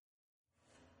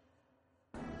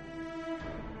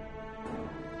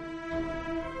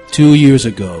2 years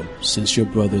ago, since your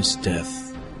brother's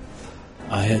death,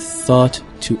 I had thought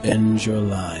to end your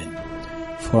line,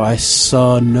 for I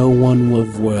saw no one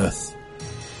of worth.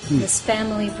 This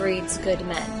family breeds good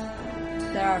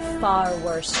men. There are far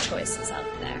worse choices out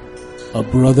there. A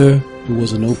brother who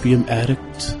was an opium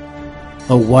addict,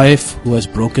 a wife who has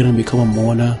broken and become a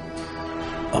mourner,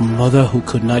 a mother who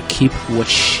could not keep what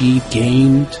she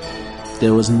gained.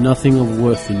 There was nothing of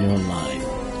worth in your line.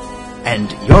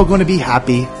 And you're going to be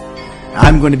happy,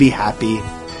 I'm going to be happy,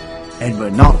 and we're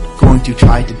not going to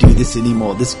try to do this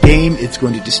anymore. This game is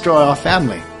going to destroy our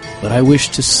family. But I wish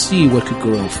to see what could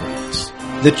grow from it.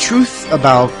 The truth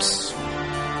about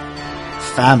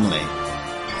family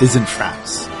is in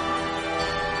France.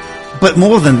 But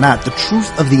more than that, the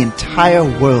truth of the entire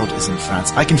world is in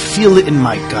France. I can feel it in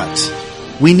my gut.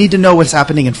 We need to know what's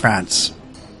happening in France.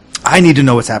 I need to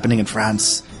know what's happening in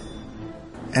France.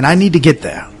 And I need to get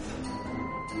there.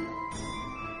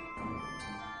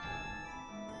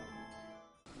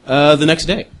 The next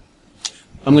day.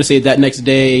 I'm going to say that next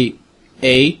day,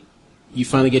 you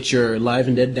finally get your live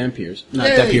and dead Dampiers. Not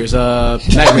Dampiers,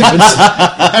 Night Ravens.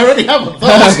 I already have one of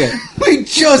those. Okay. We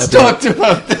just talked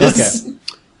about this. Okay.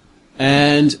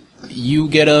 And you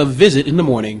get a visit in the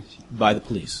morning by the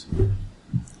police.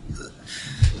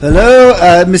 Hello,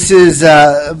 Mrs.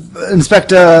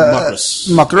 Inspector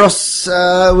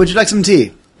Makros. would you like some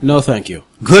tea? No, thank you.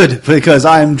 Good, because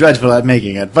I'm dreadful at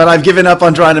making it. But I've given up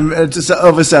on trying to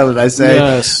oversell it, I say.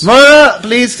 Yes. Mora,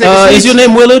 please take a seat. Is your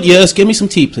name Willard? Yes, give me some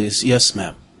tea, please. Yes,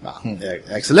 ma'am.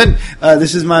 Excellent.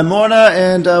 This is my Morna,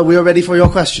 and we are ready for your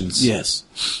questions. Yes.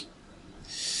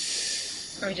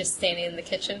 Are we just standing in the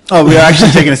kitchen? Oh, we are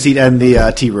actually taking a seat in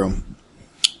the tea room.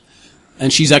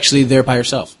 And she's actually there by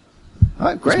herself. All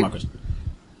right, great.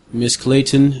 Miss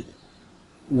Clayton,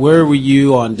 where were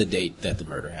you on the date that the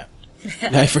murder happened?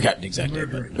 I forgot the exact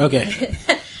date. Okay.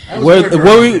 Where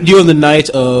were you on the night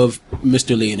of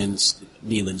Mr.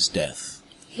 Nealon's death?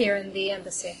 Here in the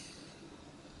embassy.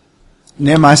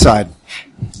 Near my side.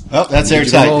 Oh, that's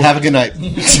airtight. Have a good night.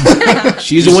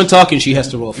 She's the one talking. She has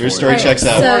to roll for Your it. story checks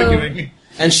out. So,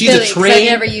 And she's Billy, a 'cause trained...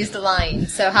 I never used the line,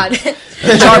 so how did...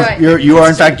 Charm. You are,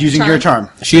 in fact, using your charm.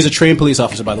 She's a trained police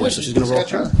officer, by the way, so she's going to roll.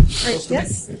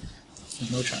 Yes.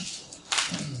 No charm.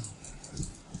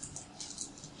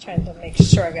 Trying to make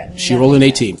sure I've got... She rolled an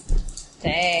 18.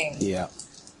 Dang. Yeah.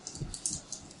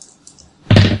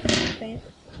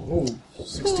 Oh,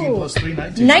 16 plus 3,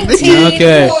 19. 19!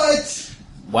 Okay. What?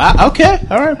 Wow, okay,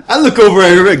 all right. I look over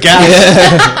at her again.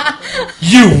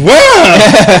 You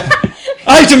were!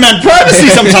 I demand privacy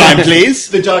sometime, please.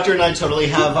 The doctor and I totally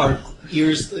have our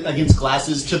ears against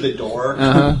glasses to the door.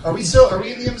 Are we in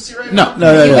the embassy right now?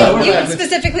 No. You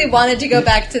specifically wanted to go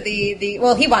back to the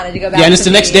well, he wanted to go back Yeah, and it's to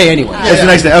the next day anyway. It's the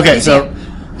next day. Okay, so...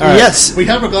 Yes. We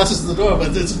have our glasses to the door,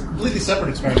 but it's a completely separate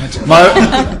experiment.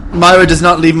 Myra does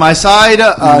not leave my side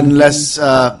unless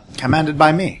commanded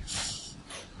by me.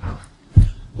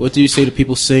 What do you say to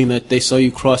people saying that they saw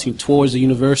you crossing towards the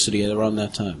university at around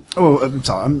that time? Oh, I'm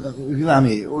sorry. Allow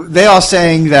me. They are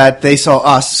saying that they saw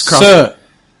us cross... Sir,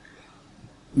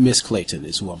 Miss Clayton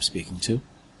is who I'm speaking to.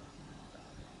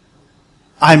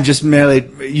 I'm just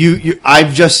merely...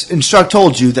 I've just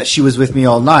told you that she was with me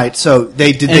all night, so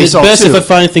they And they it's saw best too. if I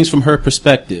find things from her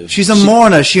perspective. She's a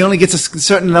mourner. She only gets a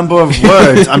certain number of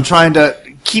words. I'm trying to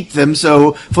keep them,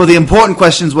 so for the important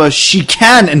questions where she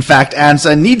can, in fact,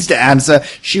 answer, needs to answer,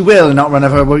 she will, and not run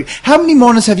over her work. How many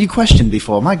mourners have you questioned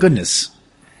before? My goodness.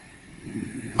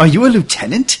 Are you a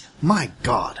lieutenant? My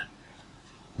God.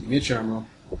 Give me a charm roll.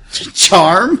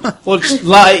 Charm? Well,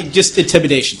 just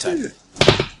intimidation type.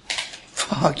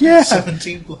 Fuck, yeah.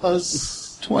 17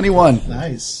 plus 21.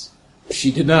 Nice.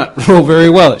 She did not roll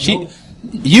very well.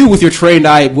 You, with your trained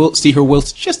eye, will see her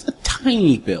wilts just a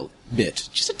tiny bit.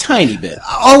 Just a tiny bit.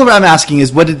 All I'm asking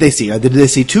is, what did they see? Did they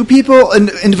see two people,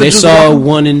 individuals? They saw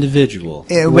one individual.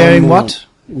 Wearing what?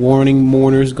 Wearing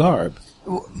mourner's garb.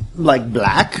 Like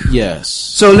black? Yes.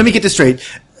 So let me get this straight.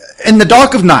 In the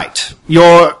dark of night,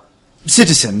 your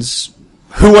citizens,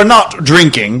 who are not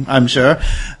drinking, I'm sure,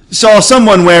 saw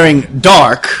someone wearing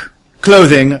dark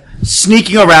clothing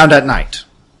sneaking around at night.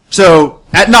 So,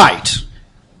 at night,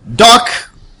 dark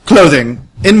clothing,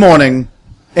 in morning,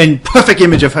 in perfect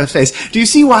image of her face. Do you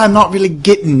see why I'm not really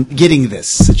getting this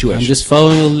situation? I'm just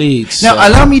following the lead. Now,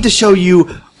 allow me to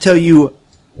tell you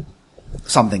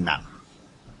something, ma'am.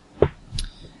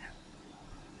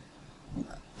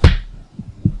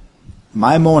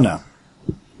 My Mona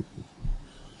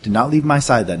did not leave my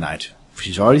side that night.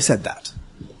 She's already said that.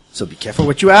 So be careful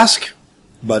what you ask.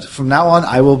 But from now on,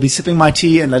 I will be sipping my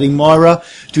tea and letting Moira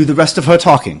do the rest of her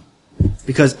talking.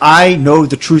 Because I know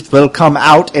the truth will come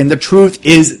out, and the truth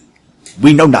is,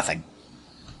 we know nothing.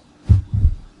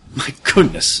 My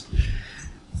goodness.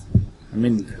 I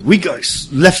mean, we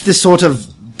guys left this sort of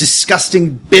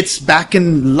disgusting bits back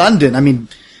in London. I mean,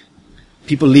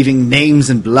 people leaving names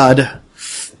and blood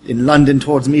in London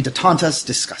towards me to taunt us.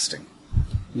 Disgusting.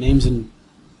 Names in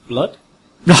blood?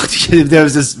 There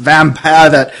was this vampire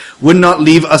that would not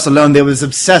leave us alone. They was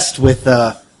obsessed with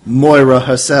Moira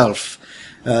herself.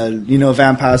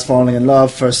 Vampires falling in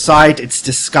love first sight. It's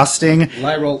disgusting.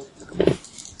 Lie roll.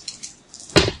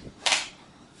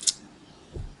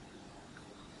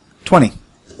 $20.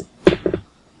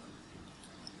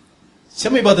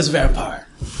 Tell me about this vampire.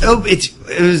 Oh, it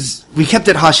was. We kept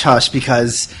it hush hush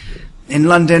because in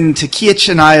London, Takich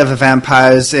and I of a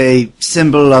vampire is a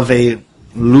symbol of a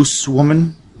loose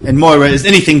woman, and Moira is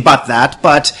anything but that.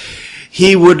 But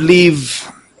he would leave.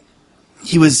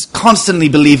 He was constantly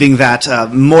believing that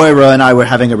Moira and I were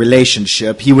having a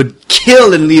relationship. He would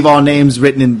kill and leave our names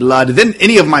written in blood. Then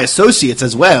any of my associates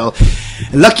as well.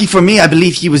 Lucky for me, I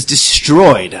believe he was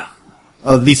destroyed.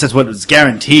 Or at least that's what was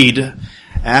guaranteed.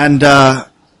 And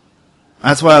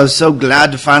that's why I was so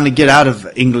glad to finally get out of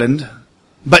England.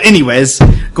 But anyways,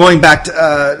 going back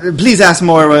to... please ask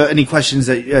Moira any questions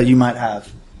that you might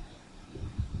have.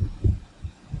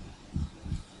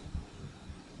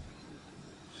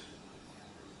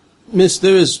 Miss,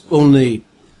 there is only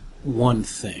one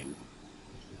thing.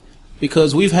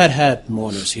 Because we've had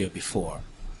mourners here before.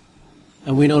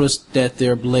 And we noticed that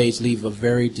their blades leave a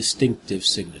very distinctive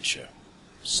signature.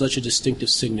 Such a distinctive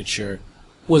signature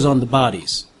was on the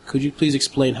bodies. Could you please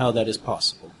explain how that is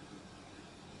possible?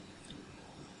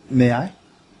 May I?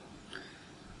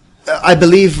 I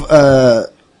believe, well,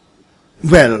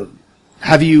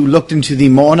 have you looked into the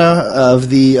mourner of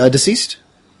the deceased?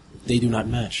 They do not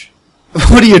match.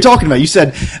 What are you talking about? You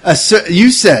said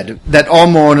that all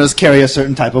mourners carry a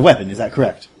certain type of weapon. Is that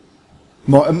correct?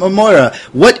 Moira,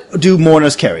 what do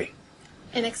mourners carry?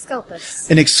 An exculpus.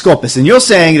 An exculpus. And you're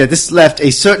saying that this left a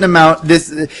certain amount,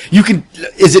 is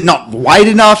it not wide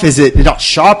enough? Is it not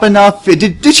sharp enough?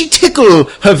 Did she tickle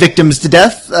her victims to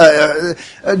death?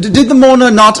 Did the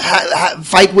mourner not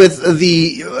fight with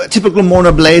the typical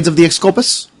mourner blades of the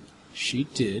exculpus? She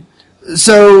did.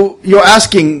 So you're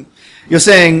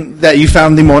saying that you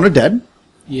found the mourner dead?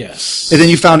 Yes. And then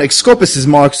you found exculpus's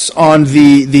marks on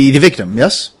the victim,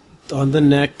 yes? On the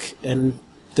neck and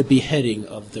the beheading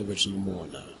of the original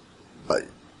mourner.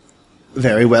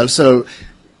 Very well. So,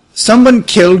 someone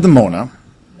killed the mourner.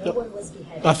 No one was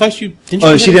beheaded. I thought she didn't.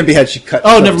 Oh, she didn't behead. She cut.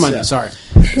 Oh, throats, never mind. yeah. Sorry.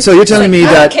 So you're telling me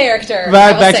that character.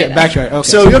 Backtrack. Okay.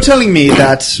 So you're telling me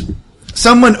that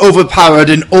someone overpowered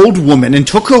an old woman and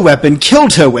took her weapon,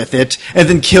 killed her with it, and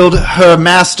then killed her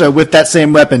master with that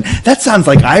same weapon. That sounds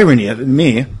like irony to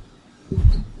me.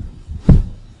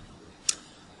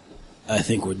 I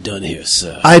think we're done here,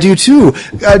 sir. I do too.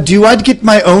 Do I get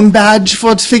my own badge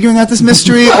for figuring out this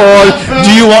mystery, or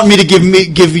do you want me to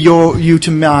give you to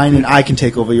mine and I can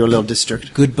take over your little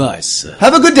district? Goodbye, sir.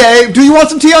 Have a good day. Do you want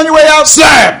some tea on your way out,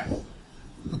 Sam?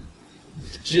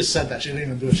 She just said that. She didn't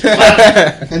even do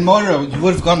it. And Moira, you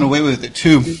would have gotten away with it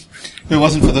too. If it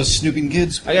wasn't for those snooping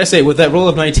kids. I gotta say, with that roll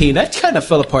of 19, that kind of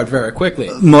fell apart very quickly.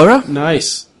 Moira?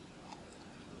 Nice.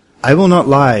 I will not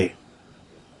lie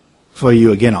for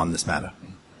you again on this matter.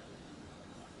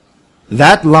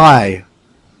 That lie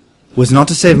was not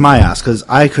to save my ass, because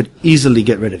I could easily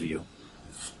get rid of you.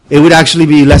 It would actually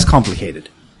be less complicated.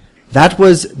 That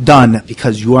was done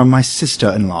because you are my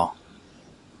sister-in-law.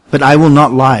 But I will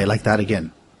not lie like that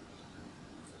again.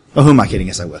 Oh, who am I kidding?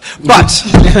 Yes, I will. But,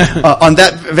 on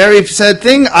that very said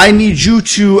thing, I need you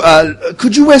to,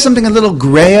 could you wear something a little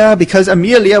grayer? Because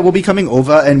Amelia will be coming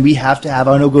over and we have to have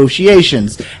our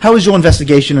negotiations. How is your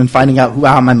investigation in finding out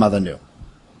how my mother knew?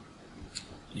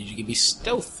 Need you to give me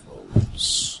stealth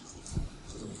rolls.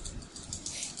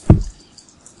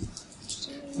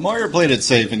 Moira played it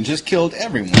safe and just killed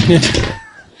everyone.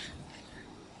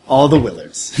 All the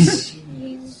Willards.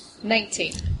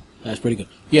 19. That's pretty good.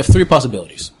 You have 3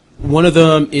 possibilities. One of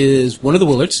them is one of the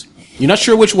Willards. You're not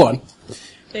sure which one.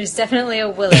 There's definitely a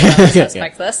Willard on the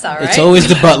suspect list, alright? It's always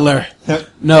the butler.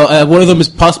 No, one of them is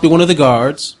possibly one of the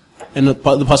guards, and the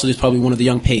possibility is probably one of the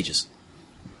young pages.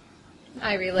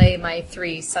 I relay my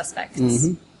 3 suspects.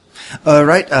 Mm-hmm. All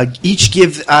right.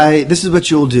 This is what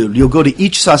you'll do. You'll go to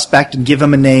each suspect and give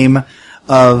him a name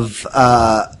of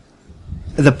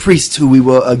the priest who we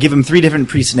will give him 3 different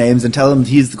priest names and tell him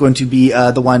he's going to be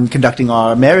the one conducting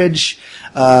our marriage,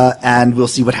 and we'll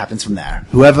see what happens from there.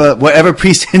 Whatever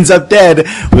priest ends up dead,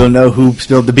 we'll know who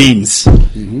spilled the beans.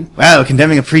 Mm-hmm. Well,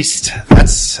 condemning a priest,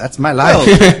 that's my life.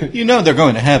 Well, you know they're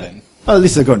going to heaven. Well, at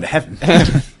least they're going to heaven.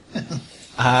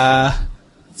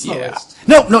 Yeah.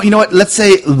 No, you know what? Let's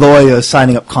say lawyers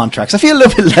signing up contracts. I feel a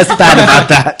little bit less bad about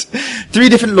that. 3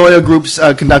 different lawyer groups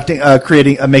making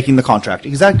the contract.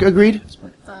 Is that agreed?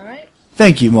 All right.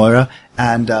 Thank you, Moira.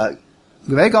 And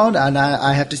very good. And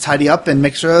I have to tidy up and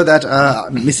make sure that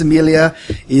Miss Amelia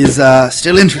is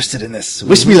still interested in this.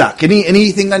 Wish me luck.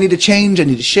 Anything I need to change? I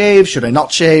need to shave? Should I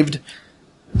not shaved?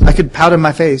 I could powder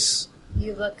my face.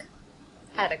 You look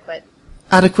adequate.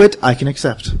 Adequate, I can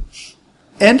accept.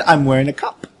 And I'm wearing a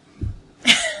cup.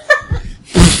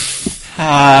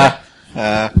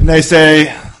 And they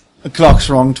say, a clock's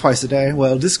wrong twice a day.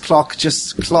 Well, this clock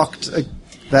just clocked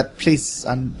that place.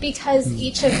 Because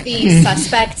each of the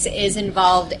suspects is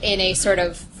involved in a sort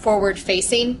of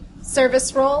forward-facing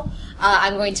service role,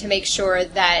 I'm going to make sure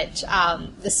that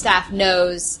the staff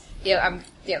knows,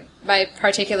 my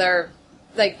particular,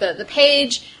 like the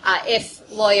page.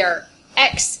 If lawyer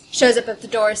X shows up at the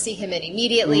door, see him in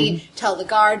immediately, tell the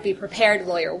guard, be prepared,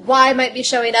 lawyer Y might be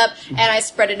showing up, and I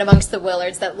spread it amongst the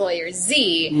Willards that lawyer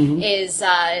Z is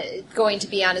going to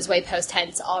be on his way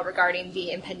post-tense, all regarding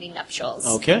the impending nuptials.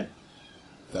 Okay.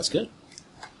 That's good.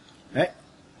 Right?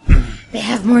 They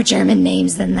have more German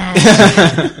names than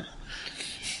that.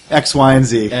 X, Y, and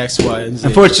Z. X, Y, and Z.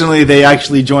 Unfortunately, they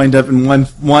actually joined up in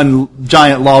one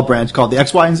giant law branch called the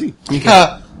X, Y, and Z.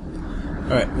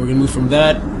 All right, we're going to move from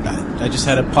that. I just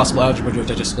had a possible algebra joke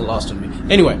that just got lost on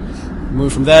me. Anyway,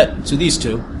 move from that to these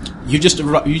two. You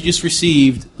just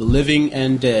received the living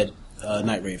and dead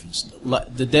Night Ravens.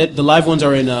 The live ones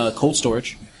are in cold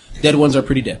storage. Dead ones are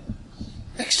pretty dead.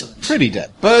 Excellent. Pretty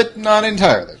dead, but not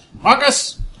entirely.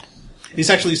 Marcus! He's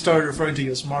actually started referring to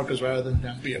you as Marcus rather than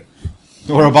Dampier.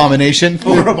 Or abomination.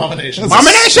 Or Abomination.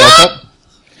 Abomination!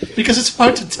 Because it's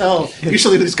hard to tell.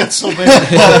 Usually he's got so many.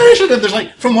 Abomination, and there's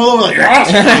like, from all over, like,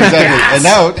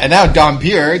 Exactly. And now Don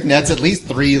Pierre has at least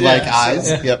 3 eyes.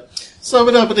 Yeah. Yep. So,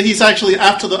 but he's actually,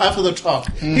 after the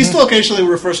talk, he still occasionally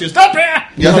refers to you as Don Pierre!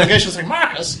 Yeah. And occasionally saying,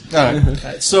 Marcus! All right.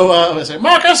 Right, so, I say,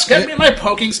 Marcus, get me my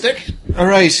poking stick. All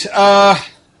right.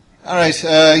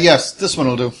 Yes, this one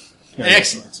will do.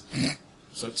 Excellent.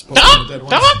 So it's poking the dead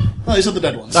ones. No, these are the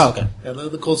dead ones. Oh, okay. Yeah,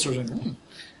 the cold storage.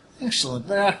 Excellent.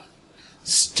 They're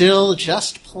still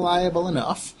just pliable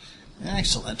enough.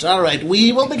 Excellent. All right.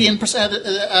 We will begin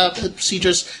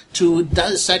procedures to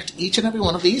dissect each and every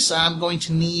one of these. I'm going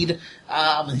to need...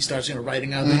 and he starts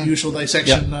writing out the usual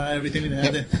dissection, everything.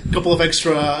 A couple of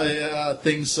extra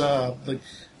things, like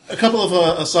a couple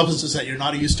of substances that you're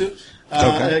not used to.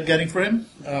 Getting for him,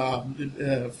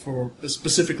 for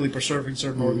specifically preserving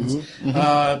certain organs.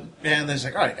 And then he's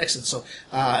like, all right, excellent. So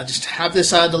just have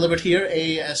this delivered here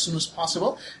as soon as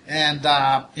possible. And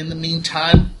in the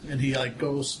meantime, and he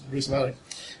goes,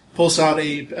 pulls out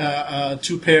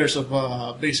 2 pairs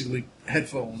of basically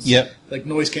headphones. Yep. Like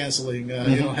noise canceling,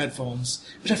 headphones,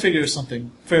 which I figure is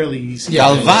something fairly easy.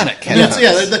 Galvanic.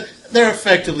 Yeah, they're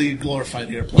effectively glorified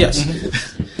earplugs. Yes.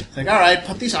 It's like, all right,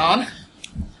 put these on.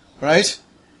 Right?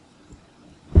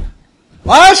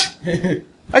 What?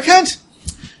 I can't.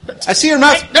 I see your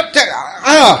mouth. Nope.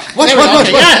 What?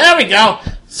 Yeah, there we go.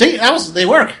 See, they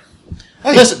work.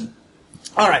 Hey. Listen.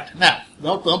 All right, now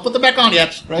don't put them back on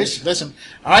yet. Right. Listen.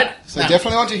 All right. So I now.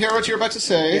 definitely want to hear what you're about to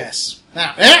say. Yes.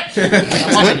 Now.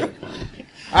 I want you.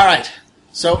 All right.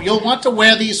 So you'll want to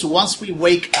wear these once we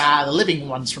wake the living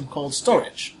ones from cold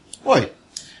storage. Why?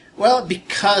 Well,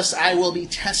 because I will be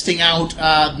testing out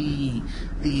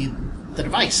the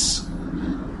device.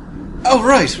 Oh,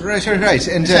 right.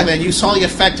 And And you saw the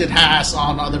effect it has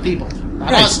on other people.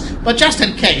 Not us, but just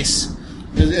in case.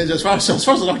 As far as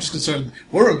the doctor's concerned,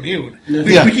 we're immune.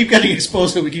 We keep getting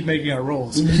exposed and we keep making our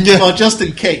rolls. But just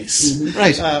in case.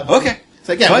 right. Okay.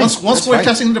 So again, Fine. once That's we're fine.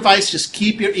 testing the device, just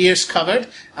keep your ears covered.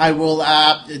 I will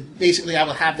I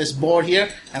will have this board here,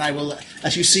 and I will,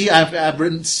 as you see, I've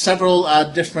written several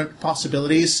different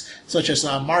possibilities, such as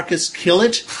Marcus, kill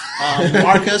it,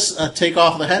 Marcus, take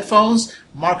off the headphones,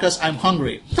 Marcus, I'm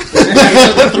hungry. These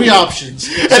are the 3 options.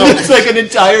 So, And it's like an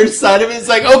entire side of it. It's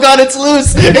like, oh god, it's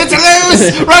loose! It's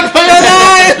loose! Run for your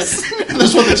lives!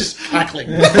 this one is just cackling.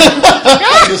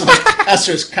 Just like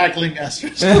Esther's cackling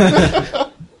Esther's.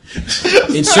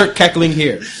 Insert cackling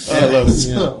here. I love it.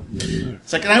 So,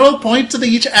 it's like, and I will point to the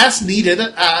each as needed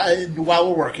while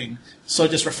we're working. So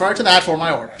just refer to that for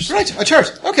my orders. Right, a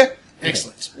chart. Okay.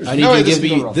 Excellent. I need No way to this give can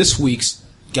go you wrong. this week's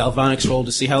Galvanics roll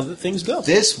to see how the things go.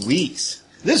 This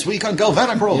week on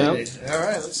Galvanic Roll. Yep. All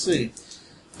right, let's see.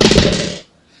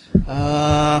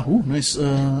 Nice.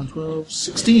 12,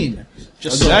 16.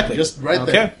 Just Exactly. just right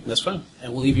okay, there. that's fine.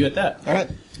 And we'll leave you at that. All right.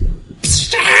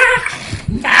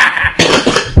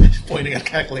 Pointing at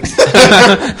cackling.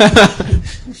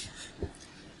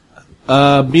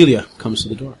 Amelia comes to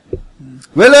the door.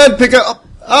 Willard, pick her up.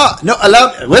 No,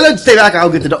 allow... Willard, stay back. I'll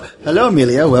get the door. Hello,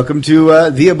 Amelia. Welcome to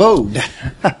the abode.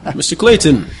 Mr.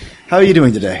 Clayton, How are you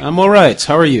doing today? I'm all right.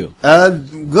 How are you?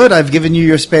 Good. I've given you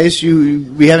your space.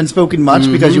 We haven't spoken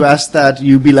much because you asked that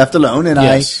you be left alone, and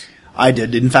Yes. I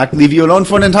did, in fact, leave you alone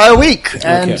for an entire week.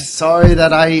 And Okay. sorry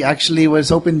that I actually was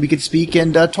hoping we could speak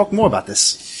and talk more about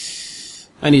this.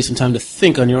 I need some time to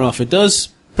think on your offer. It does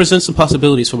present some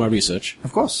possibilities for my research,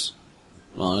 Of course.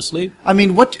 honestly. I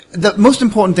mean, the most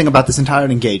important thing about this entire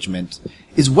engagement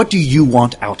is what do you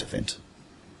want out of it?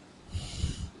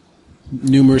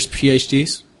 Numerous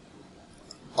PhDs.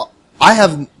 I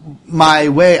have my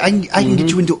way. I can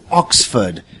get you into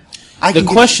Oxford. The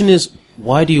question is,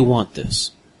 why do you want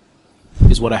this?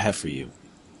 Is what I have for you.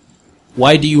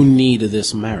 Why do you need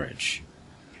this marriage?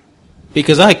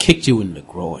 Because I kicked you in the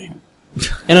groin.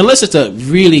 And unless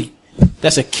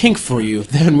that's a kink for you,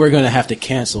 then we're going to have to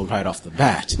cancel right off the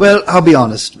bat. Well, I'll be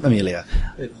honest, Amelia.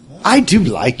 I do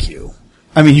like you.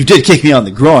 I mean, you did kick me on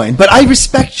the groin, but I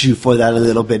respect you for that a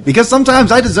little bit, because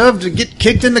sometimes I deserve to get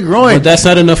kicked in the groin. But that's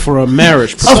not enough for a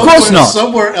marriage. Of course not.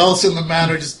 Somewhere else in the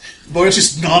manor, Boyd's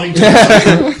just nodding to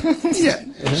her. Yeah.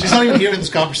 She's not even hearing this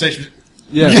conversation.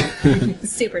 Yeah.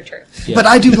 Super true. Yeah. But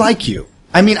I do like you.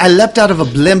 I mean, I leapt out of a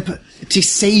blimp to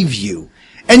save you.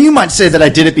 And you might say that I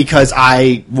did it because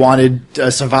I wanted a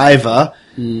survivor,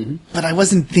 but I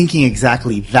wasn't thinking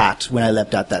exactly that when I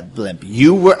leapt out that blimp.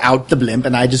 You were out the blimp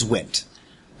and I just went.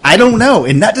 I don't know,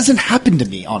 and that doesn't happen to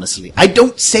me, honestly. I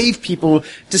don't save people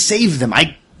to save them.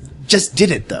 I just did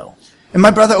it, though. And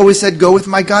my brother always said, go with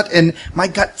my gut, and my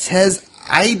gut says,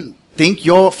 I think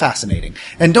you're fascinating.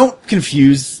 And don't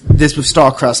confuse this with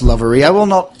star-crossed lovery. I will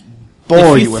not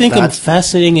bore If you you with think I'm that.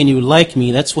 fascinating and you like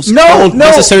me, that's what's No.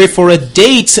 necessary for a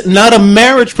date, not a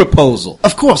marriage proposal.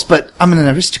 Of course, but I'm an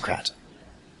aristocrat.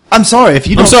 I'm sorry if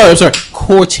you don't... I'm sorry.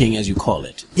 Courting, as you call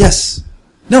it. Yes.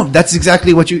 No, that's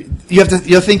exactly what you're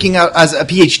thinking out as a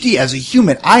PhD, as a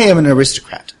human. I am an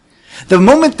aristocrat. The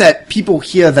moment that people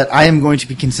hear that I am going to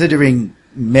be considering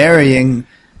marrying,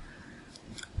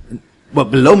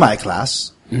 below my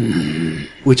class,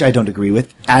 which I don't agree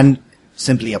with, and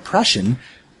simply oppression,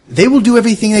 they will do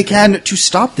everything they can to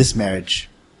stop this marriage.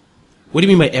 What do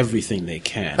you mean by everything they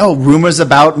can? Oh, rumors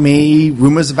about me,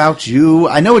 rumors about you.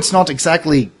 I know it's not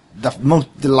exactly the most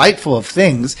delightful of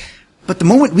things, but the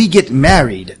moment we get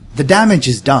married, the damage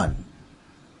is done.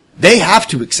 They have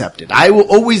to accept it. I will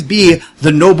always be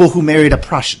the noble who married a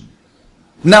Prussian.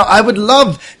 Now, I would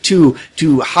love to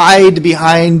hide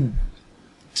behind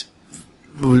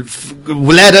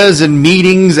letters and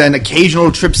meetings and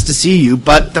occasional trips to see you,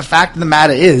 but the fact of the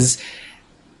matter is,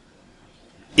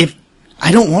 if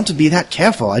I don't want to be that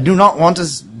careful. I do not want to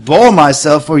bore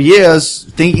myself for years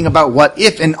thinking about what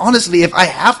if. And honestly, if I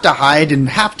have to hide and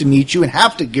have to meet you and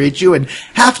have to greet you and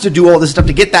have to do all this stuff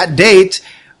to get that date,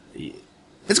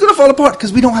 it's going to fall apart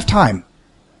because we don't have time.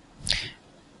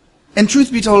 And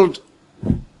truth be told,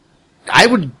 I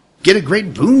would get a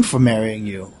great boon for marrying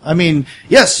you. I mean,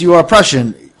 yes, you are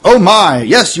Prussian. Oh my.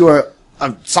 Yes, you are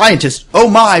a scientist.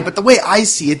 Oh my. But the way I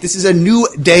see it, this is a new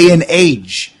day and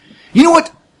age. You know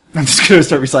what? I'm just going to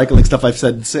start recycling stuff I've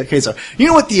said. Okay, so you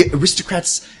know what the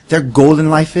aristocrats, their goal in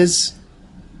life is?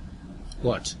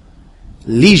 What?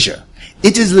 Leisure.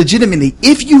 It is legitimately,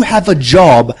 if you have a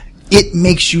job, it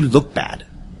makes you look bad.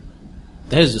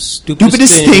 That is the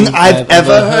stupidest Thing I've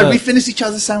ever heard. We heard. finished each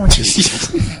other's sandwiches.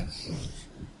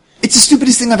 It's the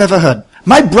stupidest thing I've ever heard.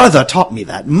 My brother taught me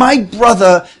that. My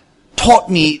brother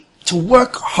taught me to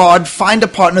work hard, find a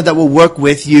partner that will work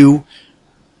with you.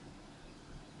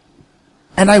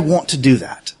 And I want to do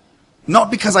that.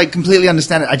 Not because I completely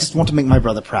understand it, I just want to make my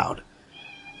brother proud.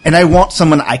 And I want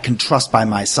someone I can trust by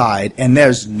my side, and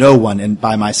there's no one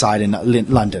by my side in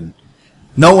London.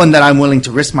 No one that I'm willing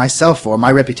to risk myself for,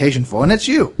 my reputation for, and it's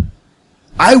you.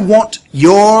 I want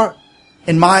your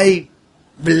and my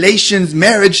relations,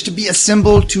 marriage, to be a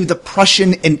symbol to the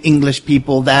Prussian and English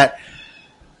people that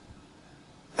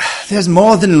there's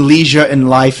more than leisure in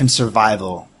life and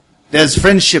survival. There's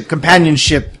friendship,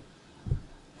 companionship.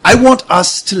 I want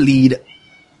us to lead.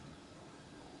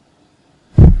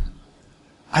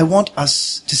 I want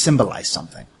us to symbolize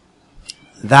something.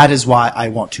 That is why I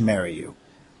want to marry you.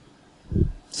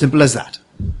 Simple as that.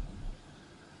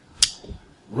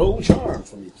 Roll charm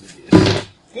for me, please.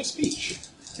 Good speech.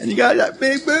 And you got that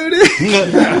big booty.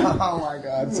 Oh my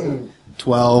God.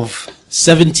 12.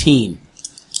 17.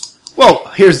 Well,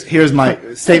 here's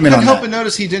my statement I on couldn't help that. but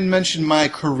notice he didn't mention my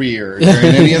career during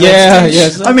any of that. Yeah, speech.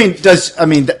 yes. I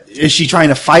mean, is she trying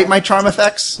to fight my charm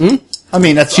effects? I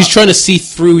mean, that's She's trying to see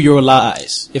through your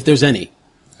lies, if there's any.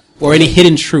 Or any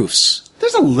hidden truths.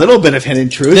 There's a little bit of hidden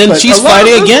truth. Then but she's a lot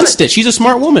fighting of against it. She's a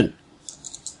smart woman.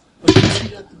 She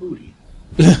got the booty.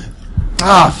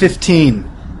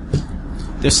 15.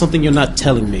 There's something you're not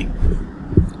telling me.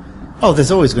 Oh,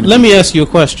 there's always going to Let me ask you a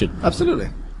question. Absolutely.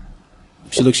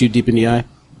 She looks you deep in the eye.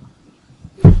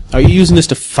 Are you using this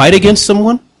to fight against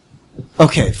someone?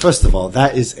 Okay, first of all,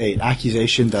 that is an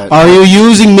accusation that... Are you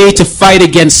using me to fight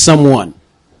against someone?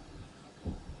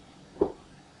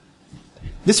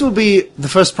 This will be the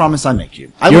first promise I make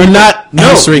you. You're not No,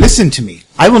 answering. listen to me.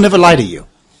 I will never lie to you.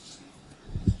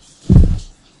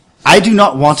 I do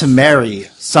not want to marry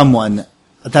someone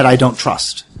that I don't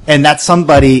trust. And that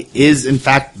somebody is, in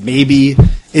fact, maybe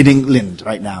in England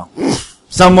right now.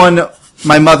 Someone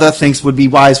my mother thinks would be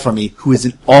wise for me, who is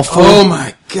an awful, Oh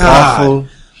my God. awful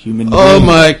human being. Oh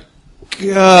my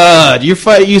God.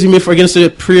 You're using me for against a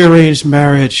prearranged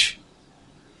marriage.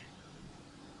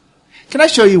 Can I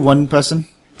show you one person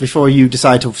before you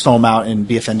decide to storm out and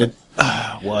be offended?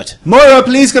 What? Moira,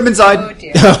 please come inside. Oh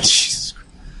dear. Oh, Jesus.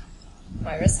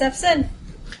 Moira steps in.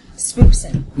 Swoops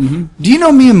in. Do you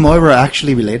know me and Moira are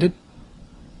actually related?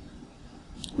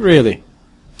 Really?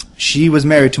 She was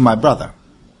married to my brother.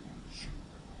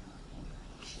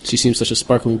 She seems such a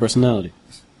sparkling personality.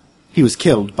 He was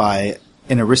killed by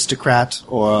an aristocrat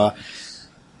or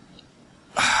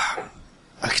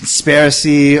a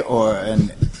conspiracy or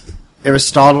an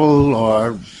Aristotle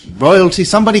or royalty.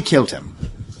 Somebody killed him.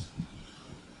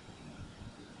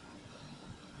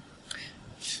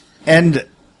 And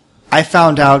I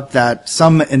found out that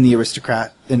some in the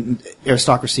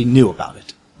aristocracy knew about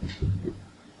it.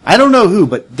 I don't know who,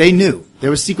 but they knew. There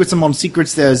were secrets among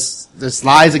secrets. There's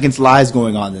lies against lies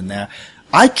going on in there.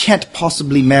 I can't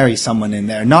possibly marry someone in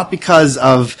there, not because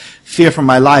of fear for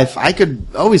my life. I could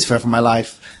always fear for my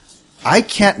life. I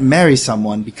can't marry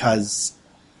someone because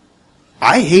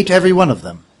I hate every one of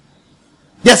them.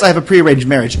 Yes, I have a prearranged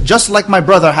marriage, just like my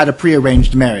brother had a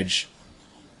prearranged marriage.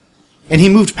 And he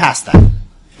moved past that.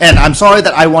 And I'm sorry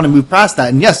that I want to move past that.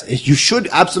 And yes, you should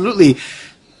absolutely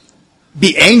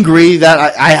be angry that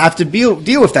I have to deal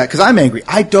with that, because I'm angry.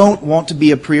 I don't want to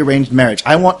be a prearranged marriage.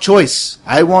 I want choice.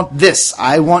 I want this.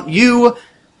 I want you.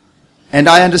 And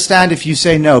I understand if you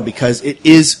say no, because it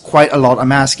is quite a lot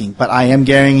I'm asking. But I am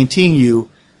guaranteeing you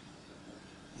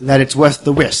that it's worth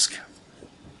the risk.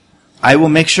 I will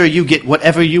make sure you get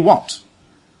whatever you want.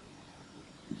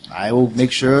 I will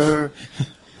make sure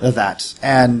of that.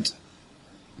 And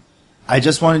I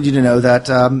just wanted you to know that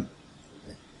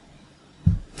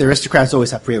the aristocrats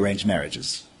always have prearranged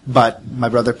marriages. But my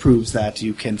brother proves that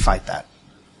you can fight that.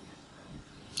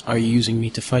 Are you using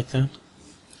me to fight that?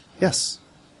 Yes.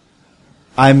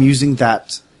 I'm using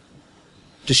that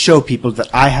to show people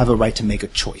that I have a right to make a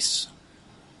choice.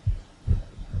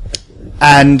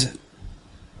 And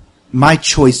my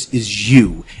choice is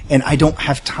you. And I don't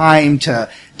have time to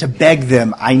beg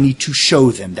them. I need to show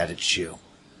them that it's you.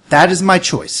 That is my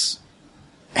choice.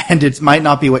 And it might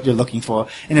not be what you're looking for.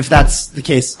 And if that's the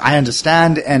case, I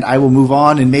understand, and I will move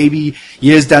on, and maybe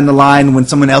years down the line, when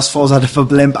someone else falls out of a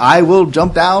blimp, I will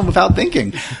jump down without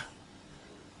thinking.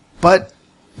 But,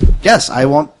 yes, I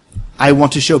want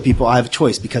to show people I have a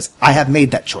choice, because I have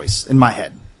made that choice in my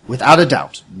head. Without a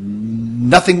doubt.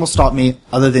 Nothing will stop me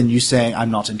other than you saying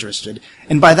I'm not interested.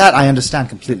 And by that, I understand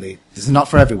completely. This is not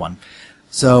for everyone.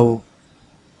 So,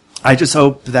 I just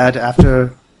hope that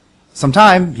after some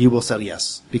time, you will say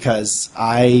yes, because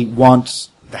I want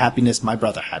the happiness my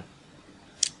brother had,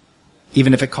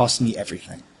 even if it costs me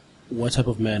everything. What type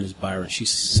of man is Byron? She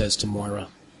says to Moira.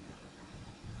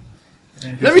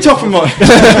 Let me talk for more.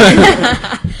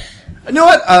 You know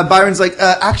what? Byron's like,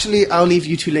 actually, I'll leave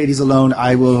you two ladies alone.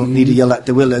 I will need to yell at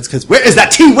the Willards, because where is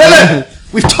that T. Willard?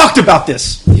 We've talked about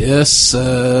this. Yes,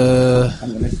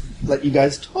 I'm going to let you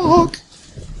guys talk.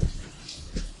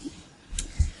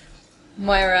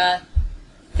 Moira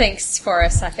thinks for a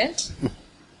second.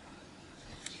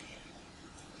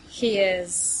 He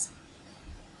is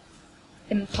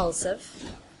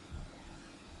impulsive.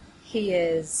 He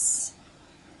is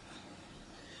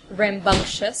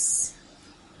rambunctious.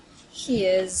 He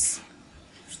is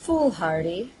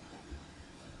foolhardy.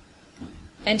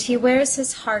 And he wears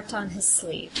his heart on his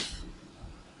sleeve.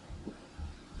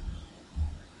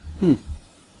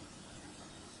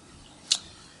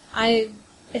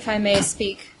 If I may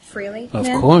speak freely, of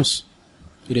Nan? course.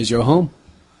 It is your home.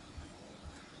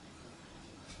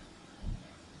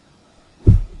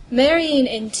 Marrying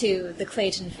into the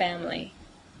Clayton family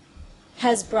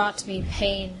has brought me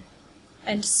pain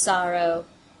and sorrow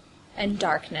and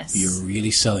darkness. You're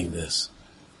really selling this.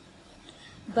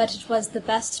 But it was the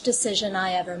best decision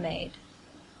I ever made.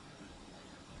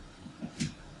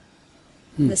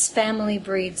 This family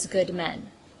breeds good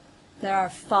men. There are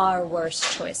far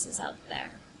worse choices out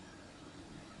there.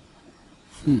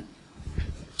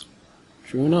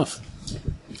 True enough.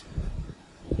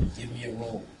 Give me a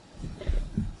roll.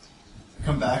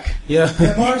 Come back. Yeah.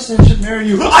 Morrison should marry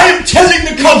you. I am telling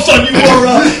the cops on you,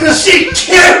 Laura! She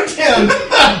killed him!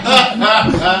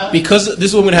 Because this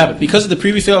is what's going to happen. Because of the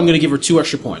previous fail, I'm going to give her 2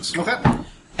 extra points. Okay.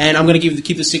 And I'm going to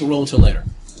keep the secret roll until later.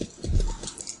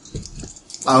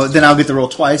 Then I'll get the roll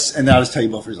twice, and then I'll just tell you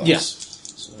both results.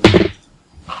 Yes.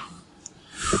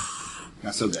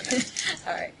 Not so good.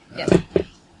 All right. Yeah.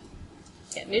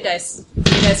 Yeah. New dice. New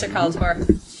dice are called for. I'm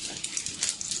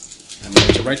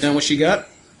going to write down what she got.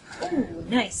 Ooh,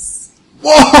 nice.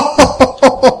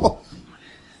 Whoa!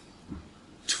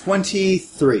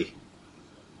 23.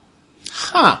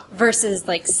 Huh. Versus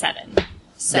like 7.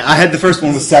 So Yeah, I had the first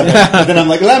one with 7, but then I'm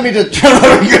like, let me just turn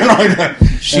over again like that.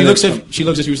 She looks at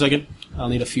you for a second. I'll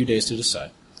need a few days to decide.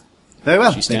 Very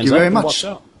well. She Thank stands you up very and much. walks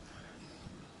out.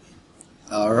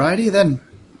 Alrighty then.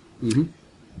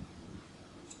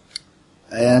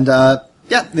 And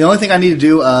yeah, the only thing I need to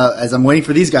do as I'm waiting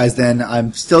for these guys, then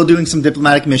I'm still doing some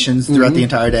diplomatic missions throughout the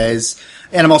entire days,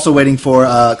 and I'm also waiting for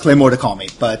Claymore to call me.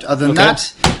 But other than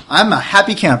that, I'm a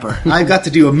happy camper. I've got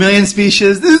to do 1,000,000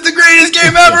 speeches. This is the greatest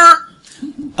game ever.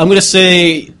 I'm going to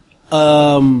say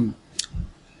the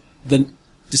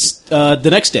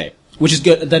next day, which is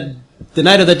good. That the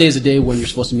night of that day is the day when you're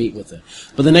supposed to meet with her.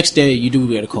 But the next day, you do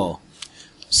get a call.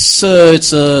 Sir,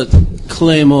 it's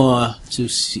Claymore to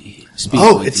speak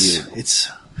with you. it's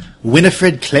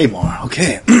Winifred Claymore.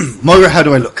 Okay, Moira, how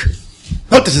do I look?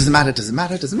 Oh, doesn't matter,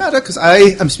 because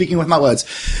I am speaking with my words.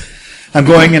 I'm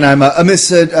going, and I'm Miss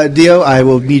Dio. I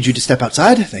will need you to step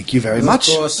outside. Thank you very much.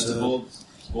 Of course. That's a bold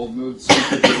move.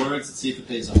 Speak with your words and see if it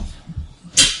pays off.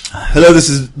 Hello, this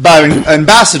is Byron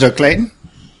Ambassador Clayton.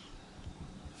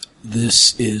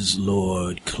 This is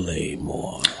Lord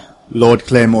Claymore. Lord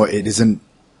Claymore, it is an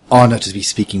honor to be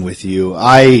speaking with you.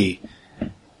 I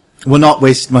will not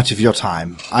waste much of your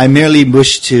time. I merely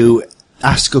wish to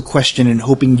ask a question and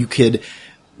hoping you could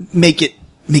make it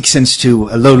make sense to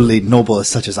a lowly noble as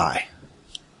such as I.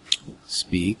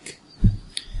 Speak.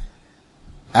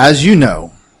 As you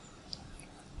know,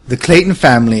 the Clayton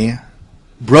family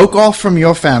branched off from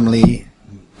your family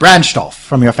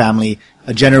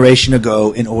a generation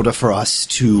ago in order for us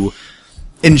to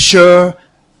ensure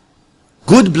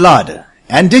good blood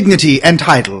and dignity and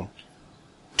title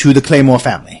to the Claymore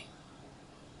family.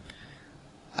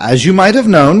 As you might have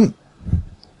known,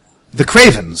 the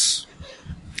Cravens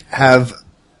have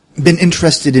been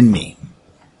interested in me,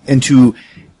 into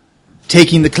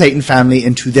taking the Clayton family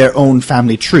into their own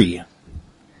family tree.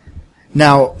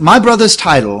 Now, my brother's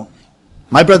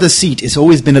seat has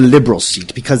always been a liberal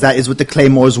seat because that is what the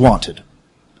Claymores wanted.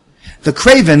 The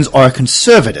Cravens are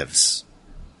conservatives.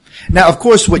 Now, of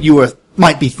course, what you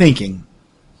might be thinking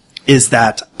is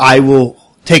that I will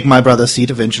take my brother's seat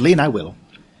eventually, and I will.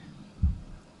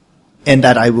 And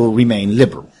that I will remain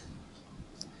liberal.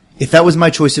 If that was my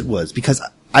choice, it was. Because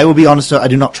I will be honest, sir, I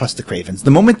do not trust the Cravens.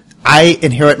 The moment I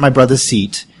inherit my brother's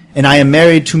seat, and I am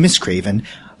married to Miss Craven,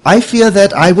 I fear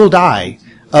that I will die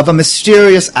of a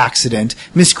mysterious accident.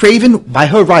 Miss Craven, by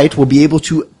her right, will be able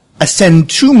to ascend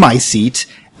to my seat,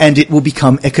 and it will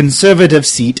become a conservative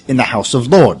seat in the House of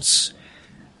Lords.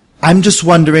 I'm just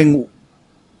wondering,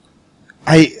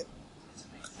 I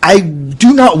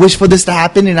do not wish for this to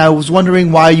happen, and I was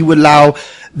wondering why you would allow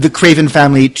the Craven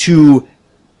family to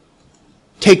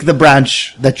take the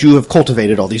branch that you have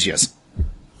cultivated all these years.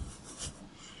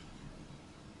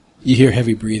 You hear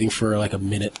heavy breathing for like a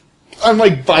minute. I'm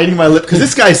like biting my lip because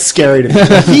this guy's scary to me.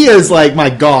 He is like, my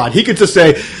God. He could just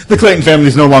say the Clayton family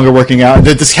is no longer working out.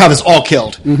 That just have us all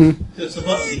killed. There's a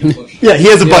button you can push. Yeah, he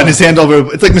has a button. His hand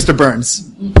over. It's like Mr.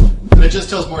 Burns. And it just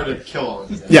tells more to kill all of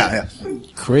these guys. Yeah.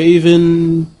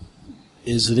 Craven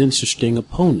is an interesting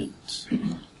opponent.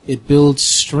 It builds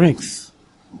strength,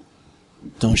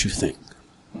 don't you think?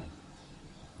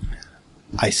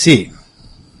 I see.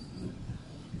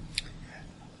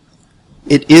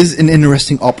 It is an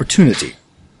interesting opportunity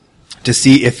to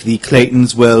see if the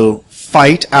Claytons will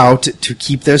fight out to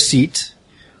keep their seat,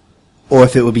 or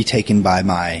if it will be taken by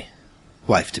my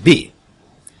wife-to-be.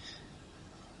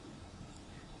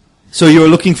 So you're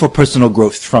looking for personal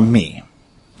growth from me,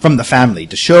 from the family,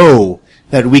 to show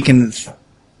that we can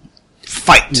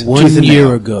fight. 1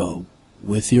 year ago,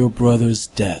 with your brother's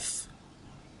death,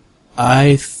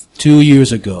 2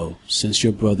 years ago, since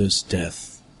your brother's death,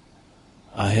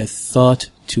 I had thought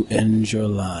to end your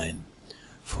line,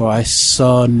 for I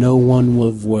saw no one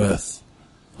of worth,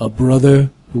 a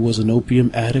brother who was an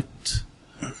opium addict,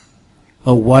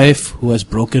 A wife who has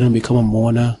broken and become a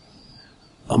mourner.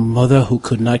 A mother who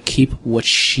could not keep what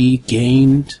she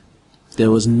gained.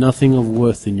 There was nothing of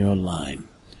worth in your line.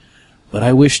 But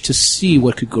I wish to see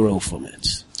what could grow from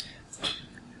it.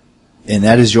 And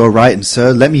that is your right, and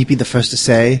sir, let me be the first to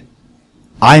say,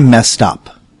 I messed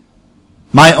up.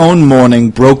 My own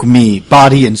mourning broke me,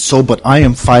 body and soul, but I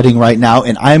am fighting right now,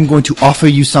 and I am going to offer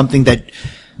you something that...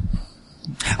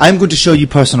 I am going to show you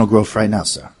personal growth right now,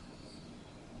 sir.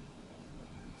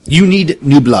 You need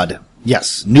new blood.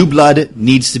 Yes, new blood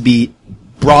needs to be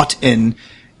brought in,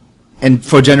 and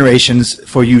for generations,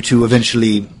 for you to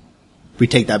eventually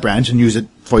retake that branch and use it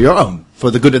for your own, for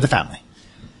the good of the family.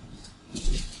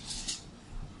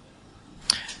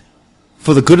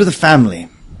 For the good of the family,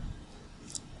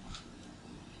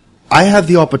 I have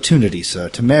the opportunity, sir,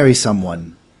 to marry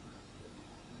someone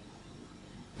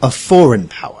of foreign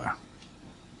power.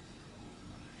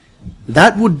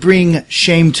 That would bring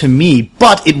shame to me,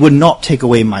 but it would not take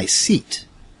away my seat.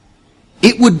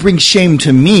 It would bring shame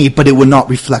to me, but it would not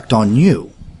reflect on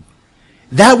you.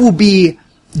 That will be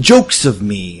jokes of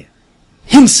me,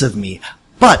 hints of me,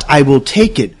 but I will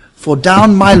take it, for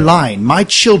down my line, my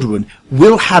children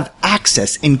will have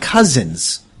access and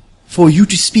cousins for you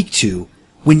to speak to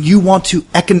when you want to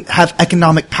have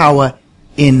economic power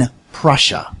in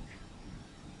Prussia.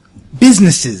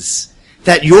 Businesses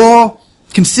that your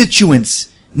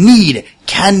constituents need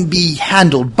can be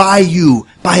handled by you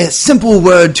by a simple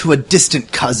word to a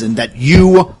distant cousin that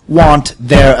you want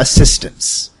their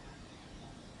assistance.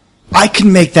 I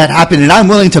can make that happen, and I'm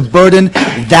willing to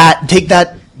take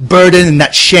that burden and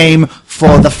that shame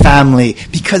for the family,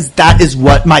 because that is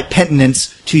what my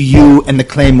penitence to you and the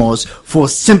Claymores for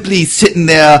simply sitting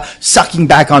there sucking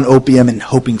back on opium and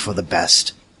hoping for the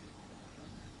best.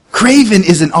 Craven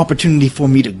is an opportunity for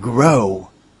me to grow.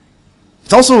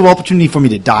 It's also an opportunity for me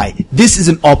to die. This is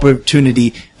an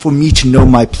opportunity for me to know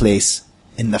my place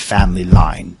in the family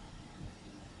line.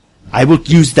 I will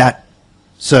use that,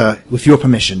 sir, with your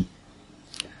permission,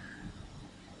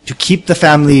 to keep the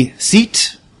family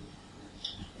seat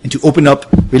and to open up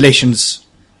relations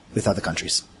with other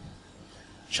countries.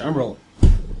 Charm roll.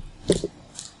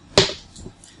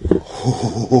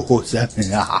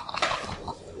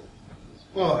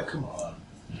 Oh, come on.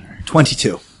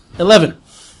 22. 11.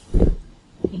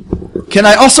 Can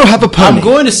I also have a pony? I'm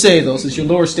going to say, though, since you're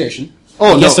lower station.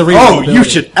 Oh, he gets no. to re-roll Oh, ability. you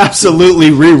should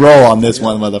absolutely re-roll on this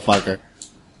one, motherfucker.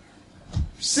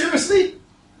 Seriously?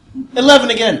 11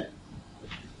 again.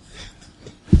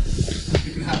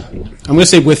 I'm going to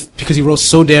say because he rolls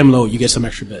so damn low, you get some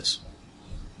extra bits.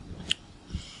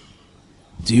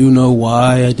 Do you know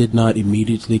why I did not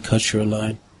immediately cut your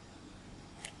line?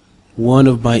 One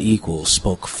of my equals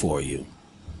spoke for you.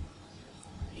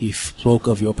 He spoke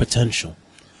of your potential.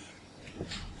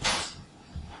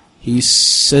 He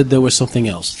said there was something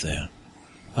else there.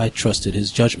 I trusted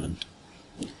his judgment.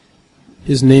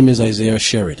 His name is Isaiah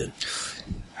Sheridan.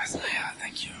 Isaiah,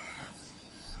 thank you.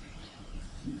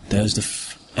 There's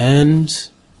and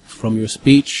from your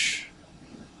speech,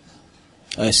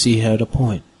 I see you had a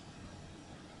point.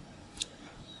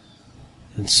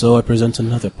 And so I present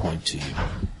another point to you.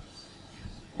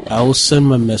 I will send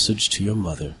my message to your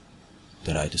mother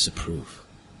that I disapprove.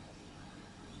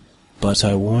 But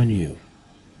I warn you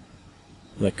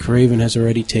that Craven has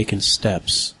already taken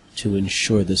steps to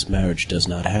ensure this marriage does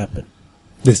not happen.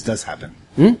 This does happen.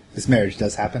 Hmm? This marriage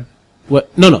does happen.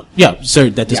 What? No. Yeah, sir,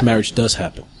 that this Yeah. marriage does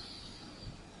happen.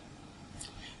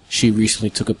 She recently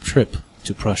took a trip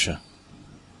to Prussia.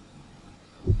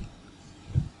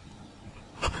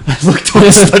 I look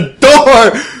towards the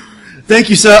door. Thank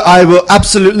you, sir. I will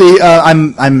absolutely.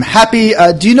 I'm happy.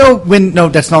 Do you know when? No,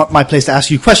 that's not my place to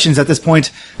ask you questions at this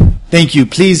point. Thank you.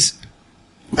 Please,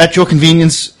 at your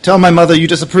convenience, tell my mother you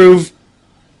disapprove,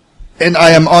 and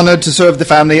I am honored to serve the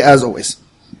family as always.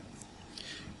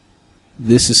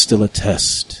 This is still a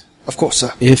test. Of course,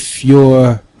 sir. If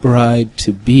your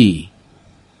bride-to-be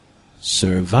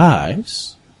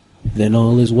survives, then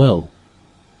all is well.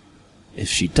 If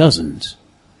she doesn't,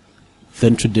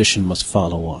 then tradition must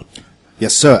follow on.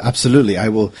 Yes, sir. Absolutely. I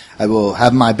will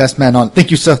have my best man on.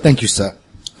 Thank you, sir. Thank you, sir.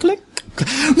 Click.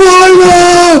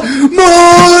 Moira!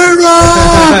 Moira!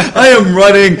 I am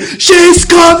running. She's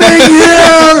coming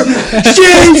here!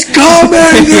 She's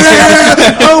coming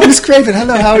here! Oh, Miss Craven,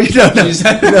 hello, how are you? No.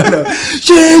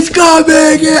 She's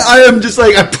coming here! I am just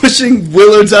like, I'm pushing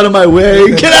Willards out of my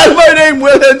way. Get out of my name,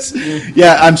 Willards!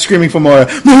 Yeah, I'm screaming for Moira.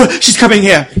 Moira, she's coming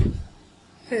here!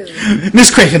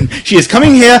 Miss Craven, she is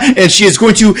coming here, and she is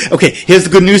going to... Okay, here's the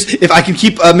good news. If I can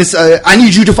keep Miss... I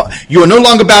need you to... You are no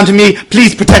longer bound to me.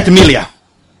 Please protect Amelia.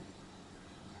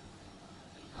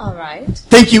 All right.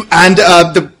 Thank you, and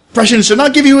the Prussians should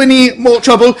not give you any more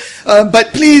trouble, but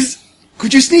please,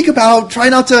 could you sneak about? Try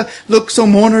not to look so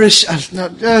mournerish.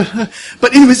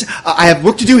 But anyways, I have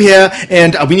work to do here,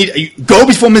 and we need go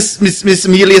before Miss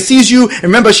Amelia sees you. And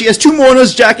remember, she has two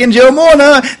mourners, Jack and Jill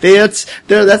Mourner. That's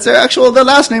their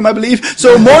last name, I believe.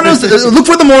 So mourners, look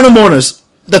for the mourners.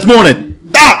 That's mourning.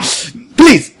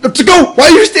 Please, to go. Why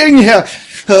are you staying here?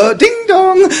 Ding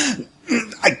dong.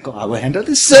 I will handle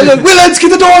this. Willets, get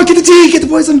the door, get the tea, get the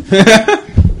poison.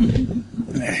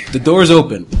 The door's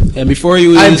open, and before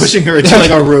you I'm pushing her into like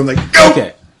our room, like, go!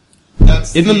 Okay.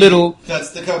 That's In the middle.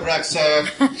 That's the coat rack, sir.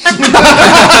 Push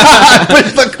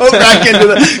the coat rack into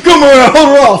the... Come on, hold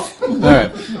her off!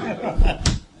 Alright.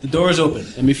 The door is open,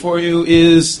 and before you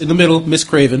is, in the middle, Miss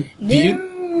Craven.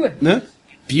 No?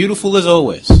 Beautiful as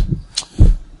always.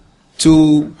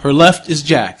 To her left is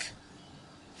Jack.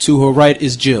 To her right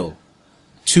is Jill.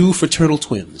 Two fraternal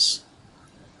twins.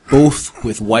 Both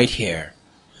with white hair.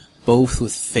 Both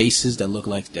with faces that look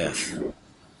like death.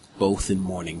 Both in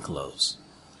mourning clothes.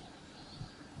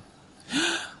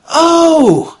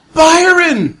 Oh!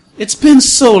 Byron! It's been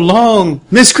so long.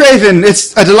 Miss Craven,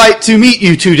 it's a delight to meet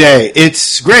you today.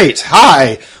 It's great.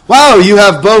 Hi. Wow,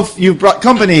 you've brought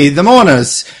company, the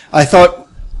mourners. I thought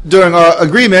during our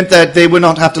agreement that they would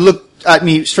not have to look at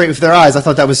me straight with their eyes. I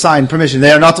thought that was signed permission.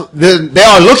 They are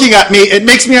looking at me. It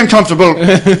makes me uncomfortable.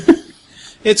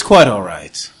 It's quite all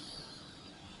right.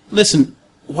 Listen,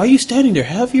 why are you standing there?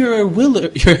 Have your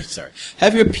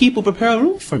people prepare a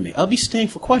room for me. I'll be staying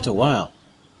for quite a while.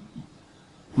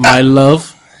 My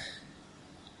love.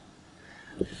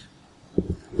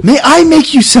 May I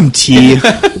make you some tea?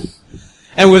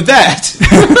 And with that,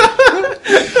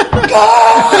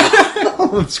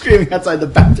 I'm screaming outside the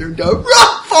bathroom door.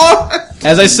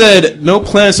 as I said, no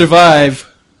plan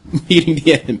survive meeting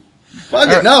the end. Fuck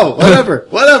it, no,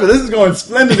 whatever. This is going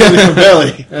splendidly for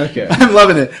Billy. Okay. I'm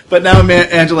loving it. But now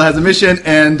Angela has a mission,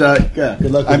 and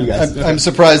good luck with you guys. I'm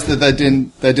surprised that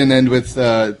didn't end with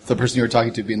the person you were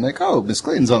talking to being like, "Oh, Miss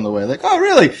Clayton's on the way." Like, "Oh,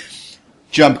 really?"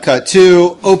 Jump cut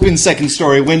to open second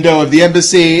story window of the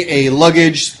embassy. A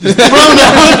luggage thrown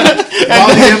out. While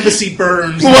the embassy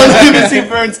burns. While the embassy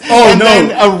burns. Oh, and no.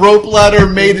 then a rope ladder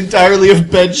made entirely of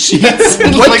bed sheets.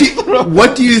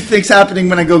 What do you think's happening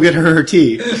when I go get her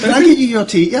tea? Can I get you your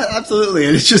tea? Yeah, absolutely.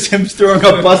 And it's just him throwing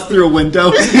a bus through a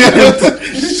window,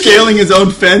 scaling his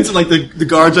own fence, and like the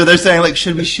guards are there saying, like,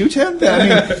 should we shoot him?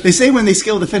 I mean, they say when they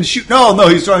scale the fence, shoot. No,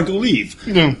 he's trying to leave.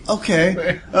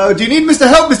 Okay. Do you need Mr.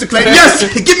 Help, Mr. Clayton? Yes!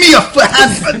 Give me your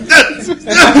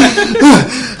hand.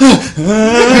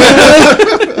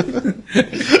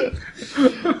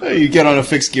 You get on a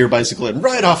fixed gear bicycle and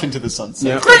ride off into the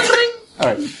sunset. Yep. All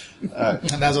right.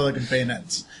 And that's all like in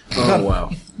bayonets. Oh,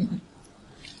 wow.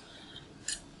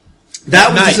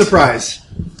 That was Night. a surprise.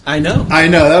 I know.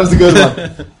 That was a good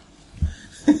one.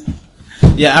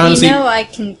 Yeah, honestly. You know I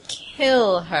can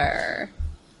kill her.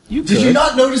 You Did you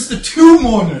not notice the two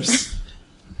mourners?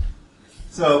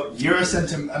 So you're a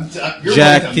sentiment.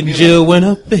 Jack and Jill went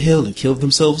up the hill and killed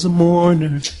themselves a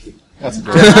mourner. That's a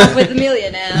I'm off with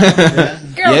Amelia now.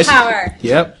 Girl Yes. power.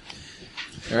 Yep.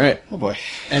 All right. Oh boy.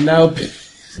 And now, Jack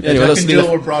anyway, let's and leave Jill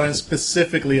it. were brought in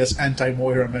specifically as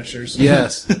anti-Moira measures.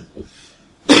 Yes.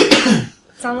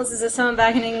 It's almost as if someone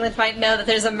back in England might know that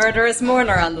there's a murderous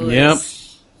mourner on the Yep.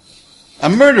 loose. A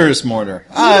murderous mourner.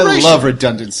 I love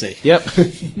redundancy. Yep.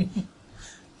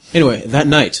 Anyway, that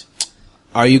night,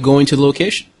 are you going to the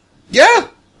location? Yeah.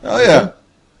 Oh yeah.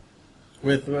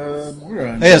 With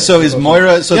Moira. Yeah. So is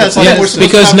Moira? So Yeah, the so plan we're Yes,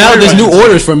 supposed because to have now Moira there's in new it.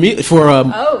 orders for me for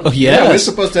Oh. Yeah, we're yes.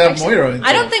 supposed to have Moira in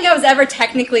I don't think I was ever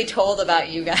technically told about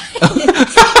you guys.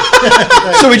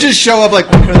 So we just show up like,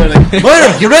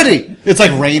 Moira, you ready? It's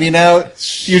like raining out.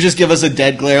 You just give us a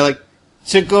dead glare, like,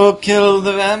 to go kill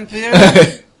the vampire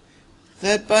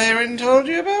that Byron told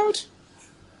you about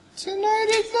tonight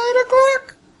at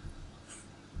 9:00.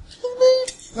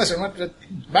 Listen, what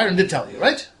Byron did tell you,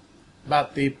 right?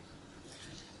 About the...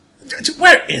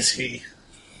 Where is he?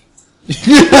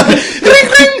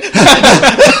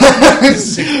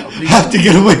 Have to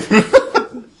get away from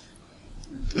him.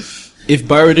 If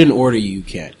Byron didn't order you, you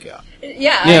can't go.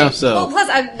 Yeah. Yeah, so- Well, plus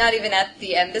I'm not even at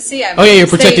the embassy. I'm Oh yeah, you're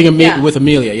protecting staying- with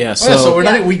Amelia. Yeah. Oh, yeah, so we're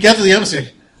Yeah. not, we get to the embassy.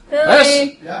 Billy,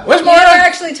 Where's you Moira?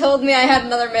 actually told me I had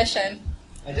another mission.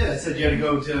 I did. I said you had to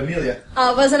go to Amelia.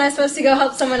 Wasn't I supposed to go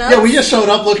help someone else? Yeah, we just showed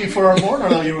up looking for our Mourner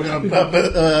that you were going to Love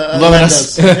lend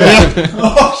us. us.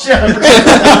 Oh shit!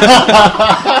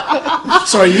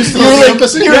 So are you still You're at the like,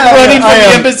 embassy? you're Yeah, running I from the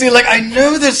am. embassy like, I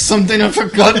know there's something I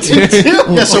forgot to do.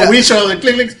 Yeah, so we show up, like,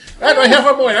 clink, clink. Right, right here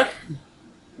for Moira.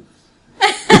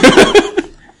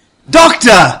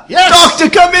 Doctor! Yes! Doctor,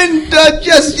 come in!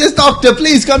 Yes, doctor,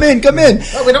 please, come in.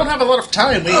 Well, we don't have a lot of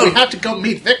time. We have to go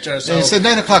meet Victor, so... It's at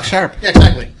 9 o'clock sharp. Yeah,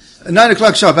 exactly. 9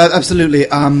 o'clock sharp, absolutely.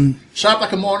 Sharp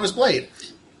like a mourner's blade.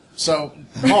 So,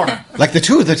 mourner. Like the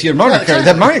two that your Mario Yeah, carries.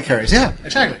 That Mario carries, yeah.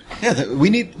 Exactly. Yeah, we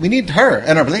need her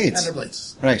and our blades. And their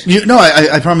blades. Right.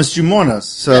 I promised you Mornos,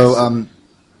 so,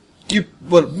 Yes.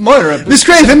 Moira... Miss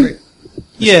Craven!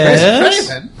 Yes.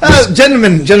 Craven?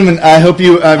 Gentlemen, I hope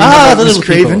you remember the Miss little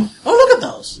Craven. people. Oh, look at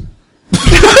those.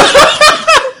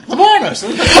 The mourners.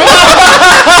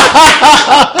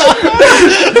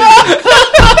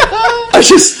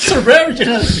 It's a rare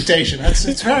reputation.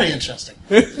 It's very interesting.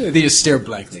 They just stare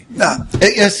blankly.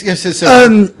 Yes, it's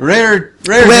rare.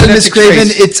 Well, Miss genetic Craven,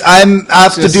 traits. I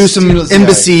have to Just do some steals the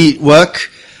embassy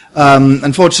work.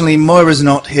 Unfortunately, Moira's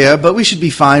not here, but we should be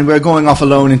fine. We're going off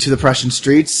alone into the Prussian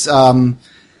streets.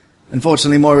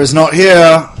 Unfortunately, Moira's not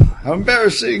here. How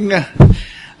embarrassing.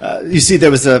 You see,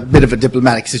 there was a bit of a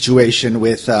diplomatic situation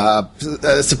with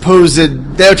supposed...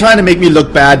 They're trying to make me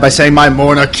look bad by saying my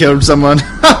Morna killed someone.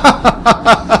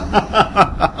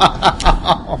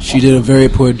 She did a very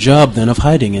poor job then of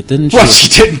hiding it, didn't she? Well, she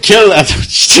didn't kill him.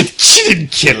 She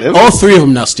didn't kill him. All three of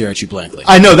them now stare at you blankly.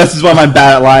 I know, this is why I'm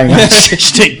bad at lying.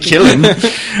 She didn't kill him.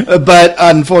 But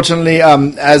unfortunately,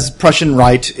 as Prussian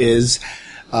right is,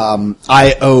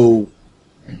 I owe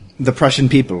the Prussian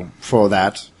people for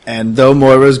that. And though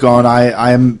Moira's gone,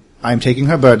 I am taking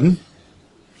her burden.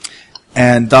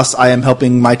 And thus I am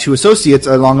helping my two associates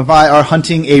along with I are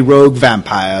hunting a rogue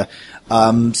vampire.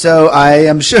 So I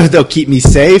am sure they'll keep me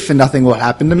safe and nothing will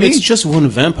happen to me. It's just one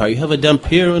vampire. You have a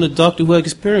Dhampir and a doctor who has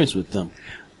experience with them.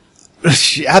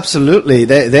 Absolutely.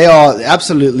 They are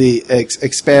absolutely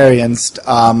experienced.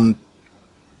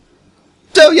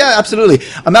 So yeah, absolutely.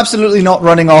 I'm absolutely not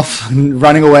running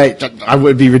away. I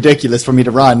would be ridiculous for me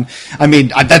to run. I mean,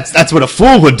 that's what a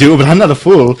fool would do, but I'm not a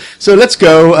fool. So let's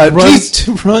go.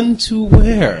 Run to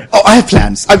where? Oh, I have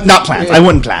plans. Not plans. I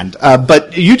wouldn't plan.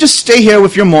 But you just stay here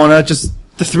with your Mona. Just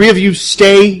the three of you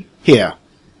stay here.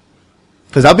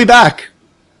 Cause I'll be back.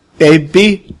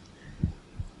 Baby.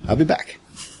 I'll be back.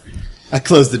 I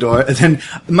close the door, and then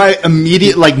my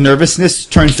immediate nervousness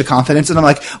turns to confidence, and I'm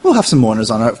like, "We'll have some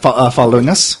mourners on following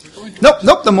us."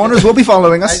 Nope, the mourners will be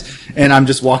following us, and I'm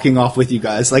just walking off with you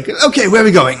guys. Like, okay, where are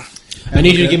we going? I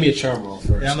need you to give me a charm roll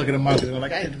first. Yeah, I'm looking at Mark and I'm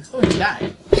like, I'm going to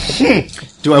die.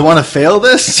 Do I want to fail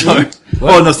this? Oh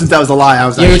no, since that was a lie, I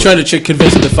was. You were trying to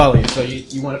convince him to follow you, so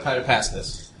you want to try to pass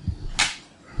this.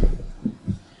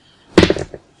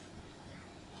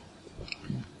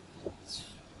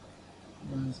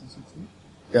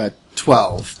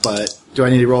 12, but do I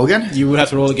need to roll again? You would have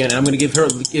to roll again, and I'm going to give her.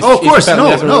 Of course,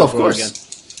 of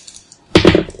course.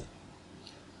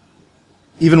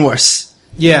 Even worse.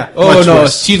 Yeah. Much no.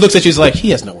 worse. She looks at you like, he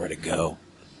has nowhere to go.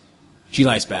 She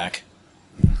lies back.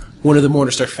 One of the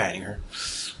mourners starts fanning her.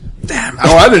 Damn.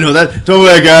 Oh, I didn't know that. Don't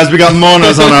worry, guys. We got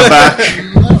mourners on our back.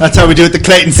 That's how we do it the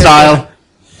Clayton style.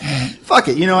 Fuck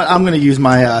it. You know what? I'm going to use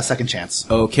my second chance.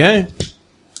 Okay.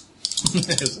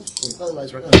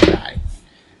 Otherwise, we're going to die.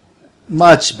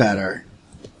 Much better.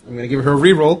 I'm going to give her a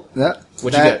reroll.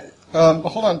 What'd you get?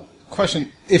 Hold on.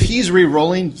 Question. If he's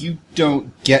re-rolling, you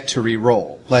don't get to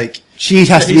re-roll. She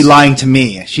has to be lying to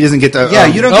me. She doesn't get to... Yeah,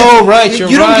 you don't get... Oh, right, you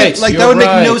you're don't right. Get, You're that would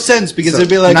right. make no sense, because So, they'd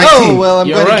be like, 19. oh, well, I'm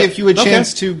You're going right. to give you a Okay.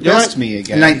 chance to You're best right. me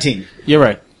again. 19. You're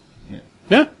right.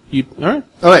 Yeah. You all right?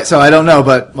 All right, so I don't know,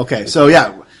 but okay. So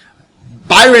yeah,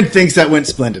 Byron thinks that went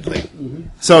splendidly.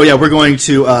 So yeah, I'm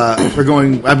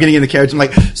getting in the carriage. I'm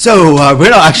like, so we're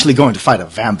not actually going to fight a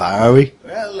vampire, are we?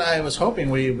 Well, I was hoping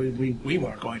we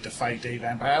weren't going to fight a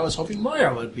vampire. I was hoping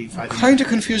Moira would be fighting. Kind of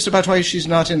confused about why she's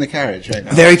not in the carriage right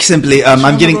now. Very simply,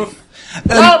 I'm getting.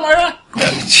 Hello, Moira!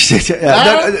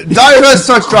 Diana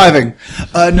starts driving.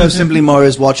 No, simply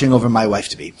Moira's watching over my wife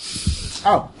to be.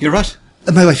 Oh. You're right.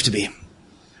 My wife to be.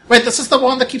 Wait, this is the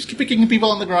one that keeps kicking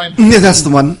people on the ground. Yeah, that's the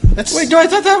one. Wait, no, I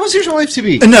thought that was your wife to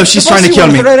be. No, she's trying to kill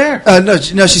me. The red hair. No,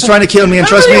 she's trying to kill me, and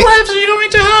How trust many me, wives are you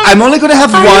going to have? I'm only going to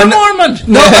have Are one. you Mormon?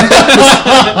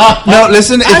 No,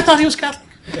 listen. I thought he was Catholic.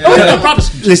 Oh, no,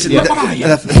 Protestant. Listen, What are you?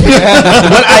 what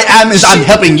I am is I'm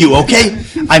helping you, okay?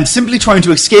 I'm simply trying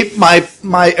to escape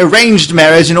my arranged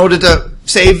marriage in order to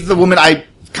save the woman I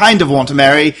kind of want to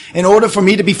marry, in order for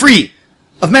me to be free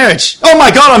of marriage. Oh my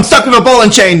god, I'm stuck with a ball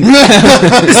and chain.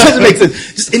 This doesn't make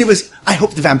sense. Anyways, I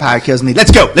hope the vampire kills me.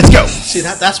 Let's go. See,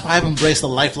 that's why I've embraced the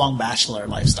lifelong bachelor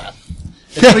lifestyle.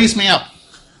 It frees me up.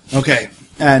 Okay.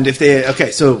 And if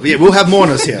so yeah, we'll have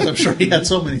mourners here. I'm sure he had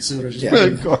so many suitors. Yeah.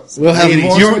 Of course. We'll have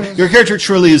mourners. Your character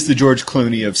truly is the George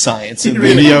Clooney of science in the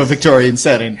really neo-Victorian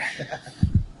setting.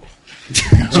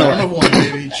 Charm of one,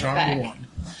 baby. Charm of one.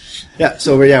 Yeah,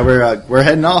 so we're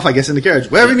heading off, I guess, in the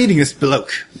carriage. Where are we meeting this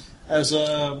bloke? As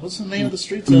what's the name of the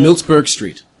street? Milksburg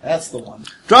Street. That's the one.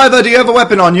 Driver, do you have a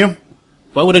weapon on you?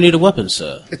 Why would I need a weapon,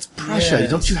 sir? It's Prussia. Yes.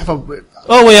 Don't you have a...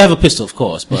 Oh, wait, I have a pistol, of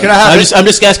course. But Can I have it? I'm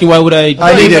just asking, why would I...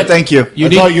 I need it, thank you. You I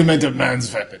need... thought you meant a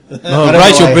man's weapon. Oh,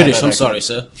 right, you're British. I'm sorry,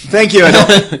 sir. Thank you. I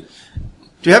don't...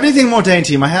 Do you have anything more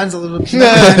dainty? My hand's a little...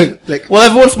 like, Well, I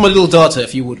have one for my little daughter,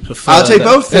 if you would prefer. I'll take that.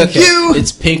 both, thank you.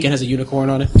 It's pink and has a unicorn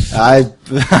on it. I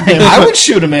would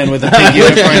shoot a man with a pig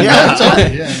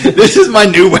unicorn. This is my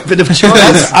new weapon of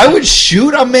choice. I would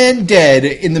shoot a man dead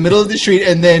in the middle of the street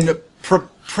and then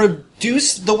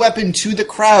produce the weapon to the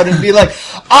crowd and be like,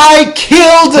 I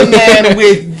killed a man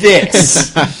with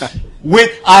this.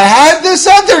 I had this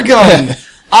other gun.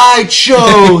 I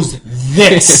chose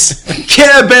this.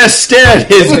 Care Bear stared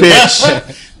his bitch.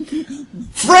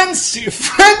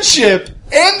 Friendship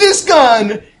and this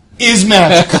gun is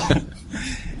magical.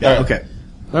 Yeah, okay.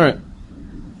 All right.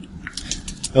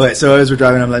 Okay, so as we're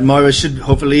driving, I'm like, Moira should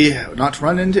hopefully not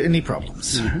run into any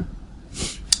problems.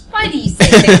 Why do you say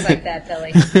things like that,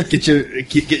 Billy? Get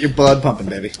your blood pumping,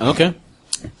 baby. Okay.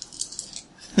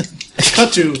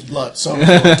 Cut to blood. So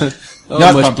Oh,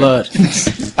 Not much pumping. blood.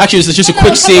 Actually, this is just a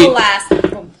quick scene.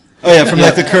 Oh yeah, from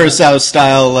like the Curacao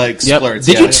style like Yep. splurts.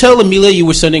 Did yeah. you tell Amelia you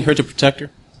were sending her to protect her?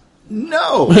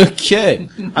 No. Okay.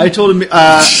 I told him,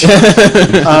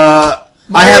 I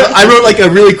wrote like a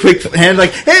really quick hand,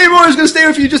 like, "Hey, Moira's gonna stay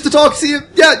with you just to talk. See you.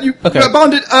 Yeah, you Okay.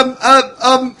 bonded.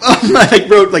 I like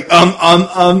wrote like,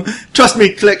 trust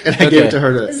me, click, and I gave Okay. it to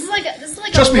her This to. is like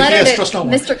Trust a me, letter yes, to trust no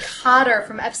one. Mr. Cotter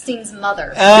from Epstein's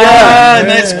mother.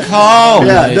 Nice call.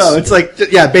 Yeah, nice. no, it's like,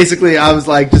 basically, I was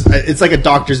like, it's like a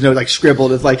doctor's note, like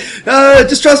scribbled. It's like,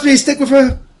 just trust me, stick with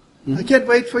her. I can't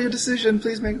wait for your decision.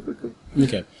 Please make it quickly.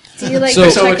 Okay. Do you like So-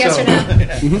 to check yes or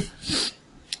no?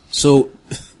 So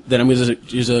then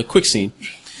there's a quick scene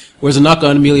where there's a knock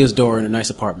on Amelia's door in a nice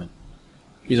apartment.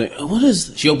 He's like, oh, what is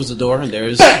this? She opens the door and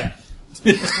there's...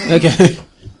 Okay.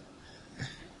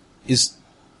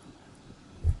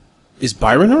 Is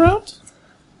Byron around?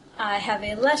 I have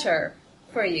a letter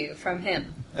for you from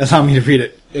him. Allow me to read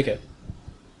it. Okay.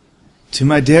 To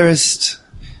my dearest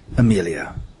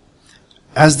Amelia,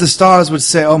 as the stars would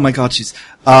say, oh my god, she's, ...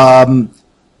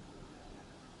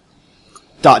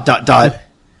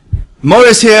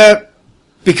 Moira's here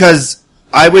because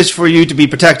I wish for you to be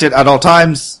protected at all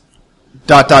times, ...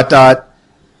 That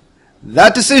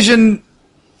decision,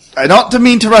 not to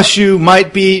mean to rush you,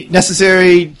 might be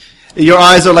necessary. Your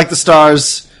eyes are like the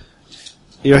stars.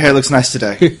 Your hair looks nice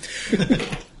today.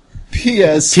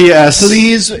 P.S. P.S.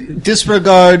 Please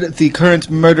disregard the current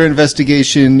murder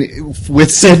investigation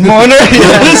with said mourner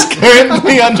that is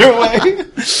currently underway.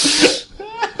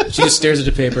 She just stares at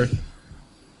the paper.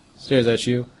 Stares at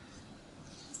you.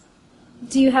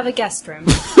 Do you have a guest room?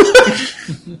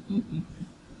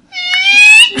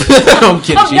 I'm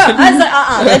kidding. Oh, no,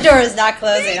 I was like, the door is not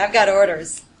closing. I've got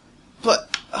orders.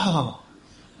 But,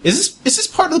 Is this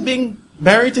part of being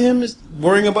married to him, is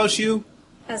worrying about you?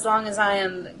 As long as I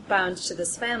am bound to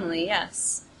this family,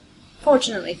 yes.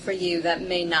 Fortunately for you, that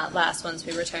may not last once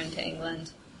we return to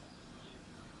England.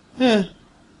 Yeah.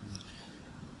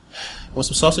 Want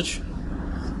some sausage?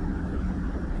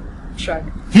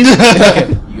 Shrug.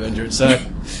 Okay. You enter inside.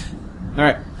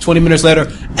 Alright, 20 minutes later,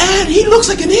 and he looks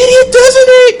like an idiot, doesn't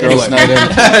he? Girls' night in.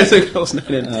 It's a girls'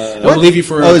 night in. I'll believe you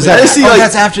for... Is that? I see, like-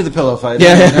 that's after the pillow fight.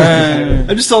 Yeah.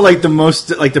 I just saw like the most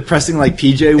like depressing like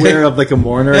PJ wear of like a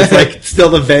mourner. It's like still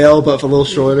the veil, but a little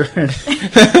shorter.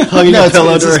 Hugging No, a it's pillow.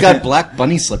 to it's her got head. black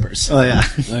bunny slippers. Oh yeah.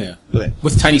 Oh, yeah. Okay.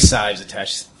 With tiny scythes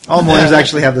attached. All mourners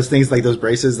actually have those things like those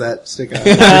braces that stick out.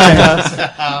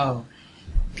 Oh.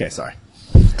 Okay, sorry.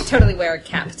 Totally wear a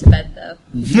cap to bed, though.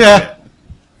 Yeah.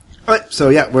 All right, so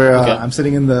yeah, Okay. I'm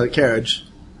sitting in the carriage.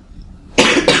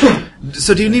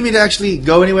 So do you need me to actually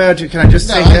go anywhere? Or can I just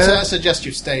No, say I suggest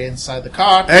you stay inside the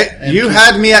car. Hey, and you keep-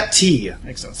 had me at tea.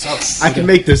 Excellent. So, I can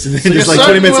make this, and then so just you're like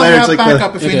 20 minutes certain later, we'll it's have like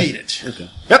backup if we Okay. need it.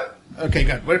 Yep. Okay,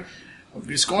 good. We're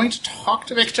just going to talk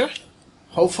to Victor.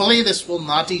 Hopefully, this will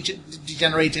not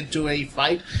degenerate into a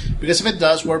fight, because if it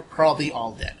does, we're probably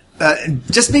all dead.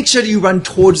 Just make sure that you run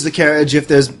towards the carriage if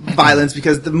there's violence,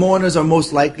 because the mourners are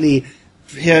most likely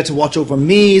here to watch over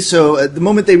me. So at the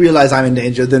moment they realize I'm in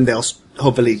danger, then they'll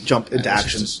hopefully jump into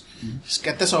action. Just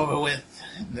get this over with.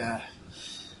 And,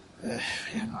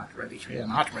 we're not ready. We're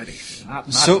not ready.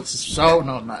 Not So- not.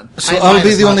 So I'll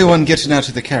be the only one getting out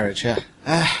of the carriage, yeah.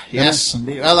 Yes,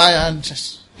 indeed. Well, I'm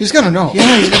just. He's gonna know.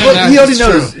 Yeah, he's gonna Well, he already it's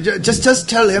knows. true. Just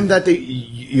tell him that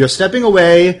you're stepping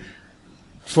away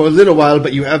for a little while,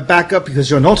 but you have backup because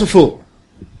you're not a fool.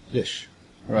 Ish.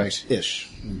 Right. Ish.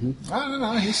 I don't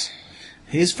know.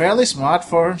 He's fairly smart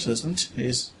for an assistant.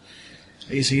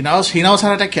 He knows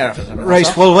how to take care of it. Right,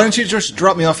 well, why don't you just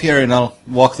drop me off here and I'll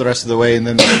walk the rest of the way and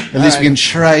then at least we can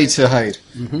try to hide.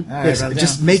 All right, Yes, well,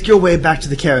 just make your way back to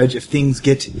the carriage if things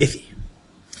get iffy.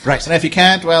 Right, and if you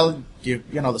can't, well, you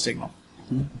know the signal.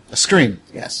 A scream.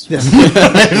 Yes. Yes.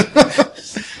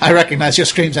 I recognize your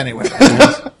screams anyway.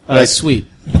 Sweet.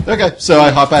 Okay, so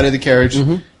I hop out of the carriage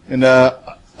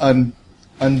and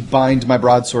unbind my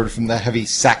broadsword from the heavy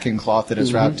sacking cloth that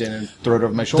it's wrapped in and throw it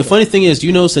over my shoulder. The funny thing is,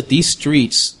 you notice that these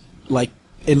streets, like,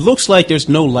 it looks like there's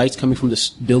no lights coming from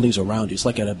the buildings around you. It's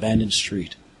like an abandoned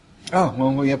street. Oh,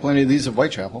 well, we have plenty of these at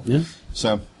Whitechapel. Yeah.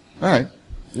 So, all right.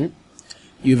 You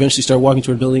eventually start walking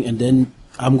toward a building, and then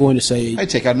I'm going to say, I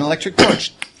take out an electric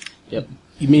torch. yep,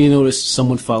 you immediately notice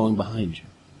someone following behind you.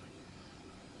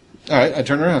 All right, I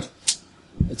turn around.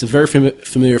 It's a very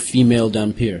familiar female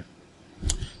Dampier.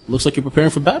 Looks like you're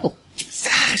preparing for battle.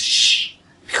 Shh!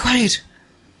 Be quiet.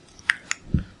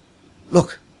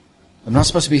 Look, I'm not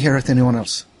supposed to be here with anyone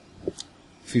else.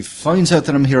 If he finds out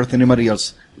that I'm here with anybody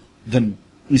else, then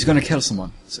he's going to kill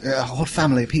someone. It's a whole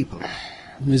family of people.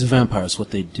 These vampires, what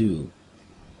they do.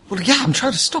 Well, yeah, I'm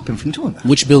trying to stop him from doing that.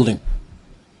 Which building?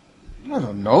 I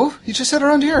don't know. He just said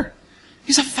around here.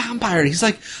 He's a vampire. He's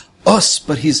like us,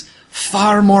 but he's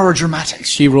far more dramatic.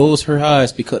 She rolls her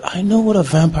eyes because I know what a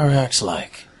vampire acts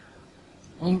like.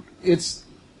 Well, it's...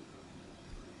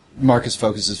 Marcus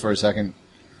focuses for a second.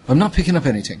 I'm not picking up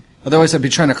anything. Otherwise I'd be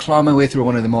trying to claw my way through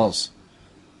one of the malls.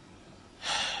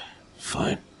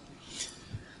 Fine.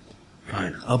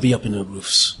 I'll be up in the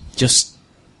roofs. Just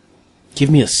give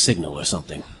me a signal or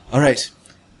something. All right.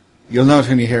 You'll know it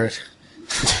when you hear it.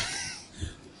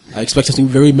 I expect something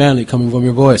very manly coming from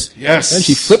your voice. Yes. And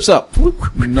she flips up.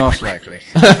 Not likely.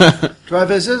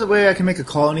 Driver, is there a way I can make a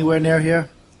call anywhere near here?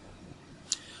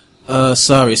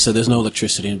 Sorry, sir, there's no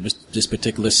electricity in this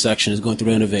particular section. It's going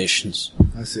through renovations.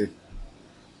 I see.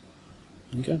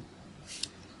 Okay.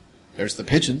 There's the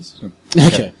pigeons.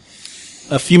 Okay.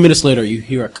 A few minutes later, you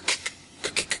hear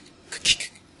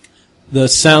the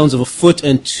sounds of a foot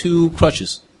and two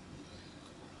crutches.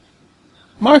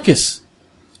 Marcus.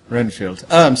 Renfield.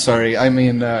 I'm sorry. I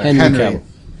mean, Henry Henry.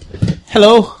 Cavill.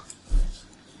 Hello.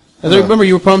 As I remember,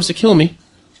 you were promised to kill me.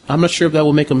 I'm not sure if that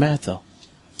will make him mad, though.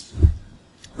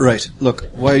 Right. Look,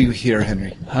 why are you here,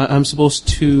 Henry? I'm supposed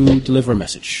to deliver a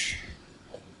message.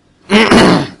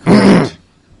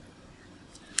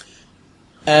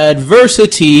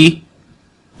 Adversity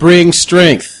brings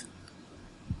strength.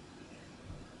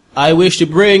 I wish to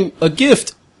bring a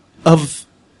gift of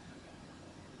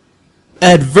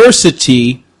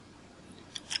adversity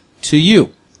to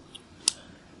you.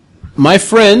 My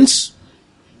friends,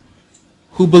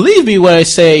 who believe me when I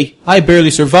say I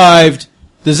barely survived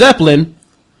the Zeppelin,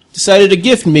 decided to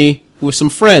gift me with some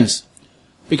friends.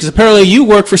 Because apparently you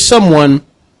work for someone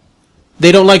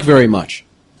they don't like very much.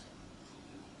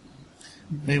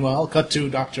 Meanwhile, cut to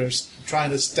doctors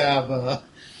trying to stab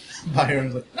Meyer.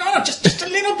 Like, no, just a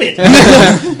little bit. No,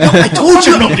 I told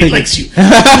you nobody likes you.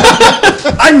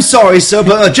 I'm sorry, sir,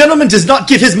 but a gentleman does not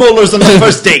give his molars on the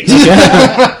first date.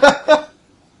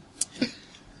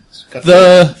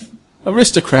 The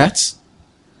aristocrats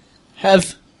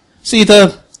have... See,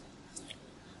 the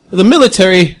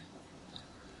military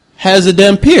has a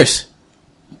Dampiers.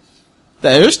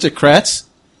 The aristocrats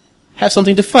have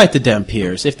something to fight the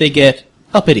Dampiers if they get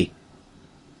uppity.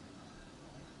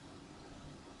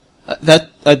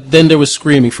 Then there was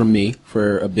screaming from me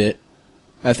for a bit.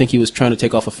 I think he was trying to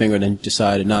take off a finger and then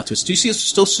decided not to. Do you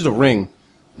still see the ring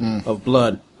of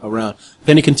blood around?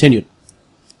 Then he continued.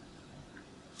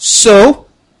 So,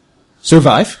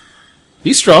 survive,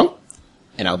 be strong,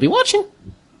 and I'll be watching.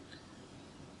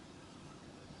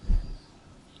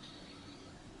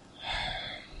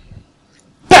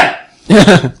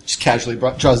 Just casually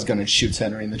draws his gun and shoots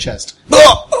Henry in the chest.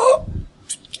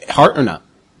 Heart or not?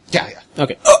 Yeah.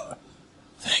 Okay.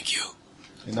 Thank you.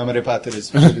 In nomine Patris,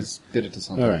 did it to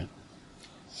something. All right.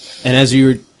 And as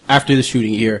you're after the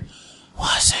shooting, you hear,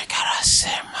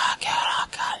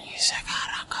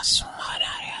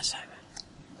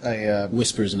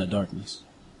 whispers in the darkness.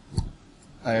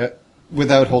 I,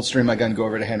 without holstering my gun, go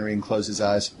over to Henry and close his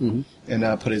eyes and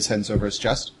put his hands over his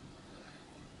chest.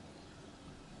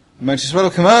 You might as well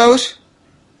come out.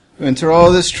 You went through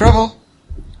all this trouble.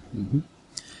 You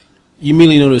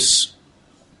immediately notice.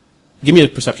 Give me a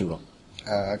perception roll.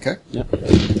 Okay. Yep.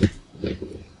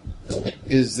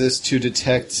 Is this to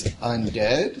detect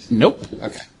undead? Nope.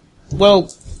 Okay.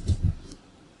 Well,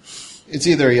 It's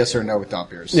either a yes or a no with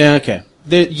Dampiers. yeah, okay.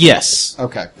 Yes.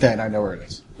 Okay, then I know where it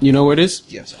is. You know where it is?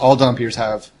 Yes, all Dampiers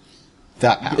have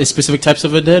Specific types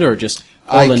of undead, or just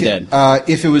all undead?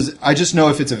 If it was, I just know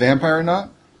if it's a vampire or not.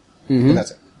 And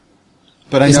that's it.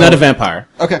 But It's not a vampire.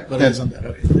 Okay, But it is undead.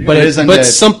 Okay. But it is undead. But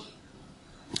some.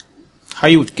 How are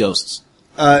you with ghosts?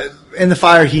 In the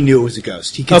fire, he knew it was a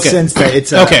ghost. He could sense that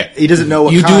it's a... Okay. He doesn't know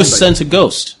what You kind, do but- sense a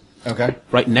ghost okay.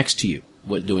 right next to you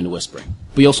doing the whispering.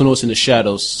 But you also notice in the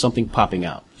shadows something popping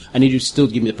out. I need you to still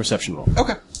give me the perception roll.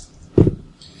 Okay.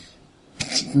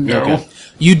 Okay.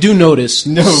 You do notice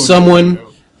someone,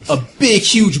 a big,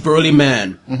 huge, burly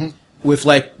man with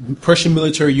like Prussian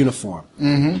military uniform,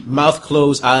 mouth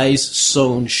closed, eyes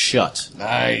sewn shut.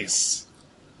 Nice.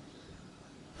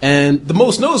 And the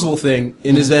most noticeable thing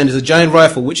in his hand is a giant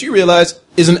rifle, which you realize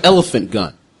is an elephant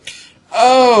gun.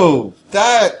 Oh,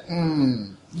 that.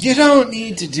 You don't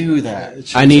need to do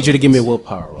that. I need you to give me a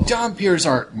willpower roll. Dompiers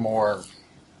aren't more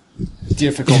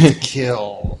difficult to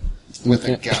kill with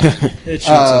a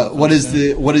gun. What is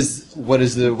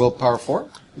the willpower for?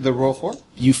 The roll for?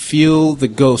 You feel the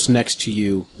ghost next to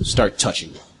you start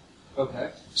touching you.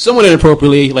 Okay. Somewhat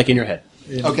inappropriately, like in your head.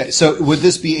 Okay, so would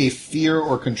this be a fear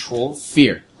or control?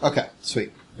 Fear. Okay,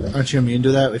 sweet. Aren't you immune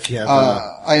to that if you have...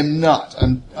 I am not.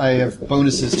 I have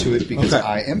bonuses to it because Okay.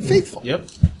 I am faithful. Yep.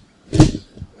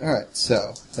 All right,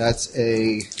 so that's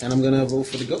a. And I'm gonna vote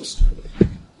for the ghost.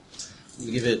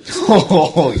 Give it.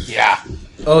 Oh yeah,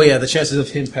 Oh yeah, the chances of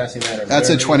him passing that are. that's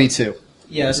a very- 22.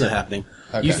 Yeah, that's not happening.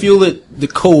 Okay. You feel the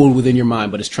cold within your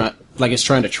mind, but it's trying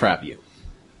to trap you.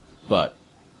 But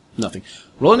nothing.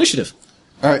 Roll initiative.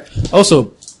 All right.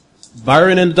 Also,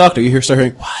 Byron and the doctor, you start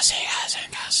hearing.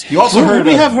 You also Would heard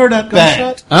we a have heard that bang.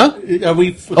 gunshot? Huh? Are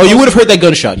we? Oh, you would have heard that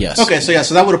gunshot. Yes. Okay, so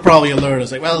that would have probably alerted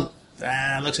us. Like, well,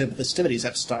 looks like the festivities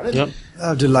have started. Yep.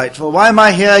 Oh, delightful. Why am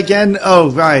I here again?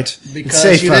 Oh, right. It's Because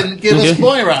safer. you didn't give us Okay.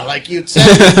 Moira like you said.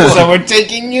 So we're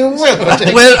taking you with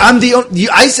us. Well, I'm the only...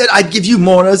 I said I'd give you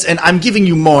mourners, and I'm giving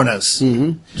you mourners.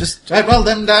 Just... Right, well,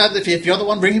 then, if you're the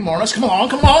one bringing Mourners, come on.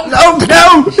 No,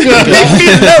 no! Leave me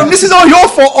alone! This is all your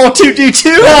fault,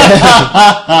 R2D2!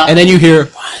 And then you hear.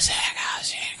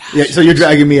 Yeah, so you're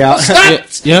dragging me out. Stop!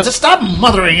 Yep. Just stop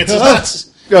mothering. It's nuts.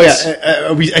 Oh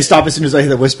yeah, I stop as soon as I hear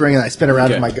the whispering, and I spin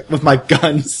around Okay. with my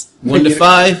guns. 1 to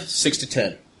 5, 6 to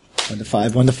 10. 1 to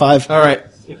 5, 1 to 5. All right.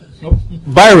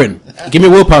 Byron, give me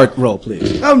a willpower roll,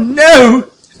 please. Oh no!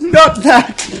 Not that!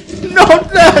 Not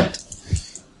that!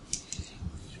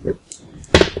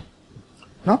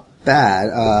 Not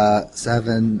bad.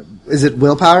 7. Is it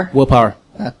willpower? Willpower.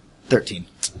 13.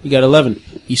 You got 11.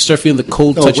 You start feeling the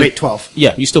cold Oh, touch. wait, of, 12.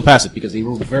 Yeah, you still pass it because they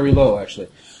rolled very low, actually.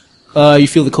 You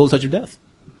feel the cold touch of death,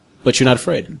 but you're not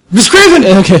afraid. Miss Craven!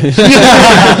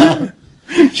 Okay.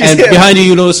 And here. behind you,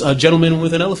 you notice a gentleman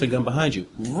with an elephant gun behind you.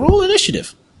 Roll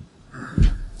initiative.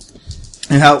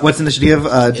 And what's initiative?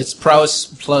 It's prowess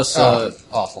plus.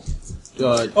 Awful.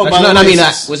 by Actually, the no, I way, mean,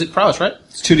 s- was it prowess, right?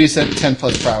 It's 2d10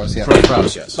 plus prowess. Yeah.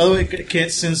 Prowess, yes. By the way,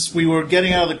 Kit, since we were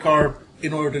getting out of the car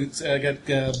in order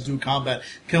to do combat,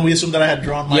 can we assume that I had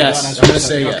drawn my Yes, gun? As I'm gonna well?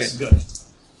 say Okay, yes. good.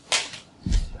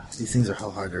 These things are so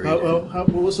hard to read. What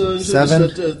was the 7.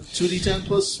 2d10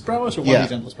 plus prowess or 1d10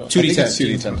 Yeah. plus prowess? 2d10. I think it's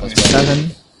 2d10 plus prowess.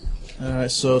 7. All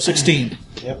right, so 16.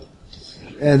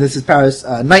 And this is Paris,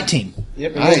 19.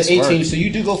 Yep, Nice 18, work. so you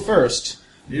do go first.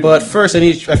 But first,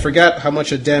 I forgot how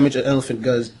much of damage an elephant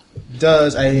does.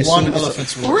 I assume One it's-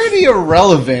 elephant's worth. Pretty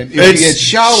irrelevant if you get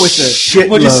shot with a shit.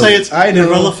 Would you say it's I know.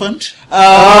 irrelevant?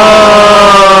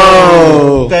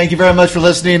 Oh! Thank you very much for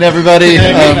listening, everybody.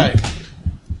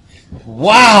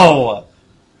 Wow!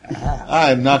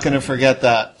 I'm not going to forget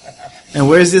that And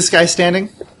where's this guy standing?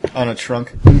 on a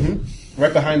trunk.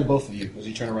 Right behind the both of you as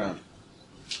you turn around.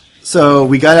 So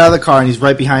we got out of the car, and he's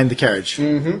right behind the carriage.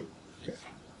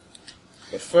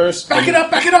 But first, Back it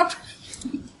up!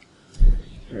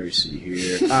 Let me see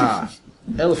here.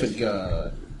 Elephant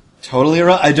gun. Totally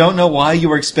irrelevant. I don't know why you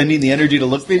were expending the energy to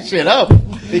look this shit up.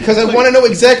 Because I want to know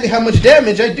exactly how much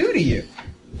damage I do to you.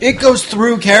 It goes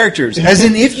through characters. As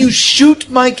in, if you shoot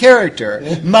my character,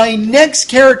 my next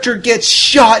character gets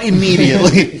shot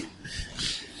immediately.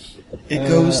 It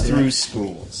goes through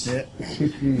schools.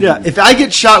 Yeah, if I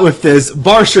get shot with this,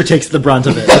 Barsher takes the brunt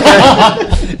of it.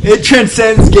 It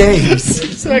transcends games.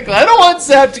 Exactly. I don't want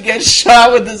Zap to get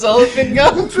shot with this elephant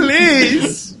gun.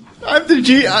 Please. I'm the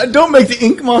G. Don't make the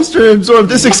ink monster absorb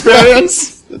this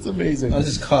experience. That's amazing. Oh, this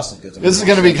is costing. This is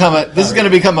going to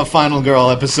become a Final Girl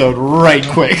episode right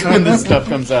quick when this stuff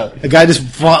comes out. A guy just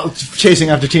chasing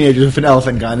after teenagers with an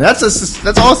elephant gun. That's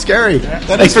all scary. That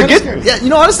Like, is kinda forget, scary.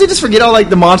 yeah, honestly, just forget all like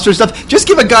the monster stuff. Just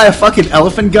give a guy a fucking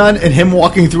elephant gun and him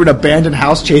walking through an abandoned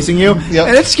house chasing you, Yep.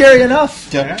 and it's scary enough.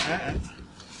 Yeah.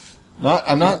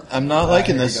 I'm not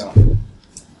liking this.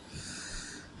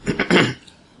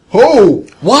 Oh!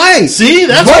 Why? See,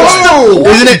 that's Whoa!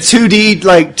 Isn't it 2D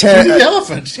like 10? 2D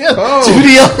elephant. Yeah.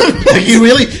 2D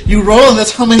elephant. You roll, and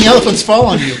that's how many elephants fall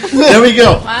on you. There we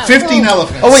go. Wow. 15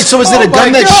 elephants. Oh, wait, so is it a my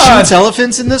gun that God. shoots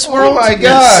elephants in this world? my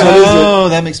Yes. God. Oh,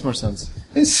 that makes more sense.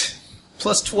 It's,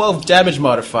 Plus 12 damage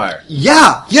modifier.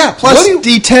 yeah. Yeah, plus... Plus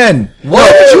D10. Why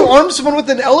would you arm someone with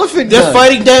an elephant They're gun?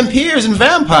 fighting Dampiers and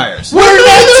vampires. We're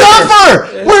not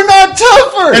tougher! We're not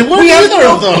tougher! And we're We have neither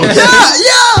no- of those.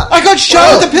 Yeah! I got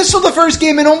shot with a pistol the first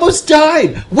game and almost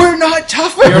died. We're not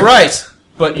tougher. You're right.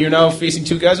 But you're now facing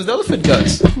two guys with elephant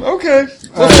guns. Okay.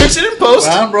 We'll fix it in post.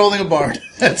 Well, I'm rolling a bard.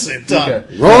 That's it. Done.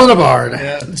 Rolling a bard.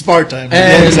 Yeah, it's bard time.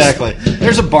 Yeah, exactly.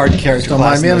 There's a bard character Don't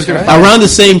class mind me, in I'm this, just gonna right? Around the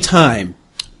same time,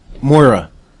 Moira,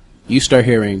 you start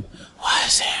hearing,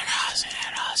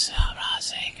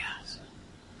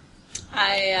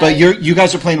 But you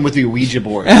guys are playing with the Ouija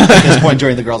board at this point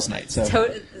during the girls' night. So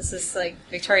This is like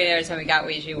Victorian era time we got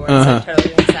Ouija boards, Uh-huh. so it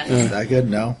totally makes sense. Is that good?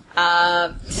 No.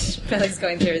 Billy's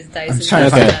going through his dice. I'm and trying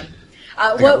to doing find-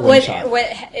 them. got one shot. What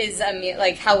is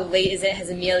like? How late is it? Has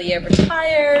Amelia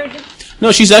retired?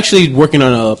 No, she's actually working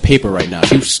on a paper right now.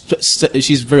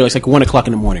 She's very it's like 1 o'clock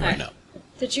in the morning right now.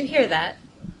 Did you hear that?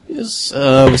 It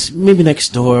was maybe next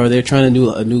door. They're trying to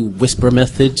do a new whisper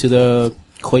method to the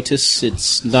coitus.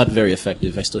 It's not very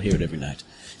effective. I still hear it every night.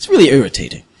 It's really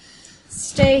irritating.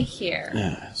 Stay here.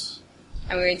 Yes.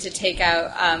 I'm going to take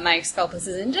out my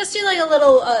exculpuses and just do like a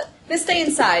little. Just stay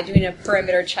inside, doing a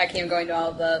perimeter checking. I'm going to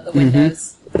all the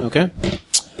windows. Okay.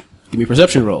 Give me a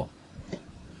perception roll.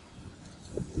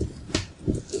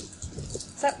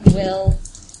 Is that Will?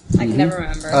 I can never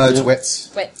remember. it's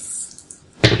wits. Wits.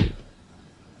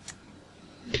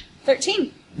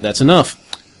 13. That's enough.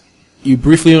 You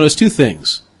briefly notice two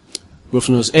things.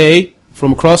 Briefly notice A,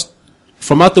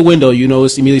 from out the window, you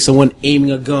notice immediately someone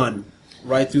aiming a gun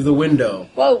right through the window.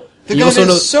 Whoa. The You gun also is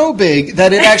know- so big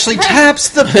that it actually taps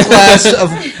the glass of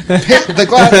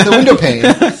the window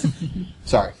pane.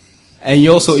 Sorry. And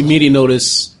you also immediately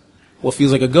notice what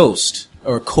feels like a ghost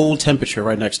or a cold temperature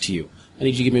right next to you. I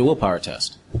need you to give me a willpower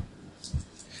test.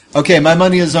 Okay, my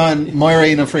money is on Moira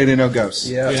ain't afraid of no ghosts.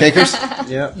 Yeah. Takers?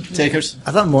 Yeah. Takers?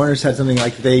 I thought Mourners had something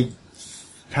like they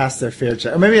passed their fair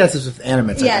check. Or maybe that's just with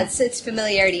animates. I Yeah, think. it's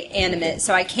familiarity animate,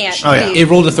 so I can't. Oh, yeah. be- It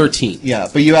rolled a 13. Yeah,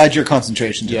 but you add your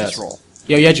concentration to Yes. this roll.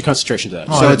 Yeah, you had your concentration to that.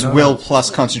 So it's no. will plus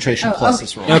concentration Oh, plus okay.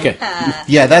 this roll. Okay.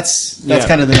 Yeah, that's Yeah.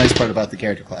 kind of the nice part about the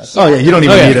character class. Oh, yeah, you don't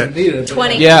even Oh, yeah. need it. Need it, but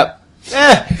 20. Yeah.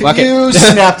 Fuck it. You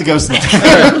snap the ghost in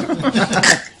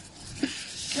the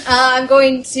I'm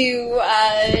going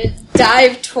to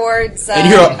dive towards. And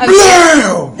you're up.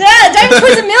 Dive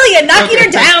towards Amelia, knocking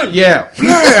her down. Yeah.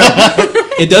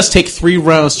 It does take 3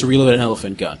 rounds to reload an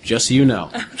elephant gun, just so you know.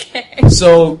 Okay.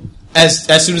 So, as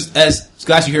soon as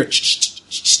guys you hear,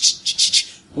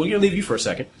 we're going to leave you for a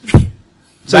second.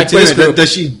 So Back to wait, this group.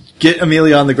 does she get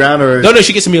Amelia on the ground or? No,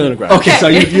 she gets Amelia on the ground. Okay, so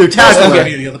you attack her.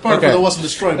 Okay. The part Okay. that wasn't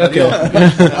destroyed by the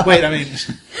elephant. Wait, I mean,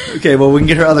 Okay, well we can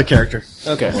get her other character.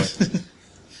 Okay.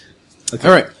 All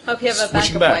right. Hope you have a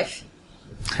Switching backup back.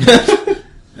 wife.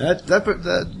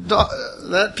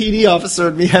 That PD officer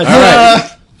and me had. All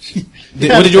right.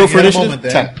 What did you roll for Had a initiative? moment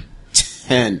there.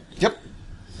 10. Yep.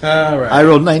 All right. I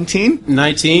rolled 19.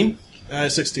 19.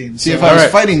 16. See, so- if I was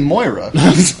Alright. fighting Moira,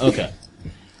 Okay.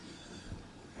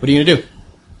 What are you going to do?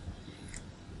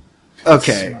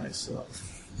 Okay.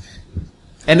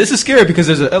 And this is scary because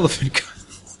there's an elephant gun.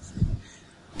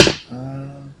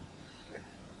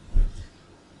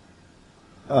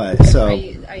 All right. So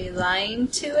Are you lying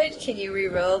to it? Can you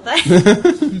re-roll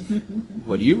that?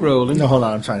 What are you rolling? no, hold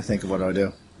on. I'm trying to think of what do I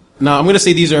do. Now, I'm going to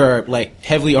say these are like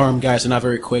heavily armed guys. They're not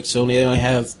very quick, so they only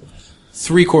have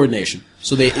 3 coordination.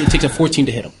 So it takes a 14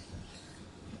 to hit them.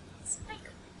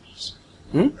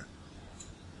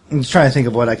 I'm just trying to think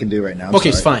of what I can do right now. I'm Okay,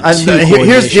 it's sorry. fine. 2 Here's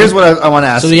coordination. what I want to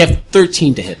ask. So you have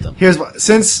 13 to hit them. Here's what,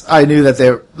 since I knew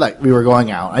that we were going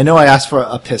out. I know I asked for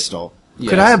a pistol. Could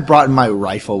Yes. I have brought my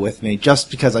rifle with me just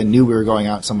because I knew we were going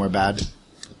out somewhere bad?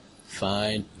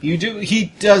 Fine.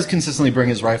 he does consistently bring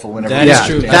his rifle whenever That he is Yeah,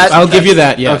 true. that- I'll give you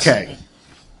that, yes. Okay.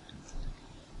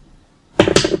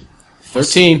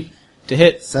 13 to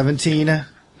hit. 17. No,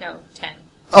 10.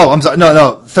 Oh, I'm sorry.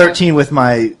 No. 13 with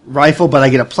my rifle, but I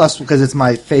get a plus because it's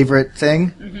my favorite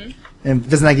thing. Mm-hmm. And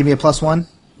doesn't that give me a +1?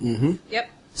 Yep.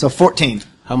 So 14.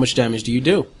 How much damage do you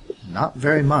do? Not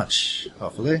very much,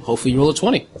 hopefully. Hopefully you roll a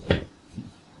 20.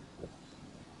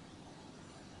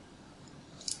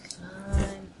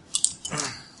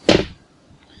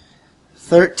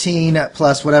 13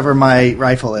 plus whatever my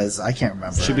rifle is. I can't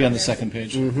remember. should be on the second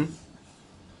page.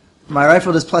 My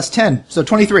rifle is +10, so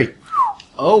 23.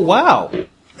 Oh, wow.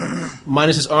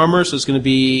 Minus his armor, so it's going to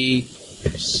be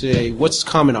say, what's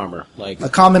common armor? Like A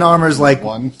common armor is like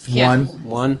One. Yeah.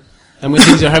 one. I'm going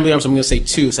to use heavy armor, so I'm going to say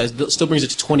 2. So that still brings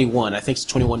it to 21. I think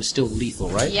 21 is still lethal,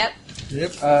 right? Yep.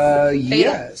 Yep.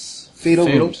 Yes. Fatal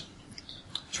Fatal? wound.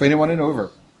 21 and over.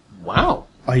 Wow.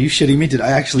 Are you shitting me? Did I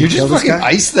actually You kill just this fucking guy?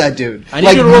 iced that dude. I need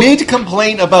Like you to roll-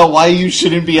 mid-complaint about why you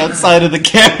shouldn't be outside of the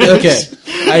carriage. Okay.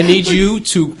 I need you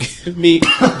to give me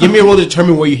a roll to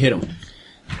determine where you hit him.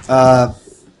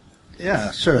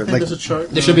 Yeah, sure. Like, Like, there's a chart.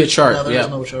 There should be a chart, No, there yeah. is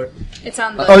no chart. It's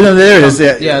on the. oh no, there it is.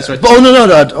 Yeah, Yeah, that's right. Oh no. Oh,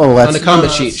 that's On the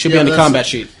combat no, sheet. Should be yeah, on the that's- combat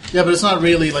sheet. Yeah, but it's not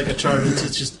really like a chart.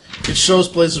 It's just it shows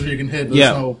places where you can hit. But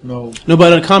Yeah. There's no. No,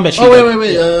 but on the combat sheet. Oh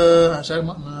wait.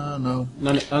 No.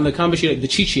 On the combat sheet, the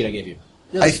cheat sheet I gave you.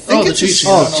 Yes. I think the it's cheat a- sheet.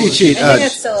 oh, I don't know cheat the sheet. I think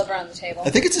it's still over on the table. I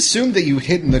think it's assumed that you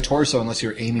hit in the torso unless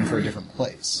you're aiming for a different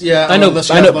place. Yeah, I know, unless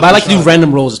you I have know, but I like to do shot.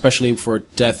 random rolls, especially for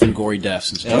death and gory deaths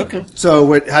and stuff. Okay.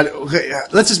 So okay,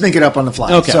 let's just make it up on the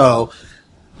fly. Okay. So,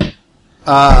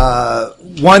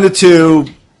 1 to 2.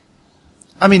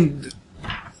 I mean,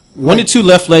 1 to 2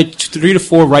 left leg, 3 to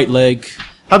 4 right leg.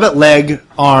 how about leg,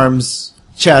 arms,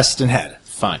 chest, and head?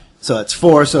 Fine. So that's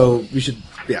 4. So we should,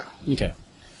 yeah. Okay.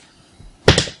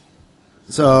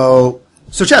 So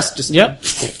chest. Just Yep.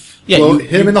 Yeah, well, you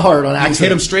hit him in the heart on you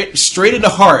accident. hit him straight in the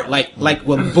heart, like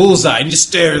with bullseye, and he just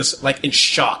stares like in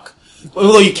shock.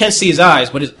 Although you can't see his eyes,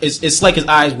 but it's like his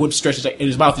eyes would stretch, and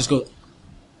his mouth just goes,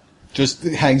 Just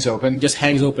hangs open. just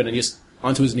hangs open, and just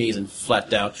onto his knees and flat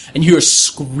down, and you hear a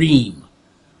scream,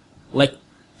 like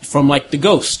from like the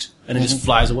ghost, and it just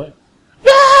flies away.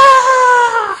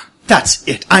 That's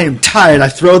it. I am tired. I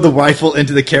throw the rifle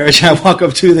into the carriage. I walk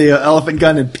up to the elephant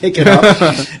gun and pick it up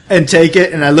and take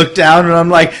it. And I look down and I'm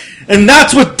like, and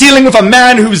that's what dealing with a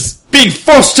man who's being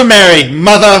forced to marry,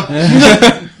 mother.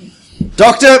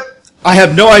 Doctor, I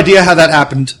have no idea how that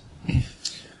happened.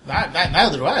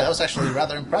 Neither do I. That was actually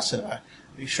rather impressive. Are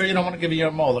you sure you don't want to give me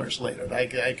your molars later?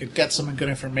 I could get some good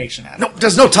information out of No, it.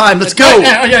 there's no time. Let's Oh, go.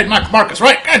 yeah, Marcus,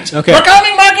 right. Good. Okay. We're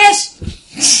coming,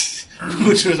 Marcus!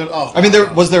 Which was,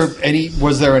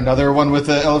 Was there another one with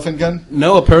the elephant gun?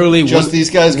 No, apparently Just these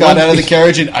guys got out of the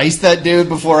carriage and iced that dude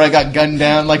before I got gunned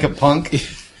down like a punk.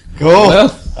 Cool.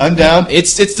 Well, I'm down.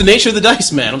 It's the nature of the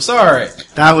dice, man. I'm sorry.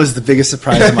 That was the biggest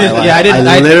surprise of my life. Yeah,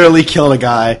 I literally killed a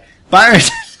guy. Byron's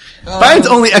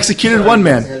only executed one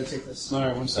man. All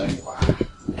right, 1 second.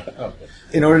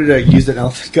 In order to use an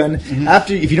elephant gun,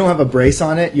 if you don't have a brace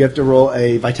on it, you have to roll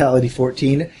a vitality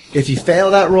 14. If you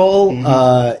fail that roll,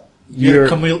 you're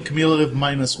you're cumulative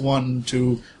 -1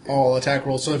 to all attack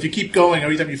rolls. So if you keep going,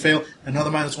 every time you fail, another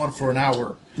 -1 for an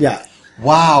hour. yeah.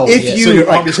 Wow. If Yeah, you so your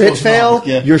like arm just crit goes fail, numb.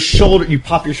 Yeah. your shoulder, you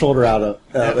pop your shoulder out of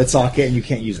its socket and you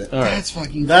can't use it. All right. That's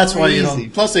fucking That's why you crazy.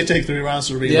 don't. Plus, they take 3 rounds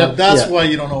to reload. Yep. That's Yeah. why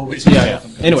you don't always. Yeah.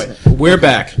 Anyway, we're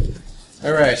back.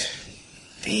 All right.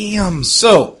 Damn.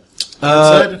 So,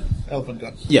 Said elephant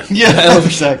gun. yeah. Yeah,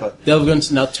 exactly. The elephant's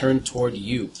now turned toward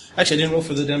you. Actually, I didn't roll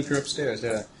for the Dempure upstairs,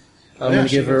 did I? I'm Yeah, going to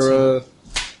she give her a...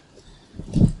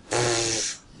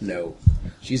 No.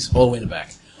 She's all the way in the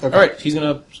back. Okay. All right, he's going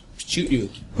to shoot you.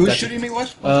 Who's That's- shooting me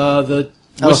what? The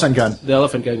Elephant gun. The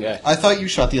elephant gun guy. I thought you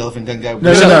shot the elephant gun guy. No.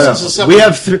 This is We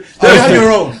have three. You have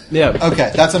your own. Yeah.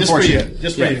 Okay, that's Just for you. unfortunate.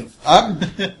 Just for Yeah. you. I'm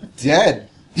dead.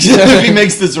 If he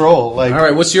makes this roll. Like, All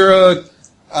right, what's your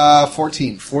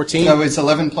 14. 14? No, it's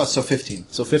 11 plus, so 15.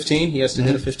 So 15. He has to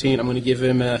hit a 15. I'm going to give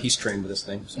him. He's trained with this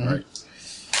thing. So, all right.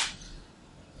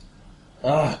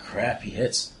 Oh crap! He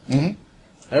hits. Mhm.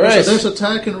 All right. There's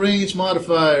attack and range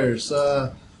modifiers.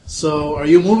 So are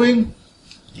you moving?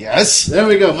 Yes. There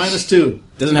we go. -2.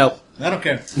 Doesn't help. I don't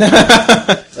care.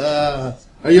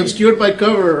 Are you obscured by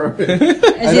cover?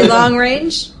 Is he long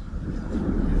range?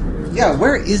 Yeah,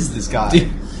 where is this guy?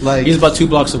 Like, He's about 2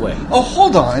 blocks away. oh,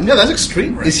 hold on. Yeah, that's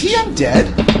extreme range. Is he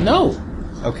undead? No,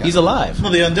 Okay. he's alive. No,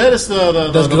 the undead is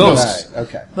the That's ghost. ghost. Right,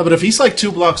 okay. No, but if he's like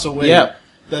 2 blocks away, Yeah.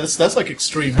 that's like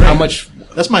extreme. How range. much?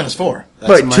 That's -4. That's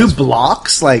Wait, a 2 minus-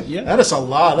 blocks? Like, Yeah. That is a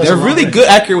lot. That's They're a lot really range. good,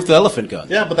 accurate with the elephant gun.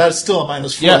 Yeah, but that's still a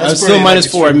 -4. Yeah, that's it's still pretty, minus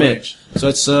like, 4, I extreme admit. range. So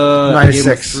it's Minus I gave him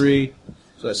 6. 3.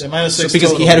 So that's Yeah, minus 6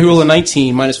 because total. he had to roll a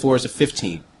 19. -4 is a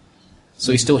 15.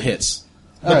 So he still hits.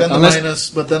 But then unless-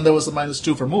 but then there was the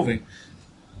 -2 for moving.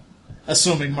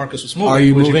 Assuming Marcus was moving, Are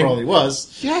you which moving? he probably was.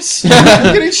 Yes.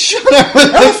 I'm getting shot at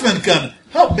with Elephant gun!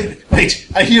 Help me! Wait,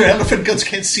 I hear elephant guns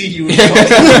can't see you.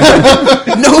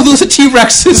 No, those are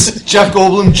T-Rexes. Jeff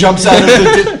Goldblum jumps out of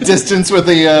the distance with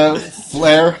a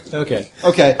flare. Okay.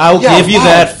 Okay. I'll give you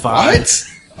that, fine. What?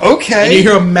 Okay. And you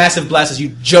hear a massive blast as you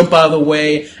jump out of the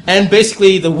way, and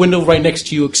basically the window right next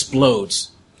to you explodes.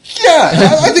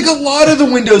 Yeah, I think a lot of the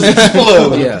windows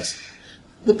explode. Yes.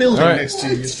 The building All right. next to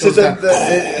you. so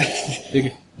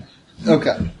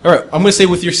Okay. All right, I'm going to say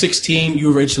with your 16,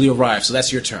 you originally arrived, so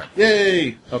that's your turn.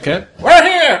 Yay! Okay? We're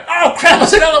here! Oh, crap,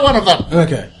 that's another one of them!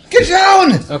 Okay. Get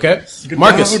down! Okay.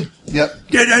 Marcus. down. Yep.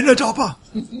 Get in the topper.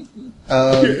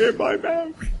 Get in my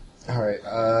mouth. All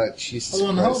right. Jesus Although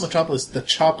in the whole Christ. Metropolis, the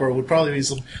chopper would probably be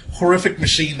some horrific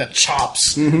machine that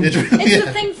chops. Mm-hmm. It really It's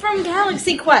the thing from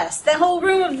Galaxy Quest. The whole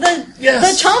room of the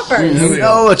Yes. chompers. There we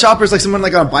go. No, a chopper's like someone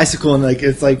like on a bicycle and like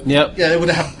it's like Yep. Yeah, it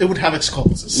would have its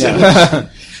causes. Yeah.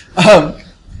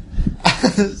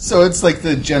 So it's like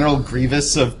the General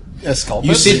Grievous of Esculpus?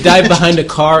 You see, dive behind a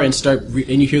car and start,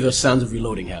 and you hear the sounds of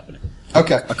reloading happening.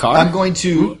 Okay. A car? I'm going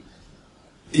to...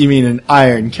 you mean an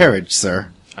iron carriage,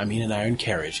 sir? I mean an iron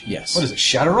carriage, yes. What is it,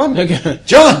 Shadowrun? Okay.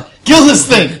 John, kill this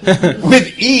thing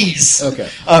with ease. Okay.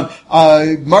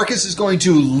 Marcus is going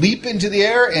to leap into the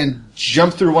air and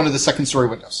jump through one of the second-story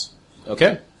windows.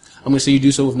 Okay. I'm going to say you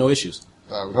do so with no issues.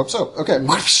 I would hope so. Okay. All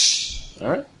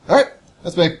right. All right.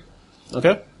 That's me.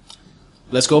 Okay.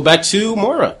 Let's go back to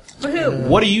Moira. Woohoo.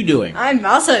 What are you doing? I'm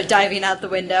also diving out the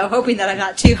window, hoping that I'm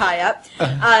not too high up,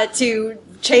 to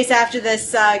chase after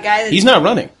this guy. That's, He's not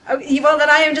running. well, then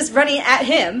I am just running at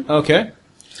him. Okay.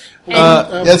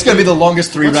 Yeah, it's going to be the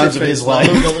longest 3 What's her rounds of face? his life.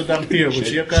 Go down here. Would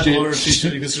she have gotten or she's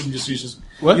you can assume just she's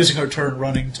What? using her turn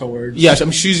running towards? Yeah,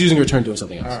 she's using her turn doing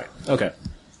something else. All right. Okay.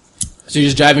 So you're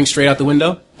just diving straight out the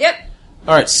window? Yep.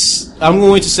 All right. I'm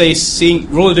going to say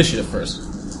roll initiative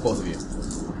first, both of you.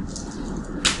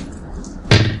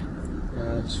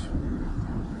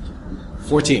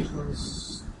 14.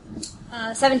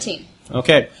 17.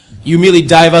 Okay. You immediately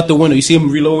dive out the window. You see him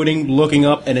reloading, looking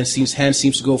up, and his hand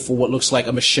seems to go for what looks like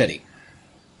a machete.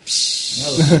 That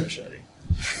was a machete.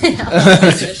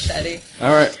 Machete.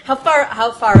 All right. How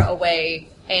far away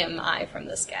am I from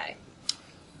this guy?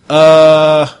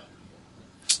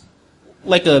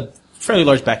 Like a fairly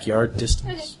large backyard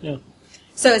distance. Okay. Yeah.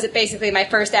 So is it basically my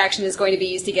first action is going to be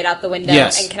used to get out the window,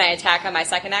 Yes. and can I attack on my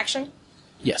second action?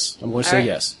 Yes. I'm going to All say right.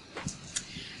 yes.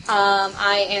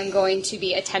 I am going to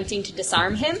be attempting to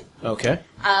disarm him Okay.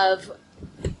 of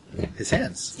His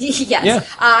hands. yes. Yeah.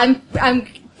 I'm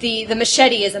the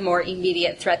machete is a more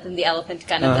immediate threat than the elephant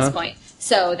gun at this point.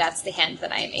 So that's the hand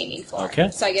that I am aiming for. Okay.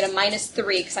 So I get a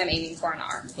 -3 because I'm aiming for an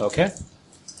arm. Okay.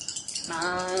 Come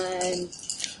on.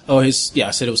 Oh, I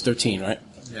said it was 13, right?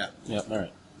 Yeah. Yep. All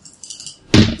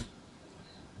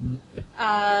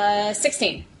right.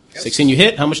 16. 16 you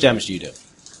hit. How much damage do you do?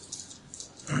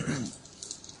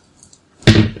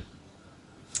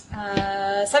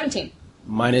 17.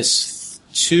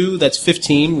 -2, that's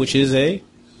 15, which is a...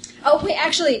 Oh wait,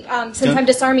 actually, since I'm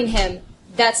disarming him,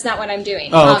 that's not what I'm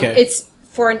doing. Oh, okay. It's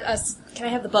for can I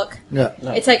have the book? Yeah.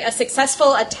 It's like a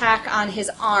successful attack on his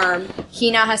arm. He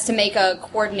now has to make a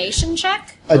coordination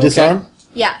check. A disarm?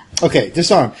 Yeah. Okay,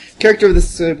 disarm. Character of this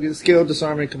skill,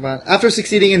 disarming command. After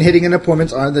succeeding in hitting an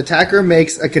opponent's arm, the attacker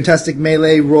makes a contested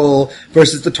melee roll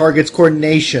versus the target's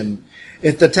coordination.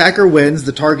 If the attacker wins,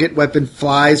 the target weapon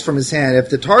flies from his hand. If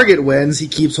the target wins, he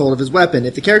keeps hold of his weapon.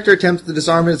 If the character attempts to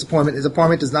disarm his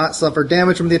opponent does not suffer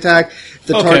damage from the attack. If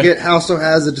the Okay. target also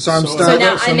has a disarm So stun.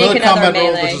 now I make another combat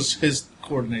roll melee. versus his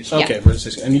coordination. Yeah. Okay, for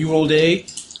 16. And you rolled a...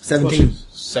 17.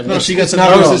 7. No, she gets not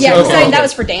another. resist- Yeah, Okay, sorry, okay. that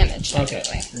was for damage. Okay.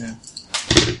 Technically. Yeah.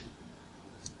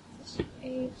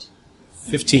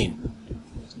 15.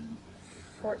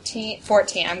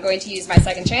 14. I'm going to use my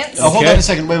second chance. Oh, hold Okay. on a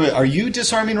second. Wait. Are you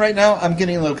disarming right now? I'm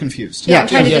getting a little confused. Yeah, I'm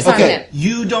trying to yeah. disarm Okay, him.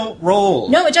 you don't roll.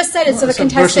 No, it just said it's a versus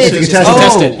contested. his-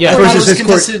 Contested, yeah. Oh, Versus versus his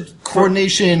contested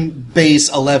coordination base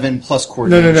 11 plus No,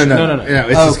 coordination. no. No, no, no.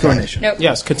 It's his Okay. coordination. Nope.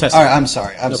 Yes, contested. All right, I'm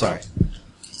sorry. I'm sorry.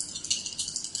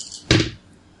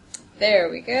 There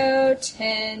we go.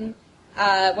 10.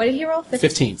 What did he roll?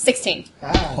 15. 16.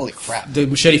 Holy crap. The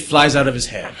machete flies out of his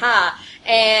hand. Ha.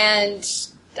 And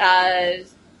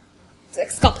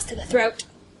Scalpus to the throat.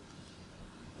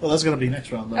 Well, that's gonna be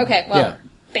next round. Though. Okay, well, Yeah.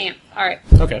 bam. All right.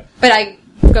 Okay. But I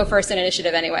go first in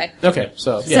initiative anyway. Okay,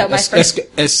 so, yeah. So my first-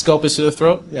 Esculpus to the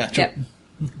throat? Yeah. Yep.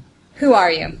 Who are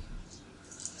you?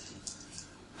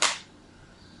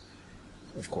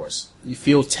 Of course. You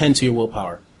feel 10 to your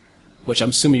willpower, which I'm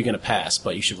assuming you're going to pass,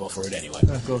 but you should roll for it anyway.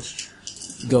 Ghost.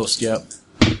 Ghost, yep.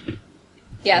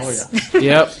 Yes.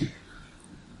 Yep.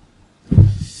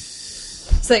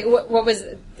 So, like, what was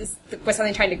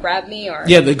something trying to grab me, or?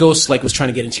 Yeah, the ghost was trying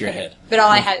to get into your head. But all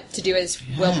I had to do is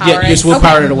willpower. Yeah, you just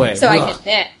willpower it away. So I Ugh.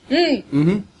 can.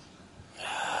 Mm.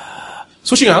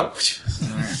 Switching out.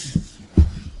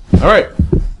 All right.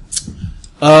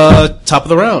 Top of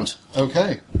the round.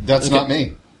 Okay, that's not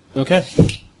me. Okay.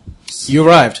 You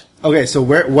arrived. Okay, so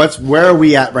where are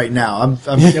we at right now?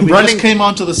 I'm We running. just came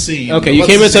onto the scene. Okay, you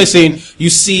What's came the into the scene. You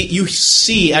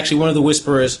see actually one of the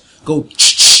whisperers go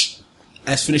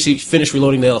as finish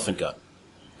reloading the elephant gun.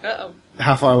 Uh-oh.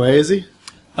 How far away is he?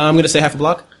 I'm going to say half a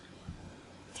block.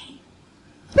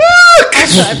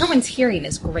 Also, everyone's hearing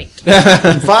is great.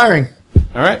 I'm firing.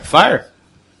 All right, fire.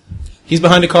 He's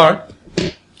behind the car.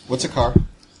 What's a car?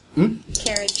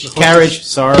 Carriage. Carriage.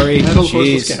 Sorry. Metal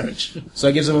horseless Jeez. carriage. So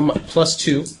that gives him a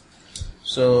 +2.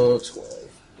 So 12.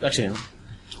 Actually, no,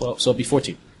 12. So it'll be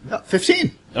 14.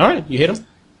 15. All right, you hit him.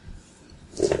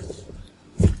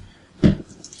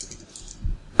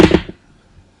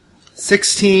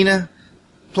 16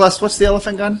 plus, what's the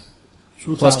elephant gun?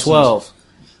 Plus 12.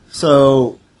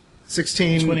 So,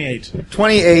 16. 28.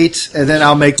 28, and then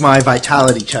I'll make my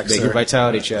vitality check, Make sir. your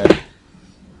vitality check.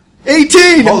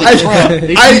 18! Holy crap.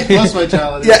 18 plus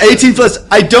vitality. Yeah, 18 plus.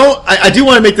 I do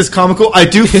want to make this comical. I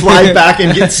do fly back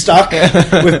and get stuck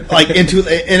with, like,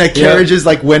 in a carriage's,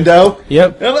 like, window.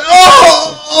 Yep. And I'm like,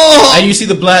 oh! And you see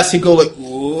the blast, he go like,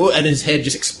 ooh, and his head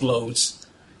just explodes.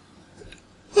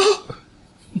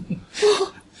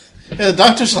 And the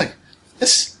doctor's like,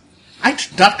 this, I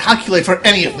did not calculate for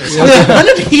any of this. When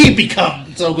did he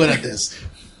become so good at this?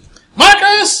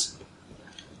 Marcus!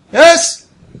 Yes?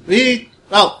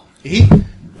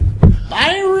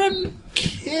 Byron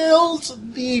killed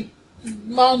the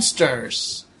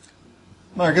monsters.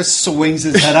 Marcus swings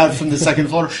his head out from the second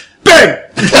floor. Bang!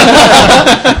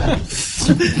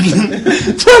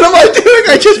 What am I doing?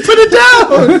 I just put it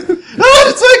down! Oh,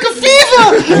 it's like a fever!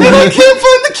 And I can't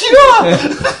find the cure!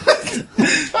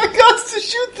 I got to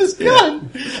shoot this gun!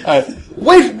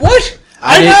 Wait, what?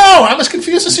 I know! I'm as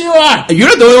confused as you are. You're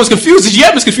not the only one who's confused.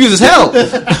 Yep, is confused as hell.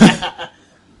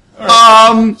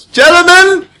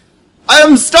 Gentlemen! I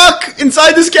am stuck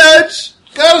inside this carriage!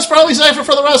 God, it's probably safer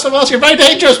for the rest of us. You're very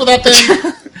dangerous with that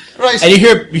thing. Right. And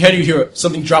you hear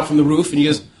something drop from the roof, and he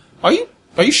goes, Are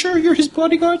you sure you're his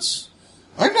bodyguards?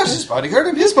 I'm not his bodyguard,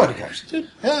 I'm his bodyguard.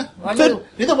 Yeah,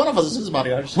 neither one of us is his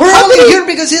bodyguards. We're only here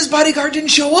because his bodyguard didn't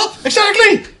show up.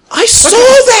 Exactly! I saw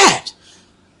that!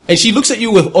 And she looks at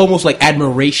you with almost like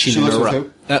admiration. She looks in her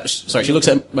with sorry, she looks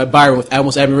at my Byron with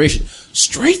almost admiration.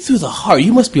 Straight through the heart.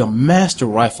 You must be a master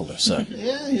rifler, son.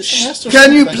 Yeah, he's the master.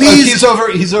 Can you Thing. please-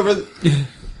 He's over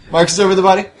Marcus is over the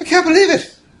body. I can't believe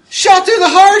it. Shot through the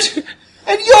heart,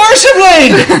 and yours,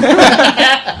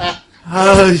 Blaine!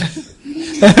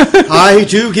 I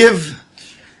do give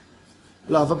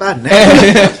love a bad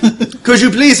name. Could you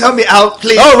please help me out,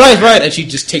 please? Oh, right. And she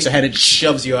just takes her hand and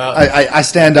shoves you out. I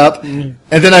stand up, and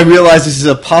then I realize this is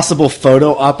a possible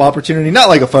photo op opportunity. Not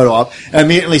like a photo op. And I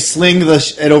immediately sling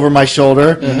it over my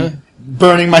shoulder,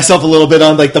 burning myself a little bit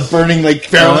on like the burning like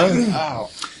barrel.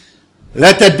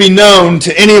 Let that be known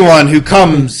to anyone who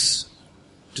comes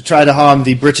to try to harm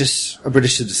a British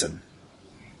citizen.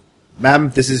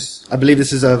 Ma'am, I believe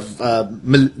this is a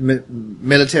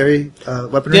military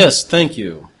weaponry. Yes, thank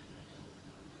you.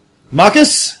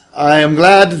 Marcus, I am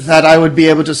glad that I would be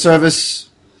able to service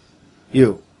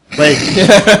you. Wait,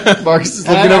 Marcus is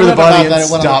I looking over the body and that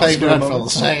one of the stops paid for a dreadfuls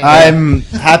moment. saying I'm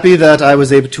happy that I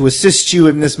was able to assist you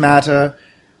in this matter.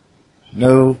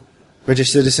 No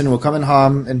British citizen will come and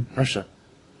harm in Russia.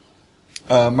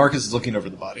 Marcus is looking over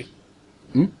the body.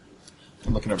 I'm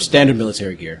looking over Standard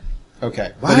military gear. the body.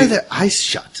 Okay. Why are their eyes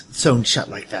sewn shut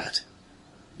like that?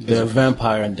 They're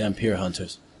vampire and Dhampir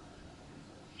hunters.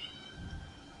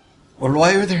 Well,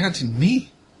 why are they hunting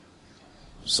me?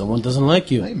 Someone doesn't like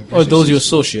you. I'm a Or those you British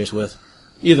associate with.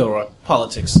 Either or.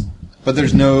 Politics. But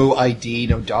there's no ID,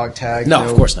 no dog tag, No,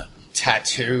 of course not.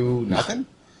 tattoo, nothing?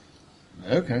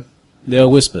 Okay. They're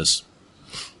whispers.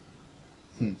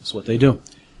 That's what they do.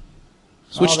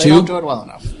 Switch they don't to do it well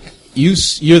enough.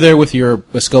 you're there with your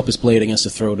Scopus blade against the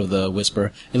throat of the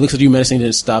whisper. It looks at you menacingly, and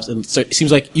it stops, and it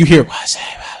seems like you hear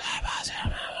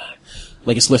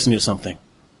like it's listening to something.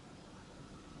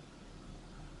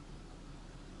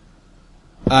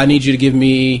 I need you to give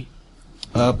me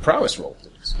a prowess roll.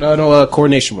 No, a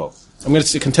coordination roll. I'm going to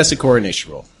say contested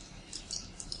coordination roll.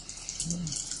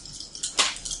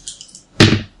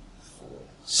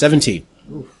 17.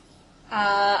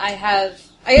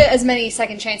 I get as many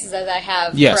second chances as I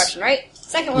have Yes. corruption, right?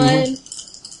 Second one.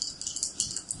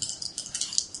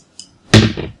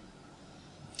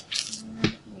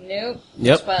 Nope.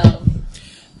 Yep. 12.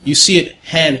 You see it,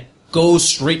 hand goes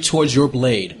straight towards your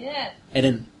blade, Yeah. and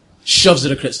then shoves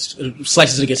it across,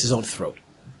 slices it against his own throat.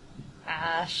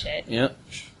 Ah, shit. Yeah.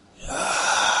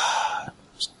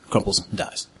 Crumples and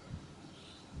dies.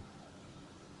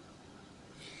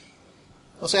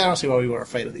 Well, see, I don't see why we were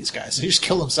afraid of these guys. They just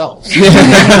kill themselves. we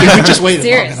just waited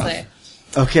long enough. Seriously.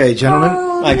 Okay,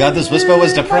 gentlemen. My God, this Whisper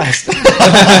was depressed.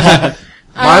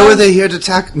 Why were they here to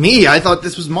attack me? I thought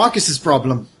this was Marcus's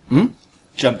problem.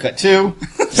 Jump cut 2.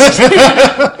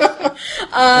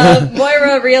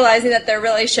 Moira, realizing that there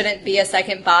really shouldn't be a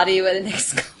second body with an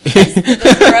exclusive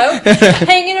throat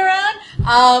hanging around,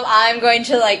 I'm going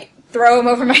to throw him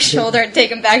over my shoulder and take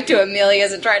him back to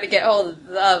Amelia's and try to get hold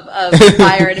of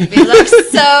Byron and be like,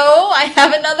 so, I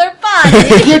have another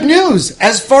body. Good news!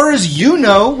 As far as you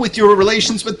know, with your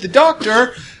relations with the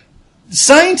doctor,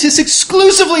 scientists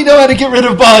exclusively know how to get rid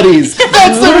of bodies.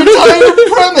 That's their entire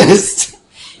premise.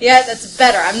 Yeah, that's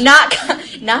better. I'm not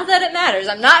that it matters.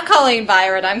 I'm not calling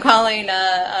Byron. I'm calling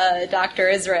Dr.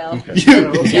 Israel.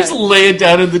 You just lay it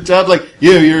down in the tub like,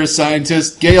 you're a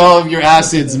scientist. Get all of your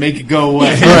acids and make it go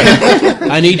away. Right.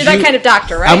 I need You're that kind of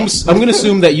doctor, right? I'm going to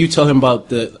assume that you tell him about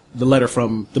the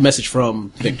message from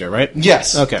Victor, right?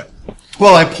 Yes. Okay.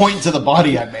 Well, I point to the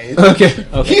body I made. Okay.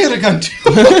 He had a gun too.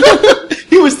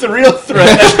 He was the real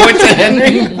threat. I point to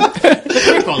Henry. The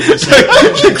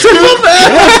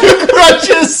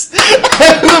crutches,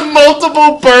 the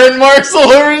multiple burn marks all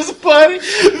over his body,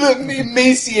 the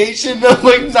emaciation of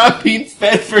not being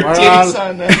fed for days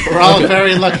on end. We're all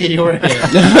very lucky you were here.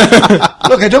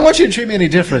 Look, I don't want you to treat me any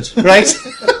different, right?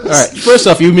 All right. First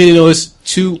off, you immediately notice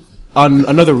on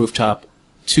another rooftop,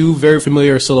 two very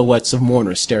familiar silhouettes of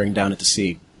mourners staring down at the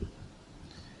sea.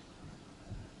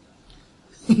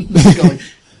 Going,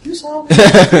 you saw me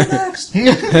next.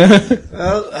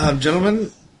 Well,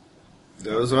 gentlemen,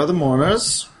 those are the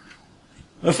mourners.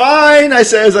 We're fine, I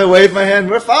say as I wave my hand.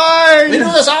 We're fine. We do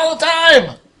this all the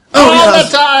time. Oh, all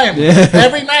yes. the time.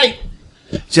 Every night.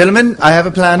 Gentlemen, I have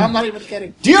a plan. I'm not even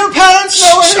kidding. Do your parents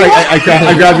know Shh, anyone? I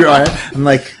grab your arm. I'm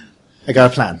like, I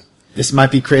got a plan. This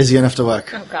might be crazy enough to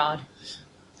work. Oh, God.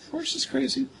 Of course it's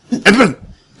crazy. Everyone,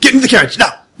 get in the carriage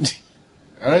now.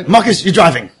 All right. Marcus, you're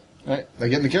driving. All right. I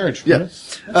get in the carriage. Yeah.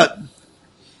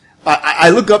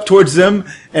 I look up towards them,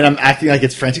 and I'm acting like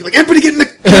it's frantic. Like, everybody get in the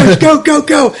carriage. Go, go,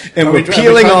 go. And we're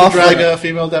peeling off. Drag a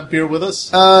female Dampier with us?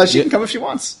 She can come if she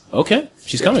wants. Okay.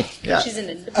 She's coming. Yeah. She's an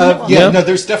independent woman. Yeah, no,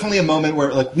 there's definitely a moment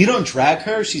where, we don't drag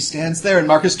her. She stands there, and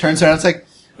Marcus turns around and it's like,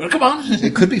 Well, come on.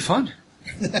 it could be fun.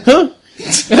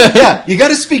 Yeah, you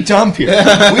gotta speak dumb here.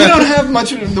 We don't have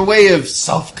much in the way of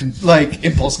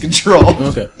impulse control.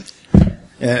 Okay.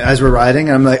 As we're riding,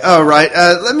 I'm like, oh, right,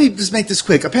 let me just make this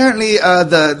quick. Apparently,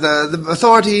 the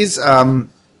authorities, I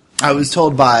was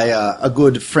told by a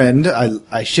good friend,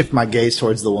 I shift my gaze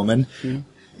towards the woman,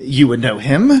 you would know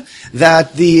him,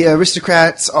 that the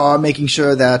aristocrats are making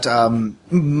sure that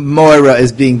Moira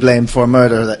is being blamed for a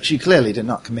murder that she clearly did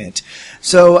not commit.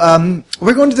 So,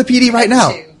 we're going to the PD right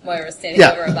now. Moira standing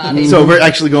over a body. So we're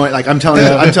actually going, we're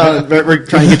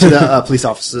trying to get to the police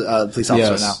officer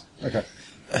Yes. now. Okay.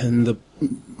 And the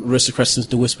aristocrats sends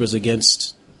the whispers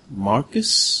against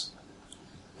Marcus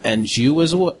and you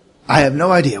as well. I have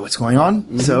no idea what's going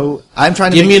on, so I'm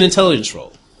trying to Give me an intelligence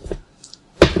roll.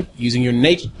 Using your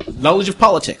knowledge of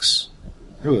politics.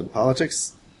 Ooh,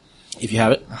 politics? If you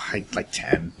have it. Like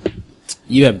 10.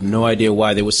 You have no idea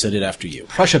why they would send it after you.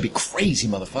 Prussia be crazy,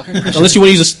 motherfucker. Unless you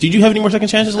want to use did you have any more second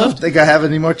chances I don't left? think I have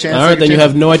any more chances. Alright, then you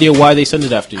have no idea why they send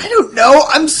it after you. I don't know.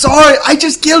 I'm sorry. I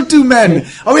just killed 2 men.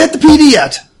 Are we at the PD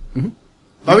yet?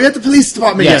 Are we at the police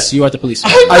department Yes, yet? you are at the police.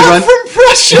 I'm not from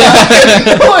Prussia. I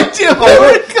have no idea.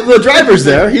 The driver's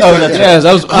there. He's right there. Yes,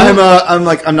 that was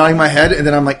I'm nodding my head, and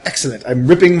then I'm like, excellent. I'm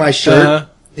ripping my shirt,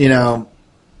 and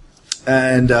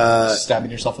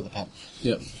Stabbing yourself with a pen.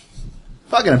 Yep.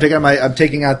 fuck it. I'm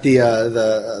taking out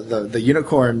the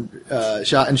unicorn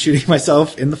shot and shooting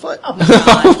myself in the foot.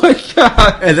 Oh my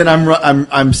God. And then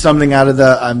I'm stumbling out of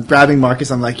I'm grabbing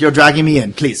Marcus. I'm like, you're dragging me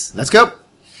in, please. Let's go.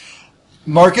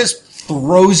 Marcus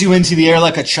throws you into the air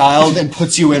like a child and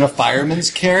puts you in a fireman's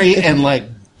carry and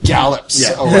gallops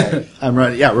away. I'm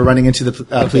running. Yeah, we're running into the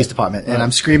police department, and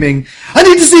I'm screaming, "I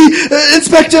need to see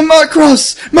Inspector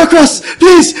Marcross! Marcross,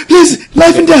 please,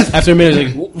 life and death!" After a minute,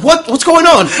 it's like, what's going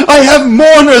on? I have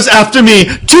mourners after me.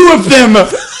 2 of them. 2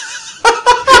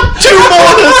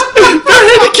 mourners. They're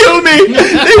here to kill me.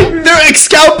 They're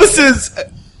Excalpuses.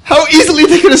 How easily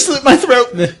they could have slit my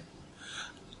throat.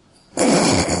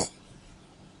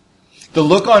 The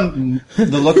look on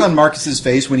Marcus's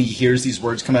face when he hears these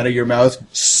words come out of your mouth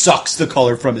sucks the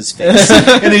color from his face,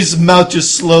 and his mouth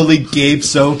just slowly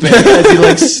gapes open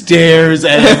as he stares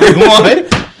at everyone.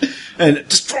 And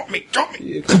just drop me.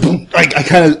 I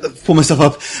kind of pull myself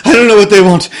up. I don't know what they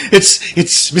want.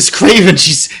 It's Miss Craven.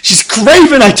 She's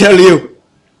Craven, I tell you.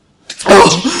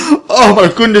 Oh my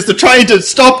goodness, they're trying to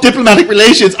stop diplomatic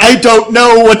relations. I don't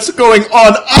know what's going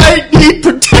on. I need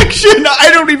protection. I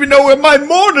don't even know where my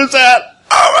mourner's at.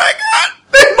 Oh my God,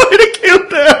 they might have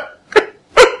killed her.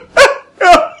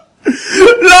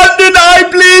 London, I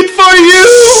bleed for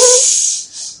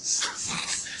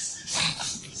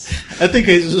you. I think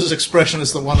Jesus' expression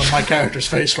is the one on my character's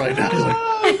face right now.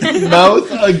 He's like, Mouth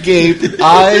agape,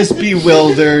 eyes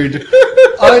bewildered,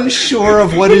 unsure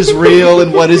of what is real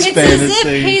and what is It's as if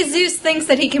fantasy. Jesus thinks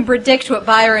that he can predict what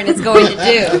Byron is going to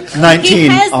do. 19 He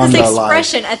has on this the line.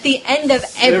 expression at the end of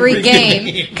every Every game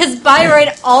game. because Byron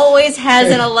always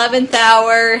has an 11th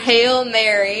hour Hail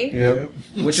Mary. Yep.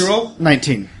 What's your roll?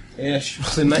 19. Yeah, she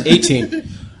was in 18.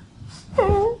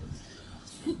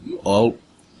 All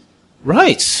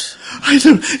right. I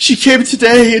don't. She came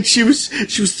today, and she was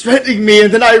threatening me,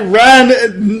 and then I ran.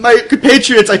 And my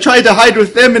compatriots, I tried to hide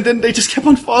with them, and then they just kept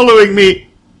on following me,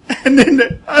 and then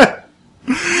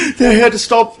they had to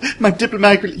stop my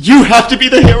diplomatic. You have to be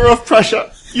the hero of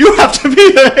Prussia. You have to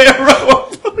be the hero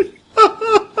of Prussia.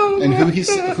 And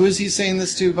who is he saying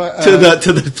this to?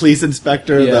 to the police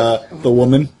inspector, Yeah. the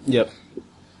woman. Yep.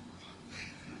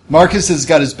 Marcus has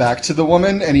got his back to the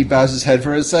woman, and he bows his head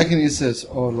for a second. He says,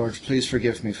 "Oh Lord, please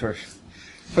forgive me for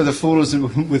the fools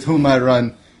with whom I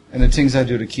run, and the things I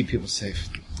do to keep people safe."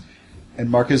 And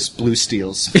Marcus blue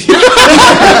steals.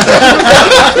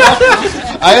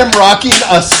 I am rocking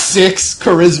a 6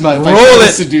 charisma. If I Roll try it.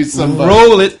 to seduce somebody.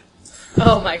 Roll it.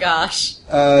 Oh my gosh.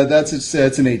 That's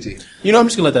an 18. You know, I'm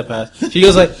just gonna let that pass. She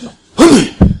goes like,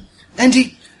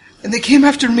 And they came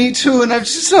after me too, and I've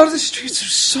just thought the streets are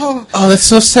so "Oh, that's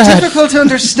so sad." difficult to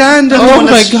understand. And Oh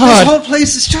my this God. whole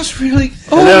place is just really.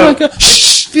 Oh my god!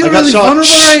 Shh. Feel I got really shot.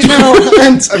 vulnerable right now.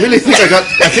 And I really think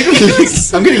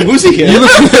I'm getting woozy here.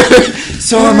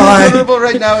 So am I. vulnerable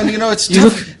right now, and it's You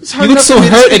tough. look, It's hard you look enough so for me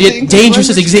to hurt speak and the yet English dangerous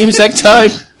at the same exact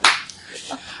time.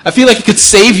 I feel like it could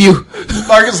save you.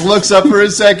 Marcus looks up for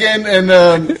a second and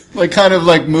kind of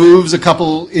moves a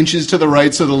couple inches to the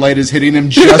right so the light is hitting him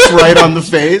just right on the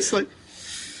face. Like,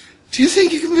 do you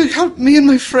think you can help me and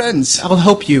my friends? I'll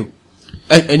help you.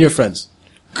 And your friends.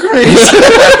 Great.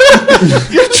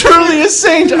 You're truly a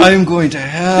saint. I am going to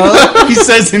help. He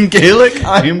says in Gaelic,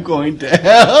 I am going to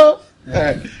help. All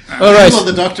right. All right. Well,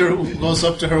 the doctor goes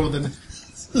up to her with an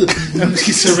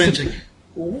empty syringe.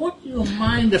 Would you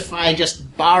mind if I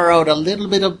just borrowed a little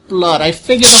bit of blood? I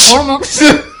figure the hormones.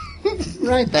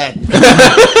 Right then.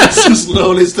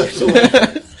 Slowly steps away.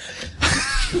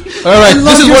 All right. Love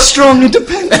This is your what. strong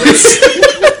independence.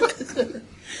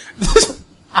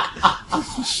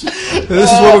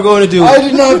 This is what we're going to do. I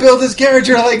did not build this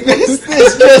character like this.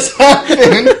 This just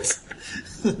happened.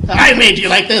 I made you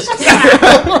like this.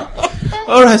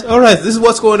 All right. This is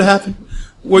what's going to happen.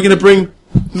 We're going to bring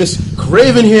Miss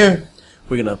Craven here.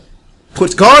 We're going to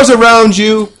put guards around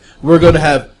you. We're going to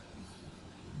have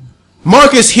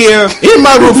Marcus here in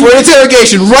my room for an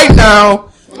interrogation right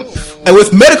now. And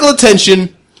with medical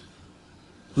attention.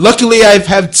 Luckily, I've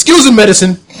had skills in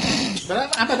medicine.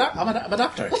 But I'm a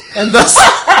doctor. And thus...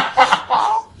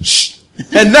 Shh.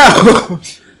 And now...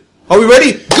 Are we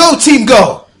ready? Go, team,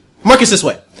 go! Marcus, this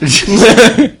way.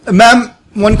 Ma'am,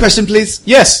 one question, please.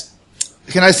 Yes,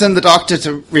 Can I send the doctor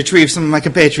to retrieve some of my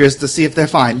compatriots to see if they're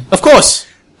fine? of course.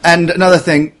 And another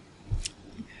thing.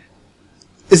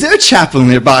 Is there a chapel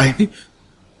nearby?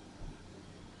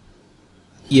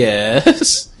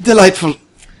 Yes. Delightful.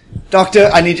 Doctor,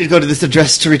 I need you to go to this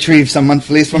address to retrieve someone,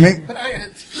 please, for me. But I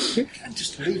can't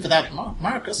just leave without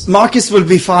Marcus. Marcus will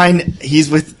be fine. He's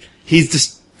with...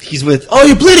 Oh,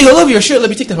 you're bleeding all over your shirt. Let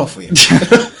me take that off for you.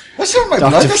 That's not my Doctor,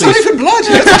 blood. That's please. not even blood.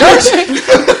 That's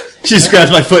dirt. She just grabs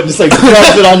my foot and just rubs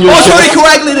it on your Oh, it's shirt. already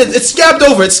coagulated. It's scabbed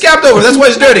over. That's why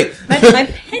it's dirty. My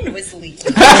pen was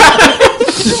leaking.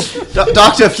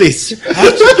 Doctor, please. All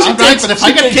right, but if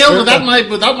I get killed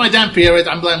without my damn period,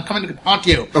 I'm coming to haunt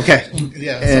you. Okay.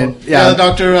 Yeah. And, So yeah. the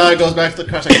doctor goes back to the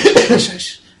car.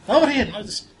 Nobody had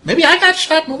noticed. Maybe I got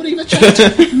shot. Nobody even checked.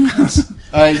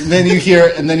 And then you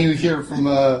hear from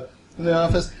in the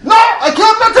office. No, I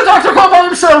can't let the doctor go by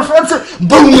himself.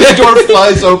 Boom! The door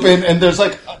flies open, and there's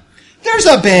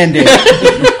a Band-Aid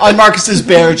on Marcus's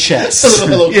bare chest.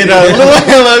 Hello Kitty. Little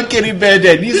Hello Kitty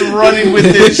Band-Aid. He's running with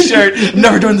his shirt.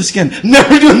 Never doing this again.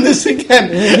 Never doing this again.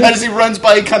 And as he runs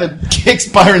by, he kind of kicks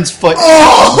Byron's foot.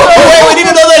 Oh, we need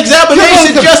another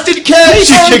examination just in case.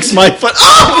 She kicks my foot.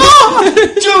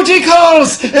 Duty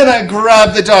calls! And I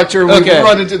grab the doctor. We Okay.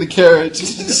 run into the carriage.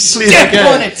 Please, Step okay.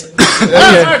 on it.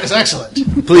 Marcus, excellent.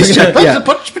 Please check. Put, Yeah.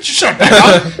 put your shirt back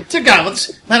on. To God,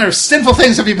 what manner of sinful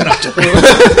things have you been up to?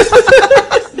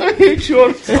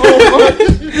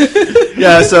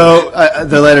 Yeah, so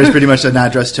the letter is pretty much an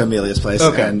address to Amelia's place.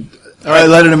 Okay. And I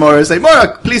letter to Maura and say,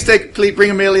 Maura, please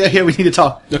bring Amelia here. We need to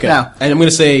talk. Okay. Now. And I'm going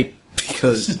to say,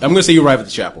 because I'm going to say you arrive at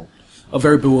the chapel. A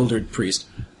very bewildered priest.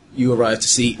 You arrive to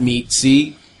see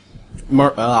sorry,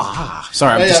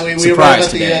 I'm just we arrived surprised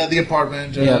at today. the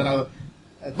apartment. Yeah.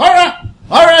 Mara,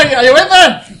 are you in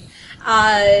there?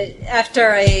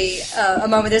 After a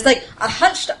moment, there's like a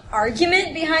hushed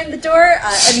argument behind the door.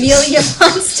 Amelia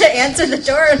wants to answer the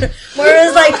door, and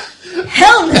Moira's like,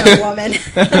 "Hell no, woman!"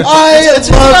 I love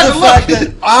the fact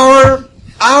that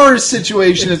our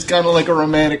situation is kind of like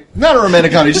not a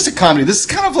romantic comedy, just a comedy. This is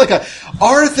kind of like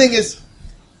our thing is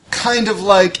kind of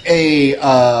like a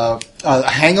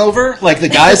hangover, like the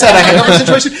guys had a hangover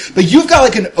situation, but you've got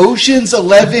like an Ocean's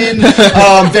 11,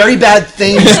 very bad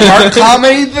things, dark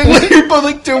comedy thing where you're both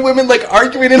like two women like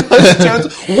arguing in hushed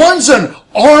tones. One's an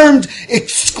armed,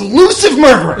 exclusive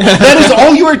murderer. That is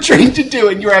all you are trained to do,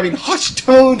 and you're having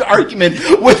hushed-toned argument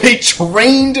with a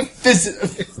trained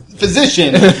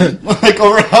physician, like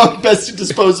over how best to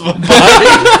dispose of a body.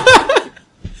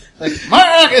 Like,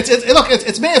 Mark, it's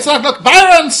me. It's not. Look,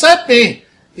 Byron sent me.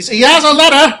 He has a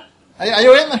letter. Are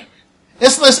you in there?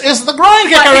 Is the groin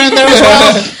kicker in there as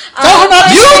well?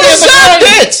 You sent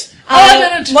it!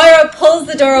 Moira pulls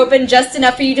the door open just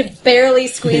enough for you to barely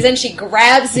squeeze in. She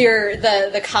grabs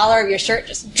the collar of your shirt,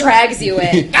 just drags you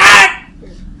in. No,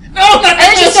 not And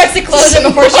then she starts to close it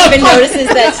before she even notices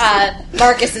that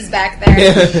Marcus is back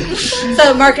there.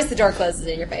 So, Marcus, the door closes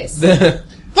in your face. Look,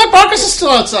 Marcus is still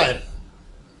outside.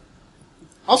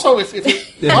 Also, if you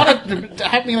wanted to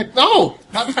have me, like, no,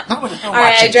 not with no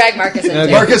Alright, I drag Marcus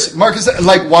in. Marcus,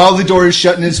 like while the door is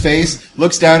shut in his face,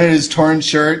 looks down at his torn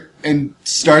shirt and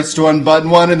starts to unbutton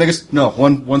one, and then goes, "No,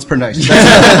 once per night.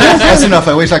 That's enough.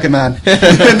 I wait like a man."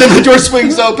 And then the door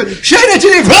swings open.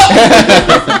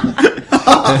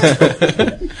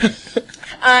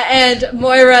 And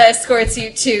Moira escorts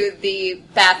you to the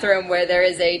bathroom where there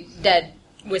is a dead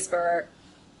whisperer.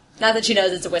 Not that she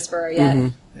knows it's a whisperer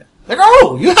yet. Like,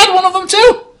 oh, you had one of them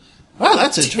too? Well,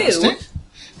 that's interesting.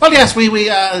 Well, yes,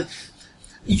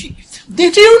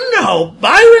 did you know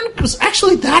Byron was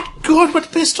actually that good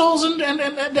with pistols and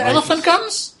elephant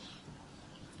guns?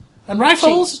 And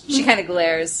rifles? She kind of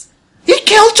glares. He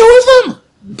killed 2 of them!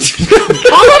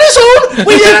 All on his own!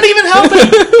 We didn't even help him!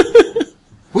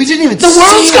 We didn't even The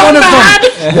world's see gone one of mad!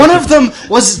 them. One of them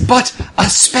was but a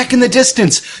speck in the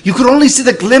distance. You could only see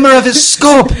the glimmer of his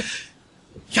scope.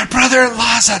 Your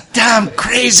brother-in-law's a damn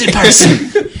crazy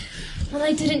person. Well,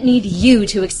 I didn't need you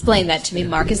to explain that to me,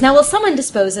 Marcus. Now, will someone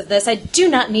dispose of this? I do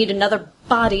not need another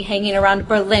body hanging around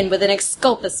Berlin with an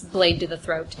Excalibur blade to the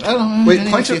throat. Wait,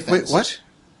 what?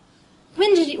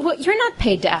 When did you... Well, you're not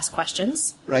paid to ask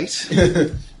questions. Right.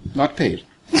 Not paid.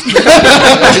 he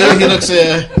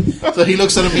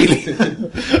looks at Amelia.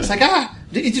 It's like,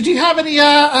 did you have any,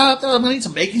 I'm gonna need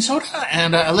some baking soda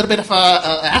and a little bit of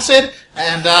acid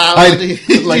and do you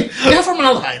have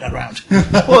formaldehyde around?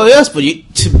 Well, yes, but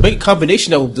to make a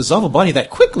combination that will dissolve a body that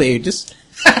quickly, just...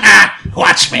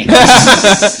 Watch me.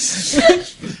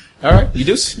 All right, you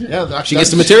do. Yeah, She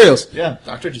gets the materials. Yeah,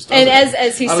 Doctor just. And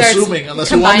as he starts assuming,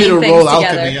 unless you want me to combining roll things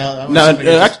alchemy,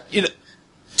 together.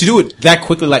 To do it that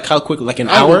quickly, like how quickly, like an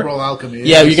I hour? would roll alchemy.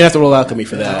 Yeah, you're gonna have to roll alchemy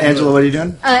for that. Angela, what are you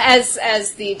doing? As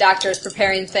the doctor is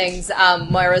preparing things,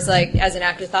 Moira's like, as an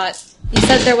afterthought, you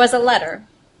said there was a letter.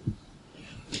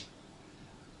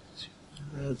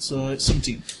 It's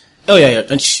 17. Oh yeah.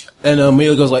 And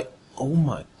Amelia goes like, "Oh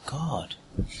my god,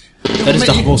 that is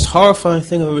the most horrifying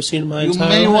thing I've ever seen in my You entire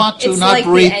may life." want to It's not like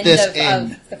breathe the end this of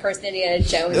in. the first Indiana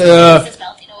Jones. It's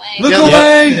melting away. Look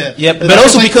away! Yeah, but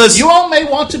also because you all may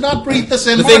want to not breathe this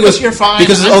in. the thing was, you're fine.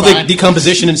 because of I'm all the fine.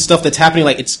 decomposition and stuff that's happening,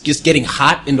 like it's just getting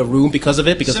hot in the room because of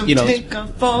it. Because So you know, take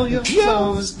off all your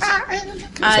clothes.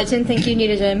 I didn't think you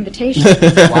needed an invitation.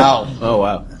 Wow. oh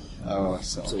wow, Oh,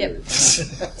 so. Yep.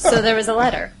 So there was a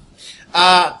letter.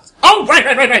 Right.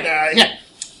 Yeah.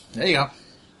 There you go.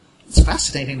 It's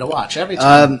fascinating to watch every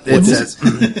time. It says,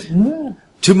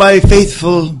 "To my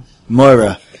faithful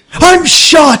Moira, I'm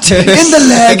shot in the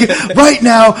leg right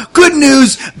now. Good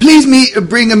news. Please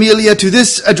bring Amelia to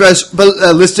this address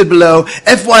listed below.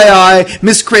 FYI,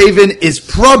 Miss Craven is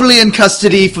probably in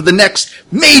custody for the next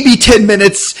maybe 10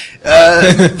 minutes.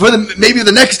 Maybe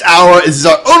the next hour. This is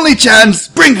our only chance.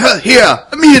 Bring her here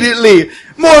immediately.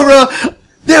 Moira,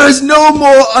 there is no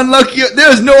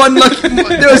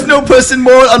person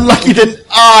more unlucky than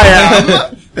I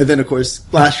am." And then, of course,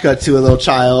 flash cut to a little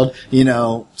child,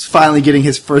 finally getting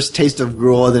his first taste of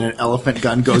gruel, then an elephant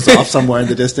gun goes off somewhere in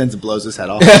the distance and blows his head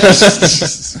off.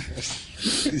 It's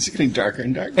getting darker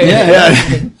and darker. Yeah.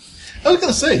 I was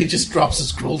going to say, he just drops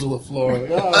his gruel to the floor.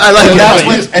 Like, I like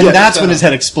that. That's when his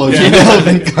head explodes. The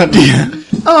elephant gun.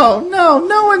 Oh, no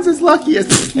one's as lucky as...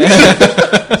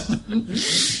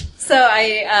 So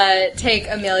I take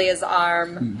Amelia's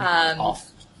arm.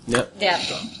 off. Yep. Yeah.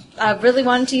 I really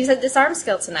wanted to use a disarm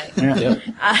skill tonight. Yep.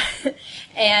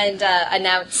 And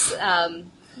announce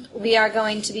we are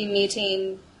going to be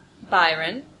meeting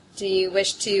Byron Do you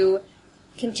wish to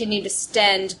continue to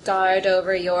stand guard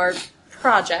over your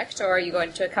project, or are you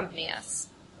going to accompany us?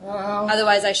 Well,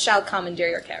 Otherwise, I shall commandeer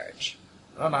your carriage.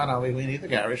 oh, no, we need the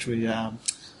garage. We,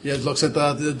 looks at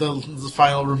the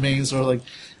final remains, or like,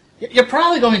 you're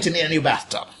probably going to need a new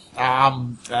bathtub.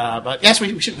 But yes,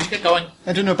 we should get going.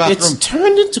 And a new bathroom. It's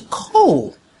turned into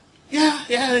coal. Yeah,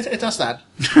 it does that.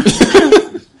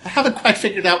 I haven't quite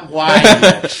figured out why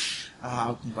yet.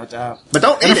 But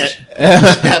don't eat it.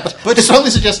 but I strongly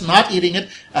suggest not eating it.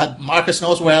 Marcus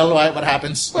knows well what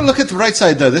happens. Well, look at the right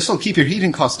side, though. This will keep your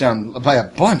heating costs down by a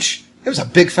bunch. It was a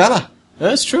big fella.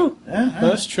 That's true.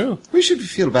 That's true. We should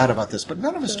feel bad about this, but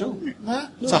none of us do.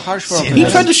 It's a harsh world. He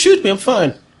tried to shoot me. I'm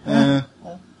fine. To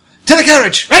the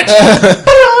carriage! Right. Yeah.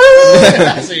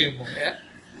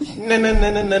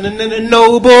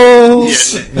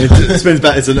 Nobles.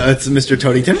 It's Mr.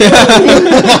 Toadyton.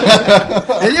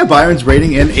 And yeah, Byron's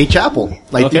raiding in a chapel,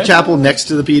 like the Okay. chapel next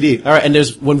to the PD. All right, and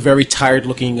there's one very tired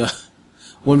looking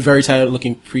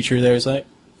preacher there. Is like,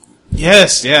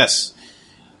 yes.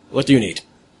 What do you need?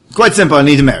 Quite simple. I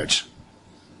need a marriage.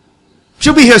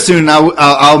 She'll be here soon.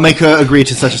 I'll make her agree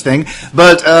to such a thing.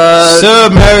 But Sir,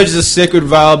 marriage is a sacred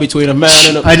vow between a man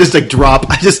and a... I just drop.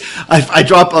 I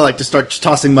drop to start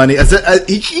tossing money.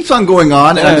 He keeps on going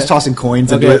on, and I'm just tossing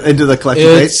coins into the collection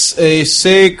plate. It's a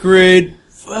sacred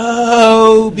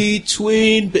vow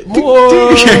between... More...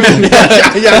 I'm going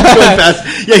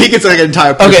fast. Yeah, he gets like an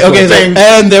entire. Okay, thing.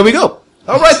 and there we go.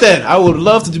 All right then, I would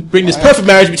love to bring this perfect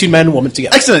marriage between man and woman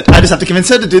together. Excellent. I just have to convince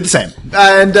her to do the same.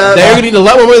 And They're going to need a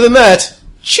lot more than that.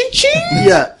 Ching ching.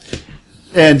 yeah,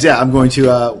 and yeah, I'm going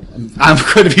to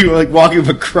be like walking with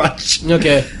a crutch.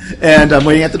 Okay. And I'm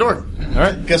waiting at the door. All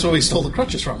right. Guess where we stole the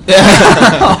crutches from? We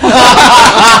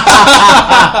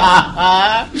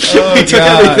took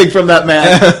everything from that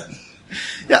man.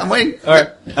 Yeah, I'm waiting. All right.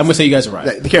 I'm going to say you guys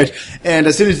arrive. The carriage, and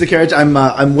as soon as the carriage,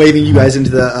 I'm waving you guys into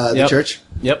the church.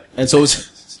 Yep. And so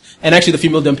and actually the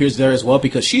female Dhampir is there as well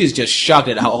because she is just shocked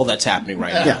at how all that's happening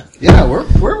right now. Yeah.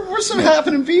 We're some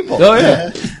happening people. Oh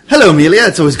yeah. Hello, Amelia.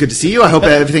 It's always good to see you. I hope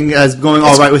everything is going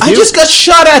all right with you. I just got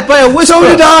shot at by a whisper. So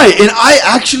did I, and I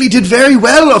actually did very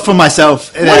well for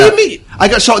myself. What do you mean? I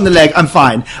got shot in the leg. I'm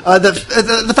fine.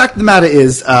 The fact of the matter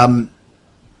is, I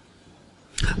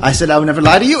said I would never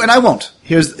lie to you, and I won't.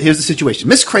 Here's the situation.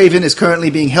 Miss Craven is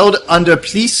currently being held under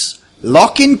police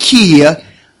lock and key,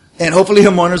 and hopefully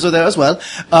her mourners are there as well,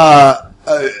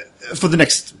 for the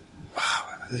next...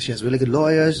 She has really good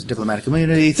lawyers, diplomatic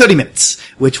immunity, 30 minutes,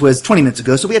 which was 20 minutes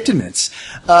ago, so we have 10 minutes.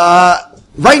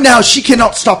 Right now, she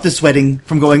cannot stop this wedding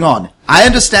from going on. I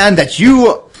understand that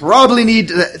you probably need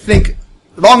to think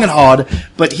long and hard,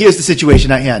 but here's the situation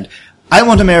at hand. I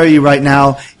want to marry you right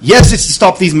now. Yes, it's to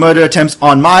stop these murder attempts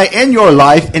on my and your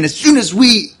life, and as soon as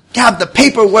we have the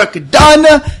paperwork done,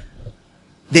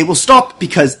 they will stop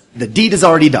because the deed is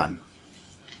already done.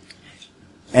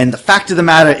 And the fact of the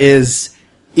matter is,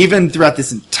 even throughout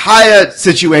this entire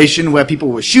situation where people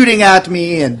were shooting at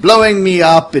me and blowing me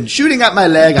up and shooting at my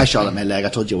leg, I shot at my leg, I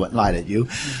told you I wouldn't lie to you.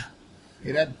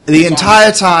 The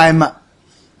entire time,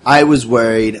 I was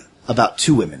worried about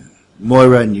two women,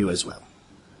 Moira and you as well.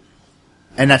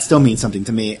 And that still means something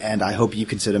to me, and I hope you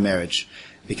consider marriage,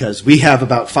 because we have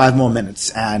about 5 more minutes,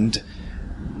 and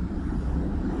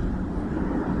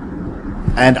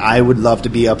I would love to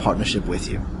be a partnership with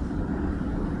you.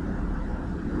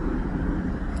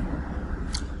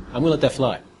 I'm going to let that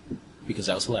fly because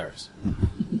that was hilarious,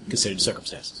 considering the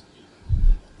circumstances.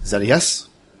 Is that a yes?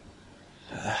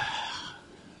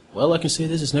 Well, I can say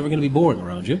this: it's never going to be boring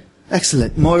around you.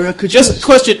 Excellent. Moira, could Just you... a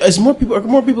question: are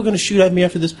more people going to shoot at me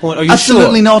after this point? Are you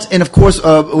Absolutely sure? not. And of course,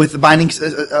 with the bindings,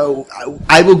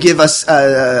 I will give us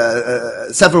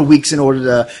several weeks in order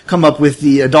to come up with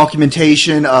the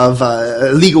documentation of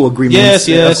legal agreements.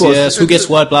 Yes, of course. yes. Who gets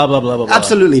what? Blah blah blah blah. blah.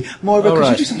 Absolutely. Moira, All could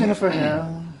right. you do something for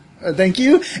her? Thank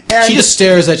you. And She just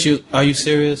stares at you. Are you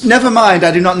serious? never mind.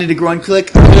 I do not need a groin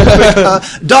click.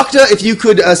 Doctor, if you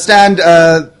could stand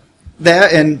there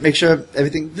and make sure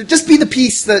everything... Just be the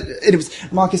piece that... It was,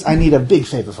 Marcus, I need a big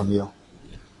favor from you.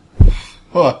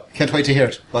 Oh, can't wait to hear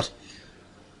it. What?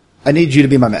 I need you to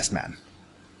be my best man.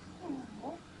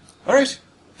 All right.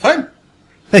 Fine.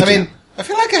 Thank I you. mean, I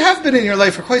feel like I have been in your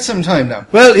life for quite some time now.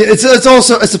 Well, it's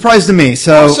also a surprise to me,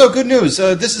 so... Also, good news.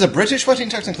 This is a British wedding,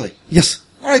 technically. Yes.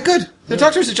 All right, good. The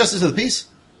doctor's a justice of the peace.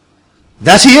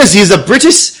 That he is. He's a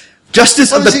British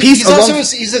justice of the peace.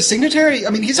 He's a signatory. I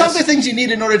mean, he's all the things you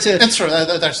need in order to... That's true.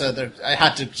 I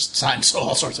had to sign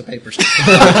all sorts of papers.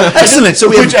 Excellent. So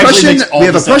we have Which actually makes all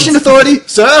a the Prussian sense. authority,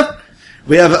 sir.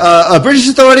 We have a British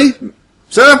authority,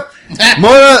 sir.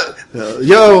 Moira,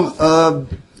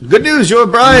 Good news, your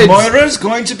bride. Moira's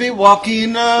going to be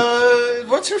walking,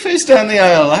 what's her face down the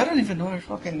aisle? I don't even know her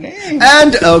fucking name.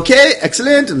 And, okay,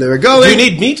 excellent, and there we go. Do you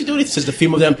need me to do anything? Says the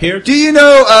female Dampier. Do you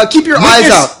know, keep your eyes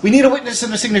Witness! out. We need a witness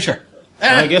and a signature.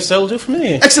 I guess that'll do for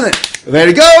me. Excellent. There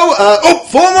you go.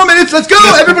 4 more minutes, let's go.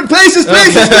 Everyone, places. All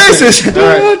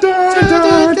right.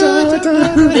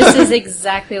 This is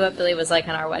exactly what Billy was like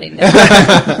on our wedding day.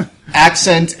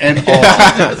 Accent and all.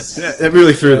 It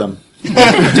really threw them. Mom, Mom,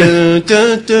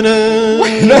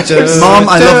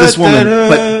 I love this woman,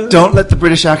 but don't let the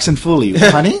British accent fool you.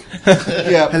 Honey?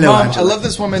 Yeah, Hello, Mom, Angela. I love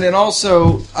this woman, and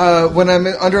also, when I'm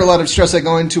under a lot of stress, I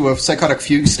go into a psychotic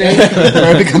fugue state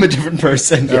where I become a different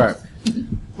person. All right.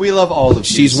 We love all of you.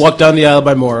 She's walked down the aisle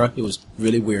by Moira. It was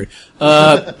really weird.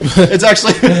 It's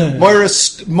actually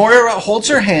Moira holds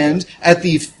her hand at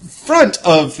the front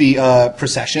of the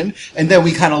procession, and then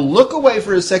we kind of look away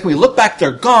for a second. We look back,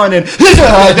 they're gone, and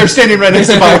they're standing right next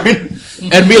to Byron.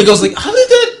 And Mila goes like, "How did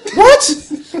that? What?"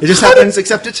 It just happens.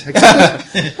 Accept it.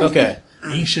 Okay.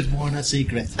 You should warn a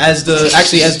secret. As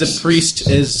the priest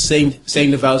is saying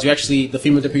the vows, the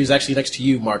female Dampier is actually next to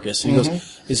you, Marcus. And he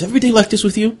goes, "Is every day like this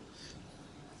with you?"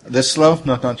 This slow?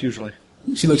 No, not usually.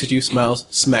 She looks at you, smiles,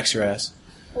 smacks your ass.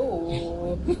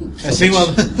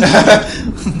 Meanwhile,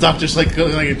 doctor's like,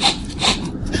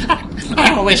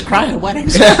 I always cry at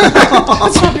weddings.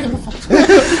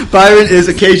 Byron is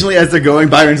occasionally, as they're going,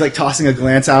 Byron's like tossing a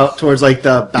glance out towards like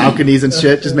the balconies and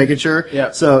shit, just making sure.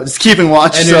 Yeah. So just keeping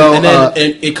watch. And then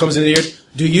it comes in the ear.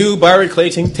 Do you, Byron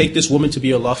Clayton, take this woman to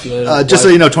be a lawful just so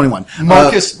you know, 21.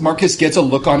 Marcus gets a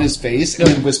look on his face and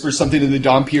then whispers something to the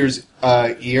Dampier's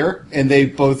ear, and they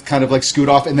both kind of like scoot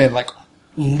off and then like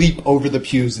leap over the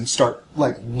pews and start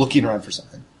like looking around for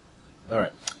something. All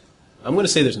right. I'm going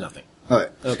to say there's nothing. All right.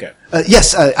 Okay.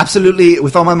 Yes, absolutely,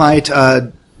 with all my might.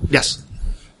 Yes.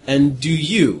 And do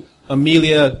you,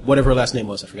 Amelia, whatever her last name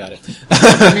was, I forgot it.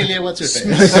 Amelia, what's her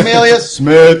face? Amelia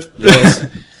Smith. Yes.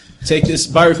 Take this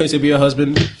Byron Clayton to be your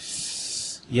husband.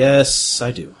 Yes,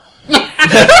 I do.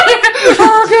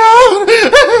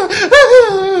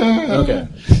 Okay.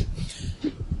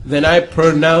 Then I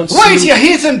pronounce. Wait, you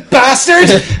heathen bastard!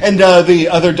 And the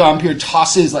other Dampier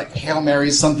tosses like Hail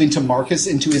Marys something to Marcus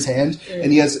into his hand,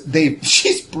 and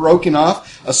she's broken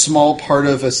off a small part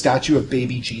of a statue of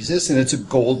baby Jesus, and it's a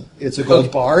gold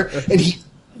bar, and he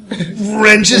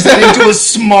wrenches that into a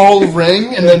small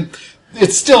ring, and then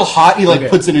it's still hot. He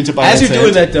puts it into Byron's As you're hand.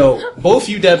 doing that, though, both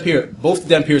the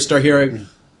Dampiers start hearing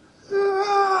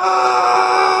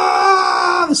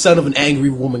the sound of an angry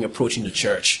woman approaching the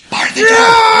church. Bar the door.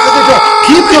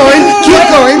 Keep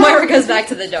going. Moira goes back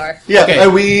to the door. Yeah, Okay.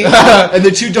 and and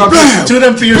the two Dampiers in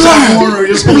the corner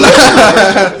just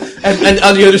And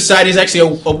on the other side is actually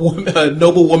a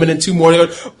noble woman and two more. They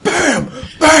go, bam,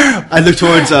 bam. I look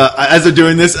towards, as they're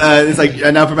doing this, it's like,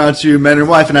 I now pronounce you man and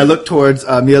wife, and I look towards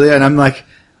Amelia, and I'm like,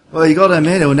 well, you gotta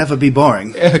admit, it will never be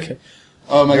boring. Okay.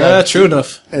 Oh my god. True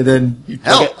enough. And then,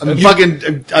 hell,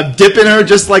 Okay. I'm dipping her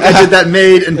just like I did that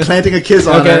maid and planting a kiss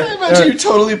on Okay. her. I imagine you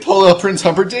totally pull a Prince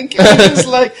Humperdinck and you're just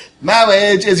like,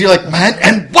 marriage is, you're like, man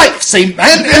and wife, say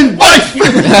man and wife!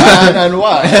 Man and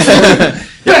wife.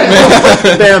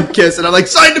 Bam, kiss, and I'm like,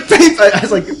 sign the paper! I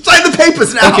was like, sign the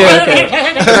papers now! Okay.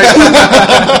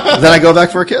 Then I go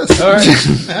back for a kiss. All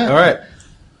right. All right.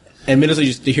 And immediately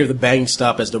you hear the bang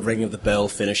stop as the ringing of the bell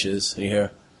finishes, and you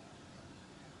hear,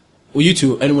 well, you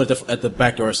two, anyone at the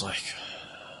back door is like,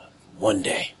 one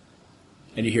day.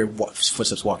 And you hear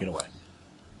footsteps walking away.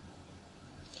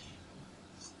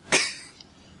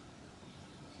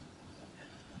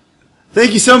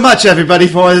 Thank you so much, everybody,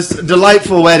 for this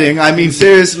delightful wedding. I mean,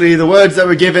 seriously, the words that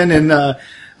were given, and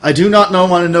I do not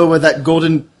want to know where that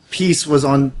golden piece was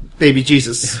on baby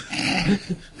Jesus.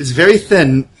 It's very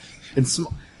thin and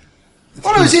small.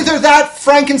 Well, it was either that,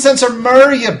 frankincense, or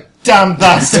myrrh, you damn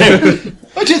bastard.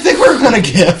 What do you think we're going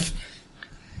to give?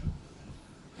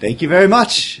 Thank you very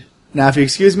much. Now, if you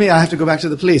excuse me, I have to go back to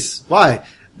the police. Why?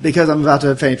 Because I'm about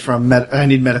to faint from I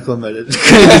need medical emergency.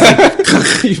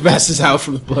 He passes out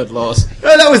from the blood loss.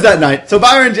 Well, that was that night. So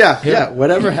Byron, yeah,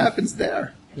 whatever happens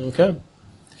there. Okay.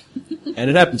 And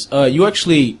it happens. You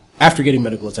actually, after getting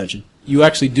medical attention, you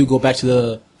actually do go back to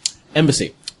the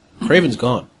embassy. Craven's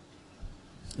gone.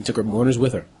 And took her mourners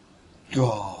with her.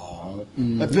 Oh,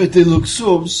 I bet they look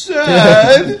so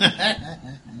sad.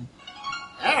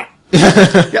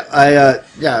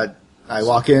 I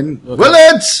walk in. Okay.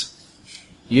 Willett!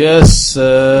 Yes,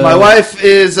 My wife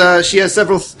is, she has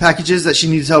several packages that she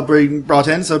needs help brought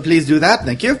in, so please do that.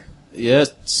 Thank you.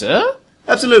 Yes, sir?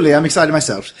 Absolutely. I'm excited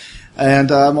myself. And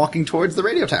I'm walking towards the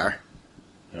radio tower.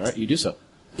 All right, you do so.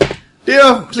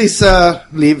 Dio, please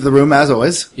leave the room as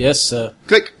always. Yes,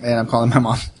 Click, and I'm calling my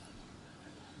mom.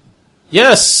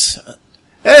 yes.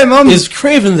 Hey, Mom! Is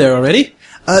Craven there already?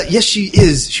 Yes, she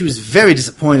is. She was very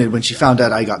disappointed when she found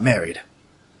out I got married.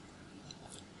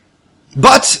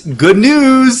 But, good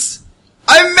news!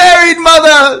 I'm married,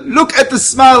 Mother! Look at the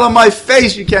smile on my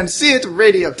face. You can't see it,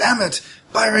 radio. Damn it.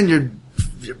 Byron, you're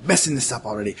messing this up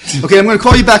already. Okay, I'm going to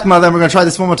call you back, Mother, and we're going to try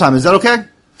this one more time. Is that okay?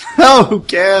 Oh, who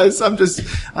cares? I'm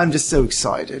just so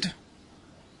excited.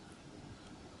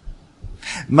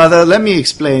 Mother, let me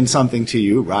explain something to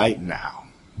you right now.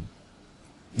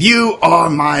 You are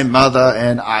my mother,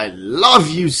 and I love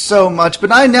you so much,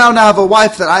 but I now have a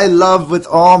wife that I love with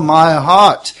all my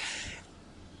heart.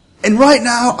 And right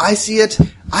now, I see it,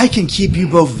 I can keep you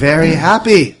both very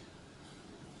happy.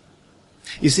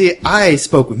 You see, I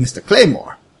spoke with Mr.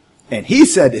 Claymore, and he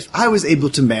said if I was able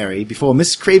to marry before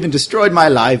Miss Craven destroyed my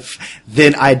life,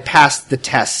 then I'd pass the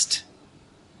test.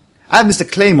 I have Mr.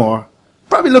 Claymore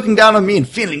probably looking down on me and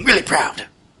feeling really proud.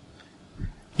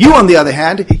 You, on the other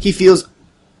hand, he feels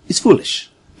is foolish.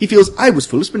 He feels I was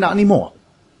foolish, but not anymore.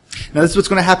 Now, this is what's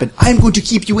going to happen. I'm going to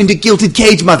keep you in the gilded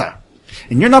cage, Mother.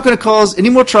 And you're not going to cause any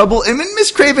more trouble. And when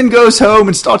Miss Craven goes home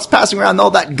and starts passing around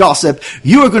all that gossip,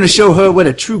 you are going to show her what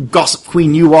a true gossip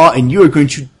queen you are, and you are going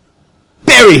to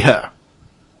bury her.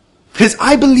 Because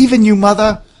I believe in you,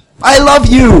 Mother. I love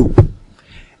you.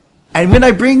 And when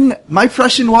I bring my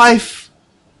Prussian wife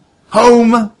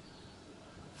home,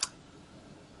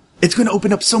 it's going to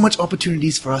open up so much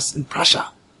opportunities for us in Prussia.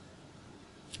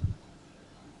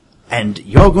 And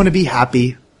you're going to be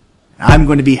happy. I'm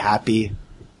going to be happy.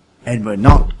 And we're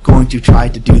not going to try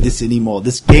to do this anymore.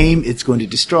 This game, it's going to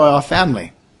destroy our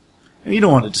family. And you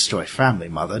don't want to destroy family,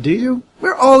 Mother, do you?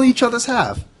 We're all each other's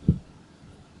have.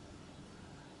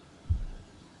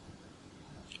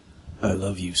 I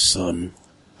love you, son.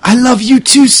 I love you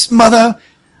too, Mother.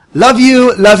 Love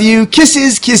you.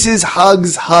 Kisses, kisses,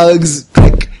 hugs, hugs.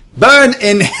 Click. Burn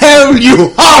in hell,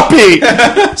 you harpy!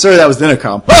 Sorry, that was the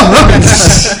intercom.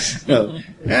 No.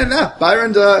 And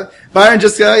Byron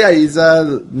just, he's,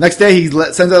 next day he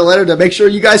sends out a letter to make sure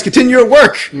you guys continue your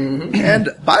work. Mm-hmm. And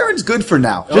Byron's good for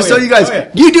now. So you guys,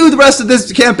 you do the rest of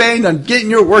this campaign on getting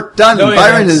your work done, and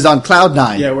Byron is on cloud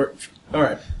 9. Yeah, we're,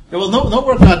 alright. Yeah, well, no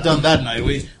work got done that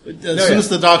night. As soon as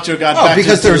the doctor got back,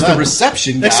 because there was the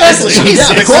reception. Guys. Exactly.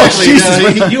 Jesus, Exactly.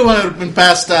 Jesus. You would have been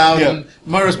passed out, and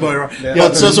Mara's boy.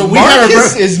 Yeah. So we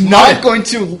Marcus is not going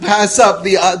to pass up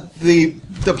the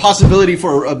possibility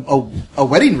for a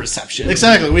wedding reception.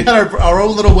 Exactly. We had our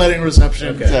own little wedding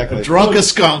reception. Okay. Exactly. Drunk as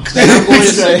skunk. And I'm going to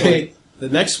say the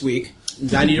next week,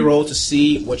 I need to roll to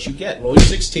see what you get. Roll your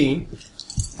 16.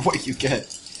 What you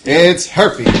get? It's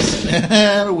herpes.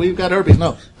 We've got herpes.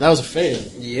 No, that was a fail.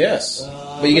 Yes.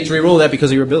 But you get to re-roll that because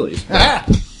of your abilities. That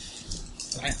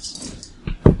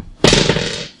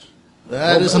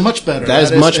is a much better. That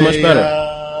is much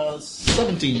better.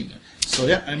 17. So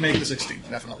yeah, I make the 16,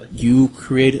 definitely. You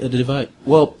create a divide.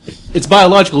 Well, it's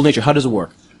biological nature. How does it work?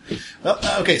 Well,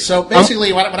 okay, so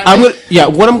basically what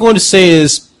I'm going to say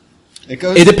is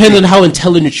it depends on how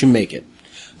intelligent you make it.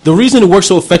 The reason it works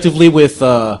so effectively with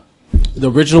the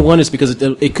original one is because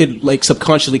it could like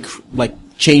subconsciously like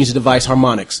change the device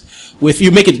harmonics. If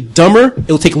you make it dumber,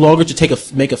 it'll take longer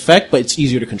to make effect, but it's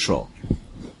easier to control.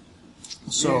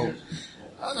 So,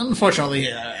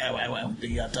 unfortunately, I went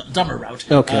the dumber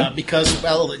route. Okay. Because,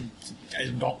 well, I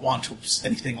don't want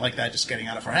anything like that just getting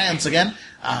out of our hands again.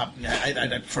 I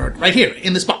prefer it right here,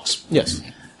 in this box. Yes.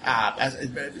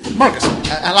 Marcus,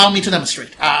 allow me to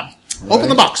demonstrate. Open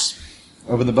the box.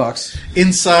 Over the box.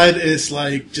 Inside is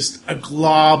like just a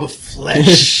glob of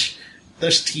flesh.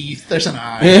 There's teeth. There's an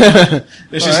eye.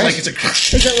 There's just like it's a.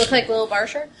 Does it look like Little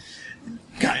Barsher?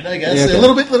 Kind of, I guess. Yeah, okay. A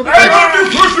little bit.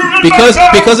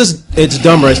 Because it's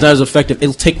dumber, it's not as effective.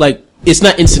 It'll take it's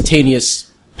not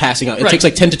instantaneous passing out. It takes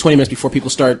like 10 to 20 minutes before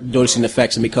people start noticing the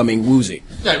effects and becoming woozy.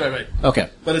 Right. Okay.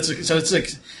 But it's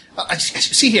like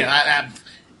see here.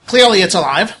 Clearly, it's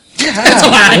alive. It's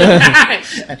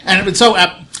alive. And so.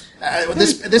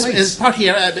 This is part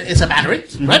here is a battery,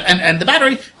 right? And the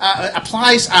battery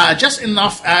applies just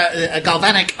enough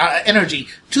galvanic energy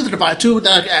to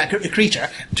the creature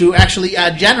to actually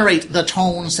generate the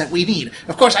tones that we need.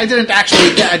 Of course, I didn't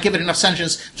actually give it enough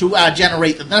sentience to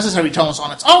generate the necessary tones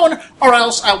on its own, or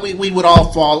else we would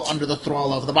all fall under the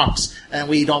thrall of the box, and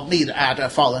we don't need to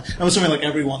fall. I'm assuming like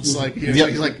everyone's like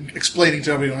he's like explaining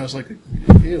to everyone. I was like,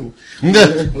 ew. We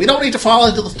don't need to fall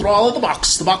into the thrall of the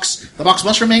box. The box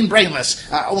must remain brainless.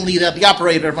 Only the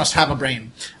operator must have a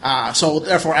brain. So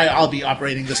therefore, I'll be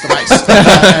operating this device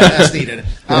as needed.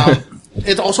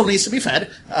 It also needs to be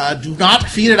fed. Do not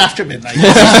feed it after midnight.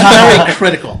 This is very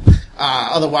critical.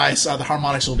 Otherwise, the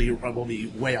harmonics will be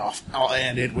way off,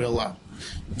 and it will,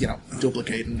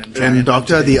 duplicate and try And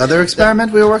Doctor, the other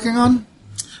experiment we were working on?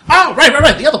 Oh, right,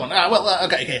 the other one.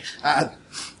 Okay.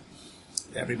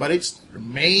 Everybody's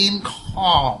remain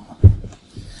calm.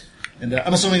 And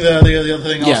I'm assuming the other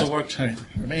thing Yes. also worked. Right,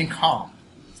 remain calm.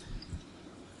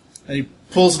 And he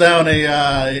pulls down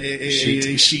a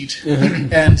sheet.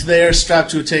 And there,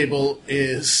 strapped to a table,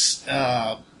 is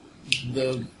the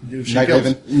dude she Night kills.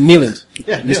 Raven. Neeland.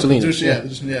 Yeah, Mr. the Leland. dude she-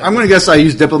 yeah. I'm going to guess I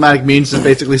use diplomatic means to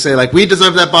basically say, like, we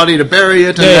deserve that body to bury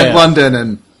it in Yeah. London,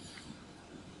 and...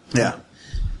 Yeah.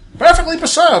 Perfectly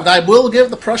preserved. I will give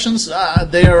the Prussians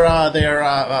their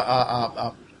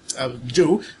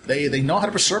due. They know how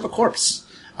to preserve a corpse.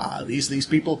 These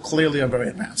people clearly are very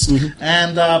advanced.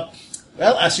 And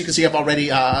well, as you can see, I've already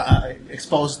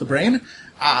exposed the brain.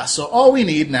 So all we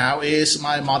need now is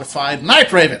my modified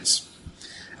Night Ravens.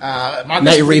 Marcus,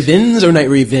 Night Ravens or Night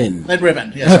Raven? Night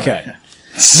Raven. Yes. Okay.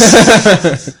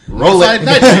 Roll Modified it.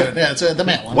 Night Raven. Yeah, it's the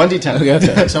male one. 1d10.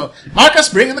 Okay. So Marcus,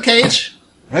 bring in the cage.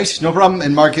 Right, no problem.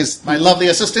 And Marcus My lovely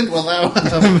assistant will now.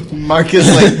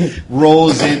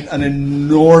 rolls in an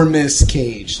enormous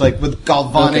cage, like with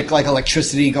galvanic, like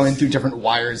electricity going through different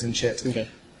wires and shit. Okay.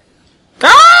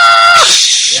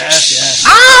 Yes.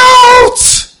 Out!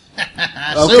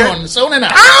 Soon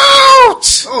enough.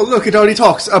 Out! Oh, look, it already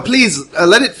talks. Please,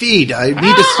 let it feed. I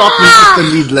need to stop Mr.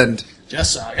 Needland.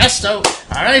 Just so. Yes, so.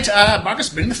 All right, Marcus,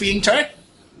 bring the feeding tray.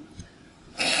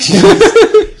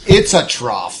 It's a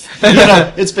trough.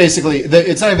 It's basically,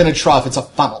 it's not even a trough, it's a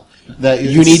funnel.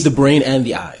 You need the brain and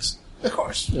the eyes. Of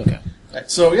course. Okay. Right,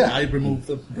 so, yeah, I removed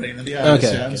the brain and the eyes.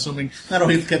 Okay, I'm okay. assuming not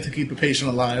only get to keep the patient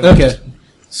alive. Okay.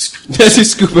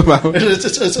 Just scoop him out.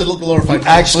 It's a glorified.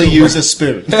 actually scooper. use a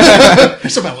spoon.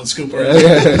 It's a melon scooper.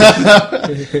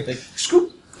 They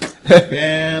scoop.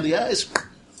 And the eyes.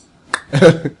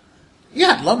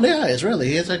 Yeah, lovely eyes,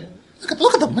 really. It's like,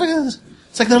 look at them.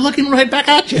 It's like they're looking right back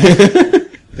at you.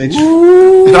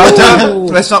 Doctor,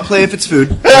 let's not play if it's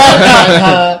food.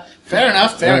 Fair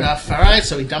enough. All right,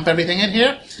 so we dump everything in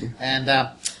here, and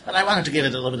well, I wanted to give it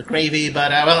a little bit of gravy,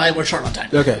 but we're short on time.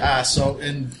 Okay. So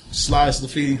in slides the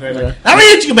feeding tray. Now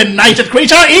eat, you benighted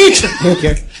creature, eat!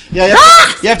 Okay. Yeah,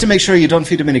 you have to make sure you don't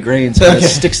feed them any grains. It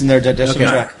sticks in their digestion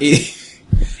tract. Eat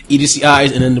the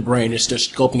eyes and then the brain and starts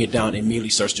gulping it down and immediately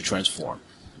starts to transform.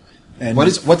 And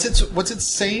what's it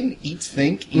saying? Eat,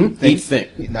 think, eat, think. Eat,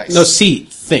 think. Nice. No, see,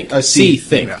 think. See,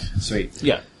 think. Yeah. Sweet.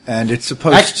 Yeah. And it's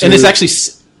supposed to... And it's actually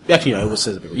no, it was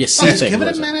says it before. Yeah, see, Just think. give it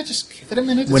was a it? minute. Just give it a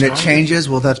minute. When It's it fine. changes,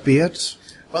 will that be it?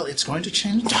 Well, it's going to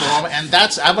change form, and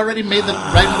I've already made the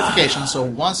right modification. So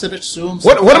once it assumes.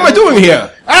 What am I doing here?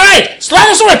 All right, slap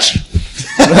the switch.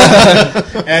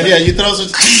 And yeah, you throw the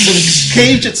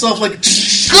cage itself like,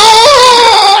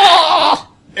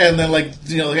 and then like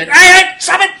all right,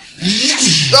 stop it.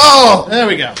 Oh, there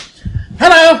we go.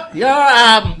 Hello,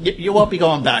 you won't be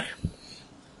going back.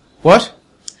 What?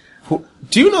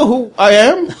 Do you know who I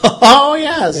am? Oh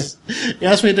yes,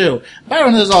 yes we do.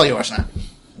 Byron is all yours now.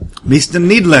 Mr.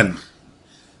 Needland.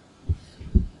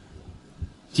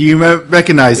 Do you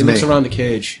recognize He me? looks around the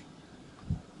cage.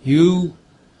 You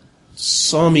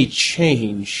saw me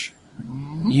change.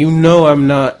 You know I'm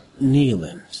not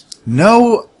Neeland.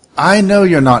 No, I know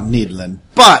you're not Needland,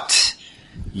 but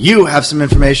you have some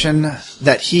information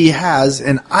that he has,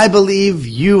 and I believe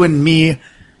you and me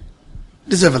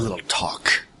deserve a little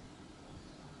talk.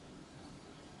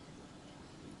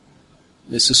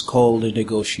 This is called a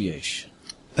negotiation.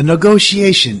 A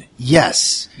negotiation,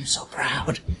 yes. I'm so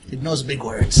proud. It knows big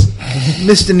words.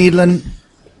 Mr. Needland,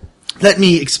 let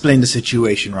me explain the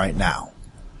situation right now.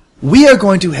 We are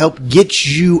going to help get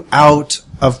you out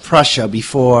of Prussia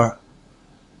before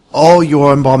all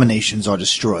your abominations are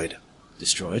destroyed.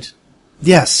 Destroyed?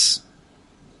 Yes.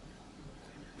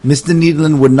 Mr.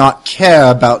 Needland would not care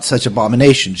about such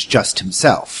abominations just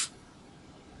himself.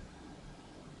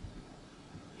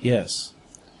 Yes.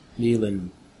 Neeland.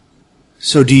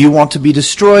 So do you want to be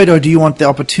destroyed, or do you want the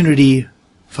opportunity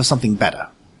for something better?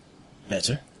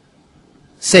 Better?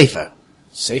 Safer?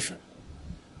 Safer?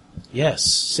 Yes,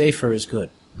 safer is good.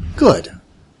 Good.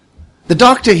 The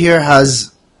doctor here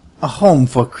has a home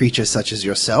for creatures such as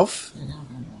yourself,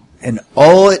 and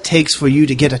all it takes for you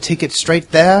to get a ticket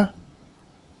straight there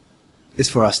is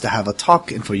for us to have a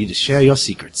talk and for you to share your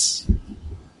secrets.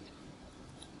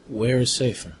 Where is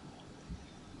safer?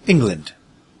 England.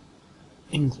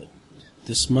 England.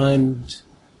 This mind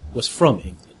was from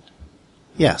England,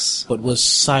 Yes. but was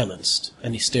silenced,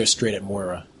 and he stares straight at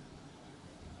Moira.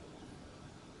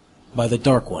 By the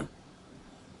Dark One.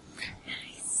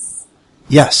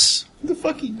 Yes. The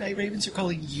fucking Night Ravens are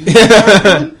calling you.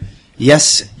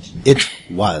 Yes, It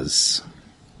was.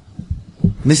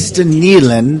 Mr.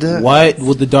 Neeland. Why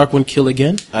would the Dark One kill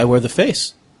again? I wear the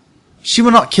face. She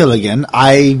will not kill again.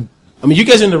 I mean, you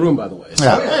guys are in the room, by the way. So.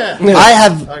 I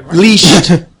have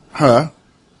leashed her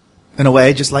in a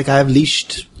way, just like I have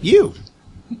leashed you.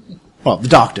 Well, the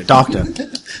doctor. Doesn't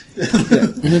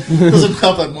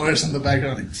help that Morris in the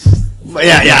background.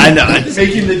 Yeah, I know.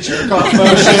 Making the jerk off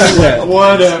motion.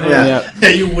 Whatever. Yeah,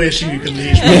 you wish you could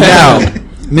leash. Now,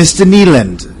 Mr.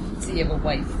 Neeland, So you have a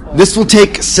wife. this will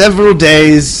take several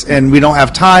days, and we don't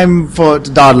have time for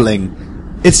dawdling.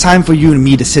 It's time for you and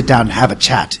me to sit down and have a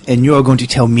chat, and you're going to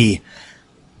tell me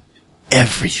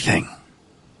everything.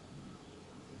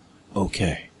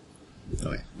 Okay.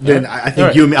 Then I think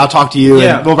Right. you and me, I'll talk to you,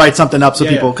 Yeah. and we'll write something up so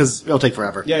Yeah, people, yeah. because it'll take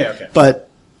forever. Yeah, okay. But,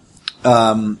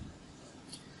 can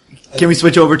we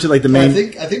switch over to like the main?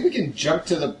 I think we can jump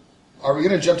to the. Are we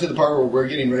going to jump to the part where we're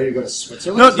getting ready to go to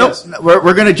Switzerland? No,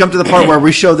 we're going to jump to the part where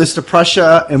we show this to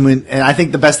Prussia, and I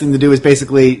think the best thing to do is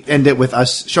basically end it with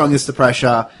us showing this to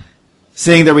Prussia,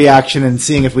 seeing their reaction, and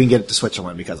seeing if we can get it to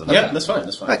Switzerland because of it. Yeah, that's fine.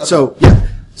 That's fine. Right, so, yeah.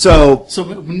 So,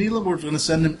 Neela, we're going to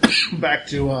send him back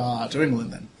to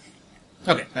England then.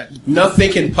 Okay.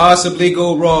 Nothing can possibly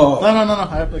go wrong. No.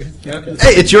 Okay.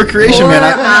 hey, it's your creation, Or man.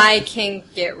 I can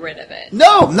get rid of it.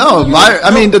 No, I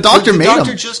mean, the doctor made him.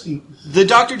 The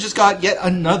doctor just got yet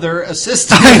another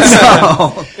assistant.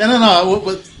 No.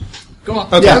 No. Go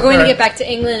on. Okay. Yeah. We're going All to right. get back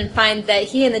to England and find that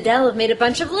he and the Dell have made a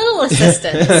bunch of little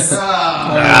assistants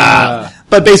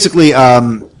But basically,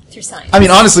 through science. I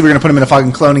mean, honestly, we're going to put him in a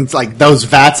fucking cloning, like, those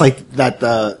vats, like, that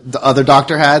the other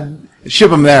doctor had.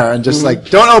 Ship him there and just, like,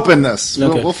 don't open this.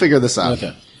 Okay. We'll figure this out.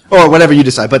 Okay. Or whatever you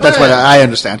decide, but that's what I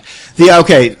understand.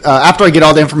 After I get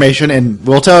all the information, and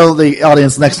we'll tell the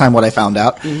audience next time what I found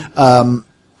out.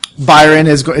 Byron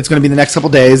it's going to be the next couple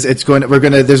days. There's going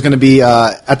to be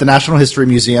at the National History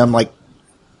Museum, like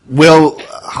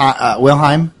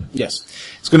Wilhelm. Yes.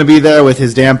 It's going to be there with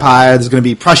his Dampire. There's going to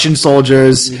be Prussian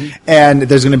soldiers, and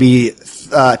there's going to be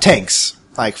tanks,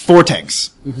 like 4 tanks,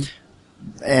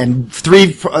 and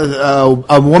 3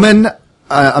 a woman,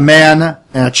 a man,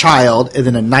 and a child, and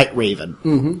then a Night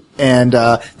Raven. And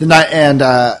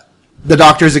the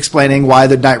doctor is explaining why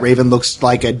the Night Raven looks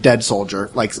like a dead soldier,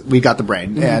 like we got the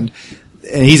brain, and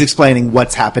he's explaining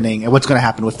what's happening and what's going to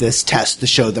happen with this test to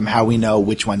show them how we know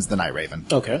which one's the Night Raven.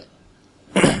 Okay.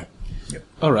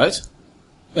 All right.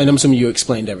 And I'm assuming you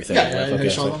explained everything. Yeah, right? I Okay,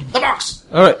 show so- them the box.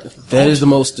 All right. That is the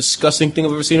most disgusting thing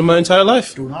I've ever seen in my entire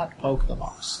life. Do not poke the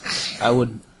box. I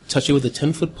would touch it with a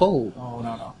 10-foot pole. Oh,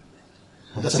 no.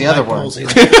 That's the other one.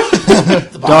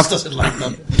 The box doesn't like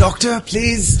them. Doctor,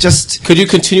 please, just... Could you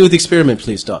continue with the experiment,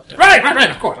 please, Doctor? Right.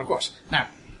 Of course. Now,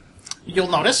 you'll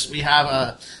notice we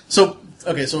have so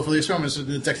for the experiments of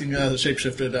detecting the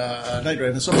shapeshifted Night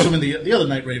Raven, so I'm assuming the other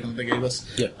Night Raven that they gave us,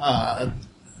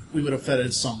 we would have fed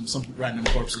it some random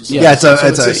corpses. So, Yeah, it's a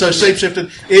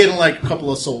shapeshifted in like a couple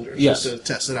of soldiers Yes. just to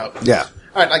test it out. Yeah.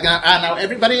 All right, now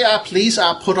everybody, please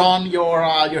put on your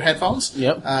headphones.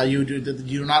 Yep. You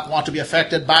do not want to be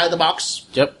affected by the box.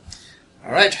 Yep.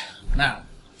 All right, now.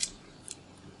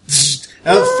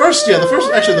 Now the first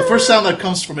sound that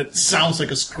comes from it sounds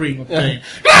like a scream of pain.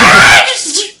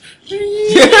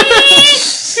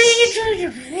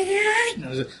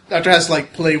 Doctor has to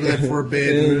like play with it for a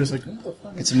bit. And it's like, what the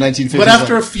fuck? It's a 1950s. But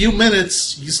after a few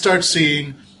minutes, you start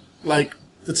seeing, like,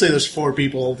 let's say there's 4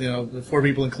 people, 4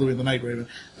 people including the Night Raven.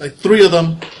 Like 3 of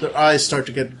them, their eyes start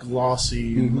to get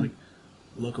glossy and like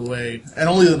look away, and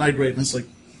only the Night Raven's like,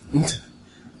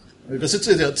 because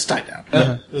it's tied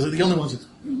down. Those are the only ones.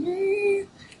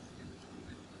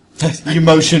 You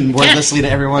motion wordlessly to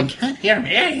everyone. Can't hear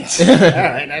me. All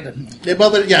right,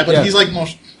 but he's like more.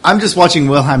 I'm just watching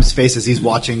Wilhelm's face as he's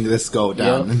watching this go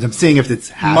down, and I'm seeing if it's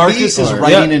happy. Marcus is or-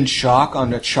 writing in chalk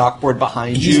on a chalkboard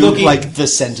behind He's you, looking- like the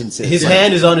sentences. His like,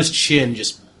 hand is on his chin,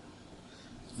 just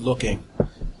looking.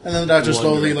 And then the doctor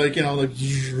slowly,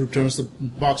 turns the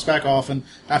box back off, and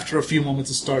after a few moments,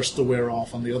 it starts to wear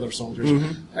off on the other soldiers.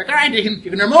 Like, all right, you can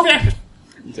remove it.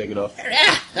 Take it off.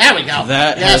 Yeah, there we go.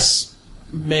 That yes, has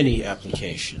many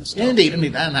applications. indeed. And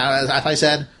now, as I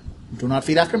said, do not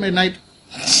feed after midnight.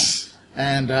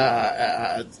 And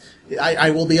I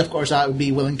will be, of course, I would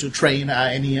be willing to train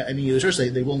any users.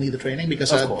 They will need the training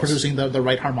because producing the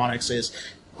right harmonics is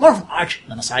more of an art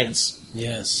than a science,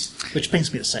 Yes, which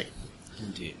pains me to say.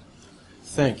 indeed.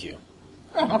 Thank you.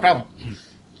 Oh, no problem.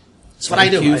 That's what I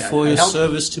do. Thank you I for your help.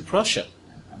 service to Prussia.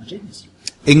 I'm a genius.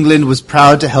 England was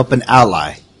proud to help an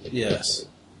ally. Yes.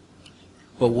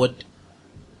 But what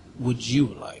would you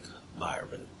like,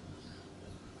 Byron?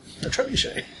 A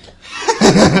trebuchet.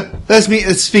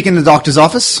 Let's speak in the doctor's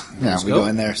office. Yeah, we go. go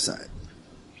in there. So.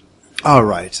 All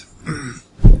right.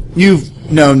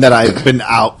 you've known that I've been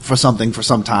out for something for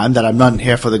some time, that I'm not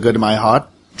here for the good of my heart.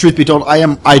 Truth be told,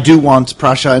 I do want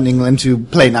Prussia and England to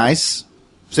play nice.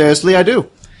 Seriously, I do.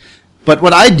 But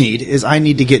what I need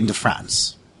to get into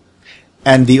France.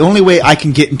 And the only way I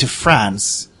can get into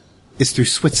France is through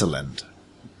Switzerland.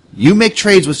 You make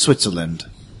trades with Switzerland.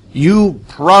 You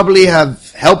probably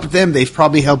have helped them. They've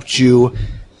probably helped you.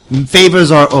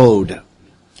 Favors are owed.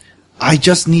 I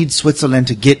just need Switzerland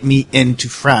to get me into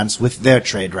France with their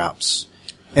trade routes.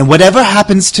 And whatever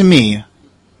happens to me...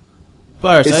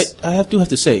 Bars, I do have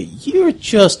to say, you're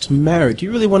just married. Do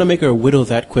you really want to make her a widow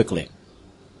that quickly?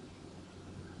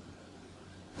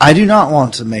 I do not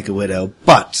want to make a widow,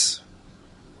 but...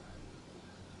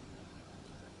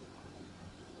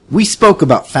 we spoke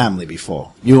about family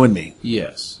before, you and me.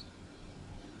 Yes.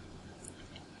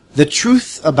 The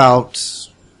truth about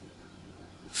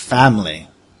family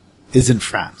is in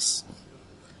France.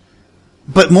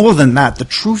 But more than that, the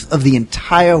truth of the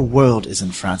entire world is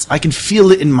in France. I can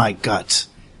feel it in my gut.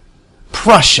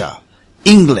 Prussia,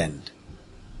 England,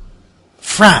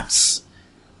 France.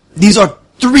 These are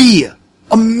three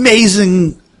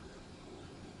amazing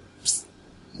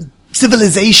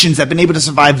civilizations that have been able to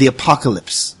survive the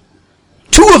apocalypse.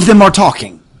 Two of them are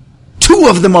talking. Two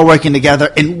of them are working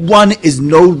together, and one is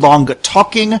no longer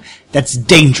talking. That's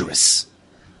dangerous.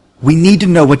 We need to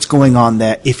know what's going on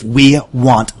there if we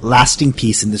want lasting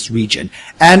peace in this region.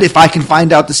 And if I can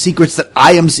find out the secrets that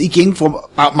I am seeking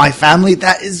about my family,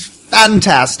 that is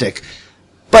fantastic.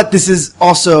 But this is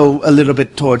also a little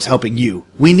bit towards helping you.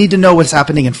 We need to know what's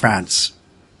happening in France.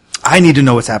 I need to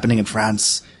know what's happening in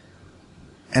France.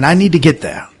 And I need to get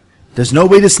there. There's no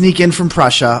way to sneak in from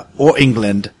Prussia or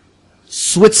England.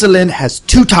 Switzerland has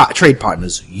two trade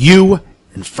partners, you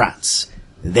and France.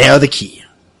 They're the key.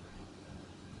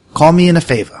 Call me in a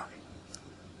favor.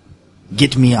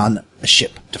 Get me on a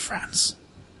ship to France.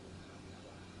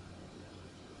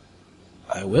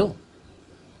 I will.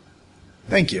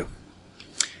 Thank you.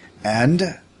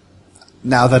 And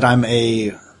now that I'm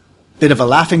a bit of a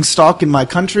laughingstock in my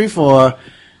country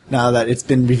now that it's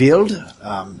been revealed,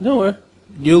 No,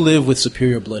 you'll live with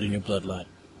superior blood in your bloodline.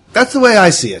 that's the way I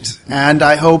see it. And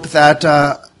I hope that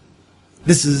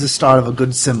this is the start of a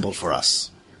good symbol for us,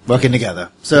 working together.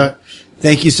 So,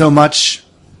 thank you so much.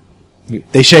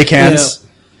 They shake hands. Yeah.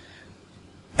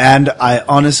 And I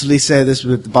honestly say this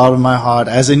with the bottom of my heart,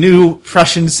 as a new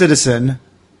Prussian citizen,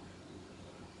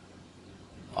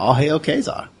 all hail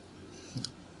Khazar.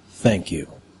 Thank you.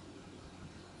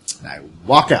 And I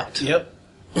walk out. Yep.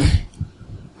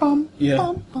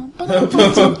 Yeah.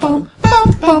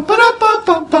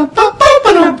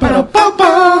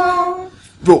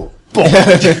 Roll.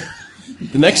 The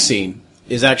next scene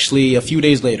is actually a few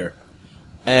days later,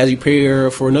 as you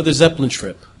prepare for another Zeppelin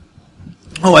trip.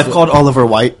 Oh, I've called Oliver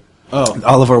White. Oh.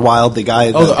 Oliver Wilde, the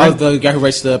guy. The guy who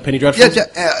writes the Penny Dreadfuls?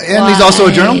 And he's also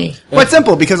a journal. Quite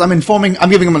simple, because I'm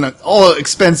giving him an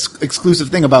all-expense exclusive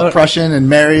thing about Prussian and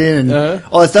Marion and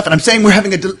all that stuff. And I'm saying I'm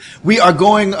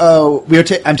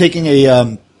taking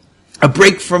a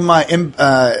break from my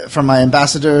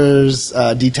ambassador's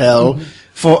detail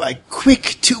for a quick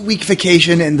 2-week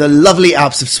vacation in the lovely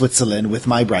Alps of Switzerland with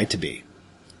my bride-to-be.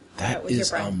 That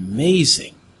is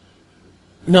amazing.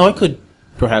 Now, I could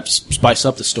perhaps spice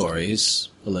up the stories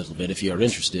a little bit if you're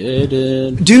interested.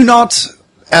 Do not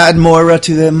add Moira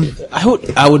to them. I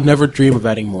would never dream of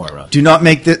adding Moira. Do not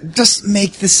just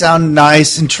make this sound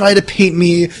nice and try to paint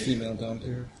me. Female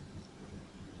dompteur.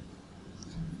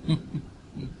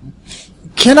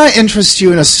 Can I interest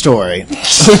you in a story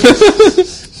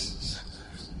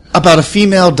about a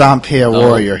female Dhampir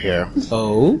warrior here?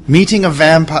 Oh? Meeting a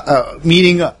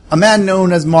man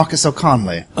known as Marcus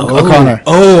O'Connor.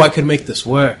 Oh, I could make this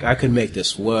work.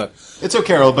 It's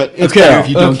O'Carroll, but it's Okay. better if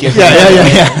you don't give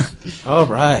Yeah. All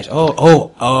right.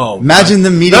 Oh. Imagine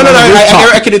them meeting No, on a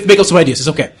rooftop. I can make up some ideas. It's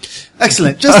okay.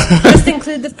 Excellent. Just Just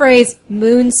include the phrase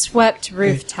 "moon-swept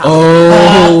rooftop."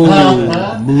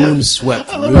 Oh,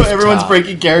 moon-swept I love how everyone's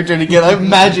breaking character, and again,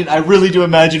 I really do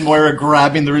imagine Moira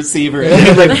grabbing the receiver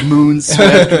and like moon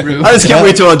swept roof. I just can't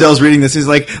wait till Adele's reading this. He's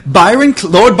like,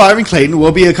 Lord Byron Clayton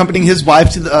will be accompanying his wife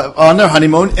to on their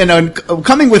honeymoon, and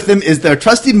coming with them is their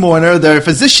trusted mourner, their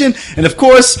physician, and of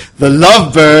course, the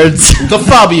lovebirds. The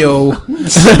Fabio.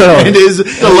 It is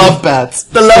The love bats.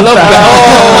 The love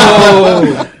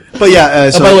bats. But yeah,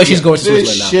 so, By the way, she's going to This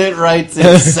Switzerland now. shit writes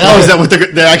Oh, itself. is that what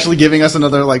they're actually giving us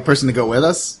another person to go with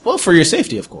us? Well, for your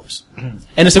safety, of course. And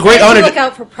it's a great honor. Look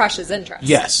out for Prussia's interests.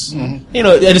 Yes. And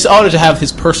it's an honor to have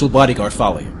his personal bodyguard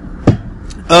follow you.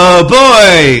 Oh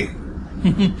boy!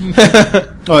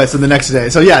 Alright, so the next day.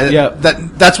 So yeah, Yeah.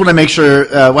 that's when I make sure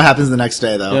what happens the next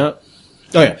day though. Yeah.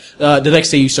 Oh yeah. The next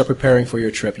day you start preparing for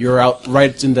your trip. You're out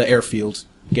right in the airfield,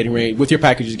 getting ready with your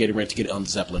packages, getting ready to get on the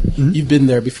Zeppelin. Mm-hmm. You've been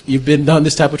there. You've been on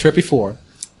this type of trip before,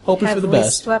 hoping for the Have we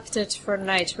best. swept it for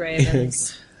night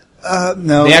ravens?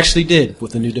 No. They actually did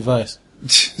with the new device.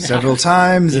 Several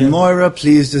times. And Moira,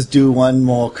 please just do one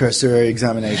more cursory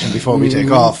examination before we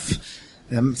take off.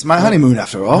 It's my honeymoon,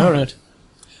 after all. All right.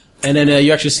 And then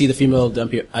you actually see the female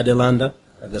dumper, Adelanda.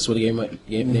 That's what the name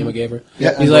I gave her.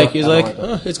 Yeah. He's like,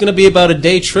 it's going to be about a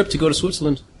day trip to go to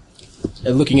Switzerland.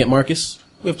 And looking at Marcus,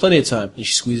 we have plenty of time. And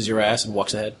she squeezes your ass and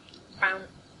walks ahead.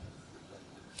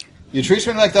 You treat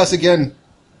me like that again.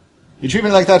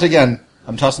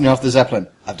 I'm tossing you off the Zeppelin.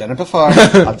 I've done it before.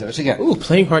 I'll do it again. Ooh,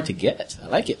 playing hard to get. I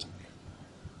like it.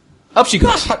 Up she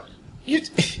goes.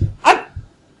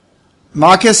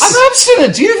 Marcus? I'm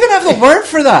obstinate. Do you even have the word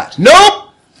for that? Nope!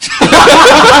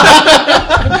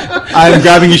 I'm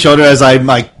grabbing your shoulder as I'm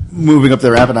moving up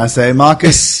the ramp, and I say,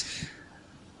 Marcus,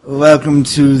 welcome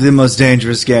to the most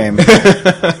dangerous game.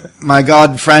 My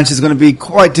God, France is going to be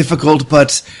quite difficult,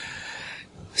 but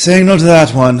saying no to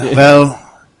that one, well,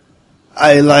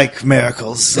 I like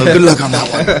miracles, so good luck on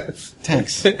that one.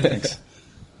 Thanks.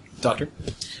 Doctor?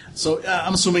 So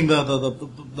I'm assuming the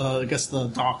I guess the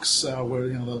docks where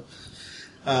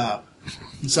the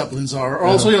Zeppelins are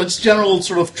also just general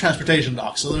sort of transportation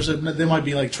docks. So there might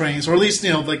be like trains, or at least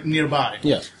like nearby.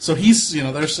 Yeah. So he's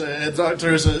there's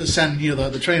a stand near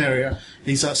the train area.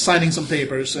 He's signing some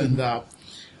papers, and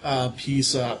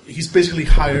he's basically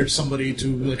hired somebody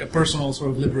to like a personal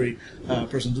sort of livery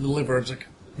person to deliver. It's like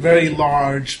a very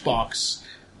large box,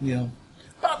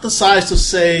 about the size to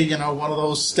say, one of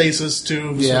those stasis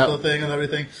tubes with the thing and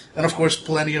everything. And of course,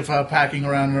 plenty of packing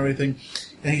around and everything.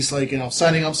 And he's like,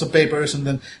 signing up some papers and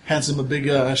then hands him a big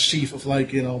sheaf of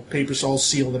papers all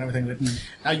sealed and everything.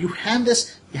 Now you hand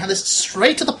this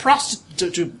straight to the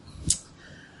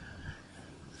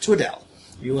to Adele.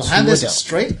 You will hand this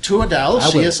straight to Adele.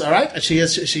 She is all right.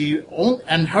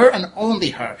 And her and only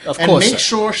her. Of and course, make sir.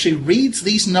 sure she reads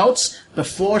these notes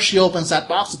before she opens that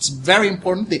box. It's very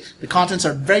important. The contents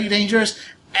are very dangerous.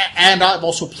 And I've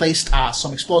also placed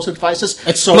some explosive devices.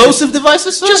 Explosive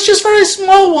devices, sir? Just very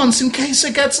small ones in case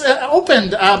it gets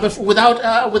opened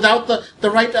without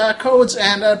the right codes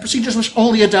and procedures, which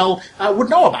only Adele would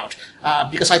know about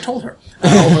because I told her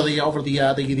over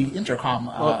the intercom.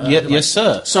 Yes,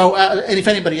 sir. So, and if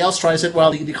anybody else tries it,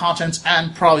 well, the contents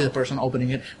and probably the person opening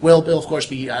it will of course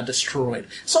be destroyed.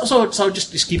 So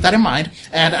just keep that in mind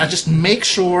and just make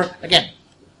sure again.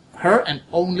 Her and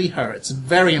only her. It's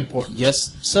very important.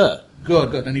 Yes, sir.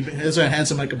 Good. And he hands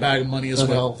him like a bag of money as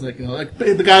well.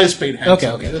 The guy is paid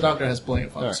handsomely. Okay. The doctor has plenty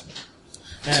of funds.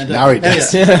 And, Now he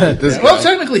does. Well,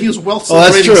 technically he was wealth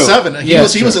that's rating true. 7. He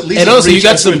was at least and as also rich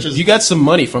as rich as... you got some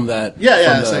money from that.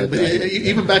 Yeah. from But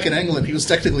even back in England, he was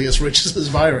technically as rich as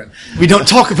Byron. We don't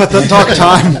talk about that dark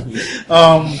time.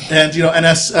 And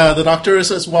as the doctor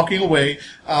is walking away,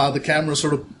 the camera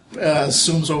sort of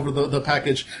zooms over the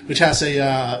package, which has a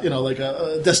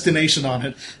a destination on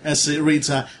it, as it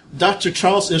reads, Dr.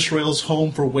 Charles Israel's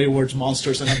Home for Wayward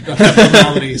Monsters and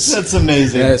Abnormalities. That's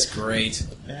amazing. That's great.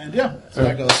 And so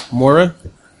that goes. Moira?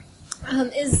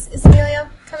 Is Amelia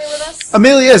coming with us?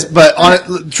 Amelia is, but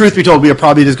truth be told, we are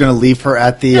probably just going to leave her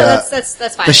at the No, that's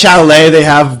fine. the chalet they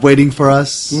have waiting for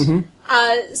us.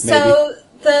 So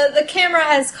the camera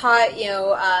has caught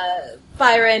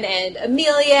Byron and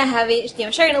Amelia having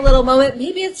sharing a little moment.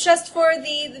 Maybe it's just for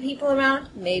the people around.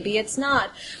 Maybe it's not.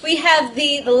 We have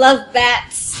the love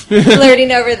bats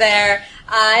flirting over there,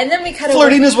 and then we cut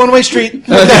Flirting is one-way street.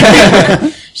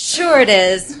 Sure it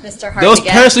is, Mr. Hard Those to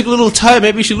get. parents look a little tired.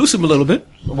 Maybe you should loosen them a little bit.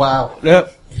 Wow.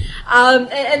 Yep. And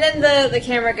then the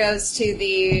camera goes to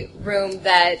the room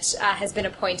that has been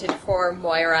appointed for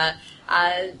Moira.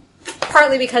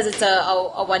 Partly because it's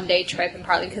a one-day trip, and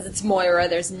partly because it's Moira.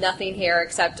 There's nothing here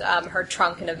except her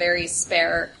trunk and a very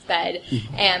spare bed.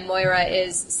 And Moira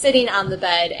is sitting on the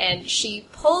bed, and she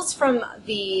pulls from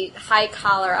the high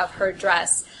collar of her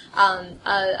dress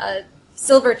a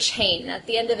silver chain. At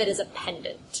the end of it is a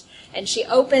pendant. And she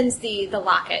opens the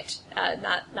locket.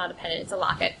 Not a pendant, it's a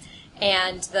locket.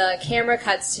 And the camera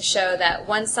cuts to show that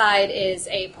one side is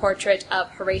a portrait of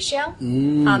Horatio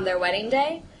on their wedding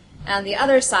day. On the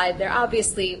other side, there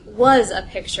obviously was a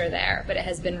picture there, but it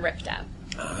has been ripped out.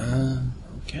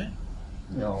 Okay.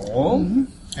 No.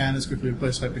 And it's quickly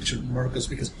replaced by a picture of Marcus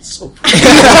because it's so pretty.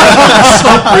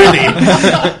 So pretty.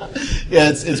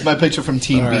 Yeah, it's my picture from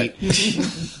Teen Beat.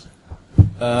 It's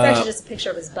actually just a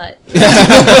picture of his butt. But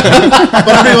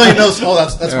everybody knows,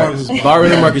 that's Marcus's butt.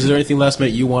 Byron and Marcus, is there anything last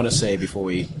minute you want to say before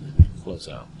we close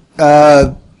out?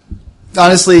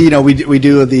 honestly, we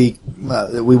do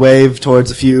we wave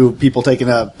towards a few people taking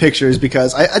pictures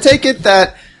because I take it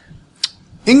that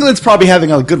England's probably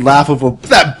having a good laugh over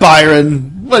that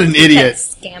Byron. What an idiot!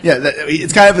 Scam. Yeah,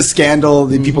 it's kind of a scandal.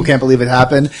 The people can't believe it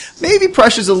happened. Maybe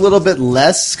Prussia's a little bit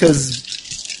less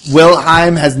because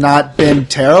Wilhelm has not been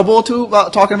terrible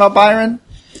talking about Byron.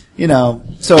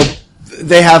 So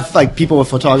they have people with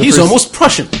photographers. He's almost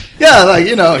Prussian. Yeah,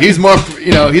 he's more,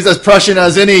 he's as Prussian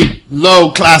as any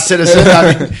low-class citizen.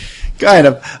 I mean, kind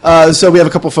of. So we have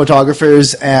a couple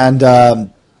photographers, and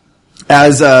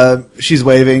as she's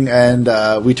waving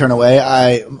and we turn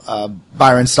away,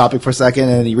 Byron's stopping for a second,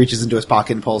 and he reaches into his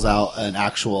pocket and pulls out an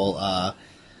actual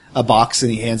a box,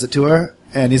 and he hands it to her,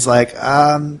 and he's like,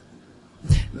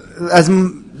 as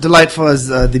delightful as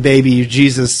the baby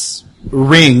Jesus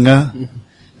ring, I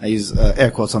use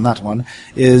air quotes on that one,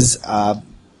 is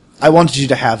I wanted you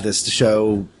to have this to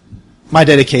show my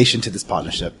dedication to this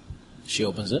partnership. She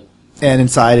opens it. And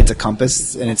inside it's a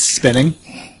compass, and it's spinning.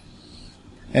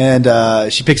 And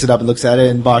she picks it up and looks at it,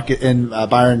 and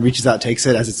Byron reaches out, takes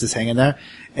it as it's just hanging there,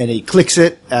 and he clicks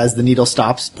it as the needle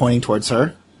stops, pointing towards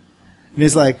her. And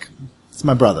he's like, it's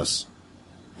my brother's.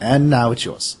 And now it's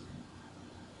yours.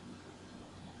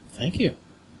 Thank you.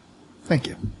 Thank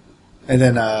you. And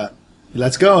then he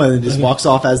lets go and then just walks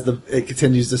off as it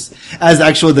continues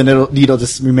the needle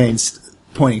just remains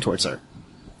pointing towards her.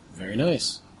 Very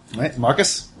nice. Right,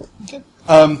 Marcus? Okay.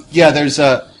 There's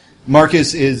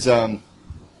Marcus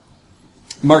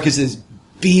is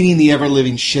beating the ever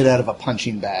living shit out of a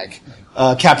punching bag,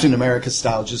 Captain America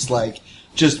style, just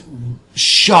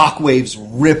shockwaves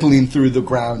rippling through the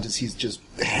ground as he's just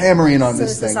hammering on So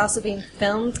this is this thing. also being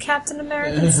filmed Captain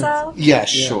American style? Yeah,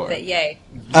 sure. But yay.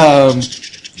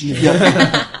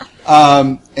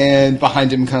 And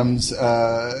behind him comes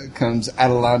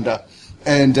Atalanta,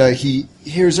 and he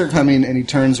hears her coming, and he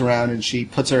turns around, and she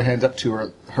puts her hand up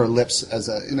to her lips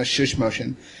in a shush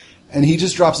motion, and he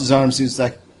just drops his arms, and he's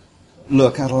like,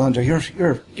 "Look, Atalanta,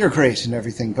 you're great and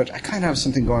everything, but I kind of have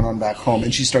something going on back home."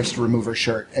 And she starts to remove her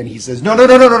shirt, and he says, "No,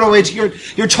 wait,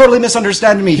 you're totally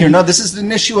misunderstanding me here. No, this is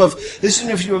an issue of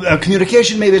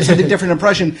communication. Maybe it's a different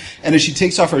impression." And as she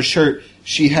takes off her shirt,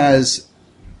 she has,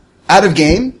 out of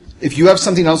game, if you have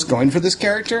something else going for this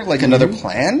character, like another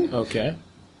plan, Okay.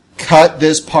 cut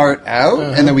this part out,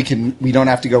 and then we don't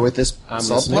have to go with this I'm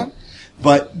subplot. listening.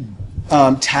 But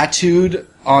tattooed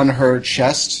on her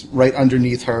chest, right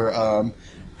underneath her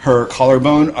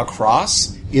collarbone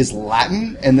across, is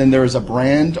Latin, and then there is a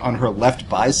brand on her left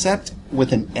bicep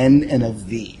with an N and a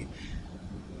V.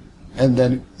 And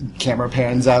then camera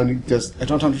pans out and he goes, "I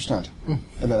don't understand." And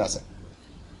then that's it.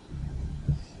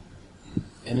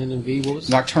 NNV, what was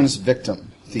it? Nocturnus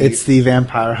Victim. It's the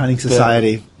Vampire Hunting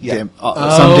Society. Yeah.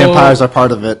 Some vampires are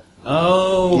part of it.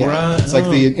 Oh, Yeah. right. It's like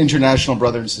the International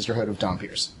Brother and Sisterhood of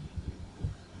Dompiers.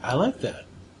 I like that.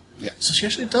 So she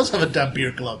actually does have a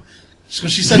Dampier club. So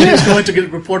she said he was going to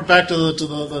report back to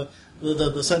the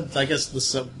I guess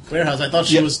this warehouse. I thought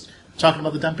she was talking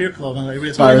about the Dampier club. And I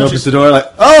realized, Byron opens the door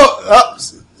like,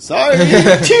 sorry.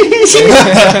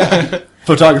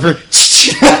 Photographer.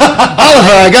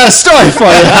 Oliver, I got a story for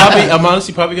you. I'm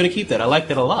honestly probably going to keep that. I like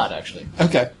that a lot, actually.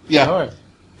 Okay. Yeah. All right.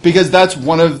 Because that's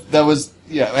anyways,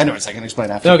 I can explain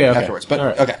afterwards. But All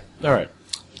right. okay. All right.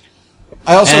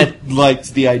 I also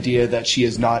liked the idea that she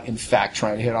is not in fact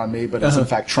trying to hit on me, but is in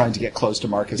fact trying to get close to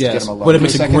Marcus to get him alone. But it for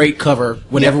makes a second. great cover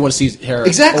when everyone sees her.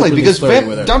 Exactly, openly because flirting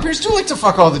with her. Dompiers do like to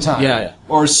fuck all the time. Yeah.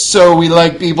 Or so we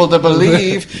like people to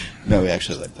believe. No, we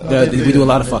actually like that. We do a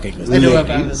lot of fucking. I do have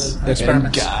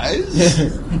experiments. Guys.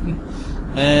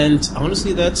 And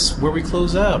honestly, that's where we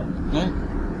close out.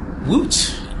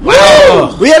 Woot!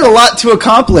 Woo! We had a lot to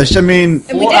accomplish. I mean,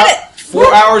 And we did it!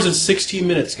 4 hours and 16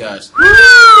 minutes, guys.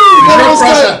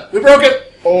 We broke it.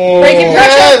 Breaking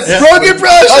Prussia! Broken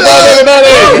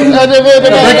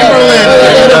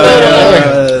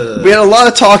We had a lot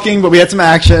of talking, but we had some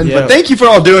action. Yeah. But thank you for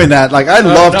all doing that. Like, I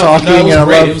love talking.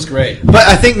 It was great. But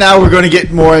I think now we're going to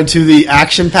get more into the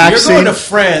action-packed You're scene. going to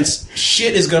France.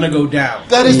 Shit is going to go down.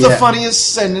 That is the Yeah.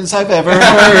 funniest sentence I've ever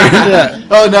heard.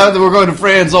 Oh, now that we're going to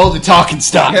France, all the talking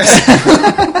stops.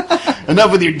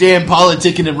 Enough with your damn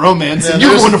politicking and romance. Yeah, and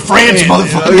you're there's- going to France,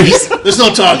 motherfuckers. There's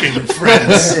no talking in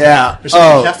France. Yeah. There's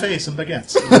some cafes and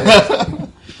baguettes.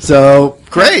 So,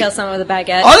 great. Kill someone with a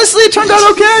baguette. Honestly, it turned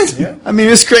out okay. I mean,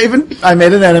 Miss Craven, I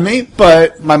made an enemy,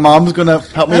 but my mom's going to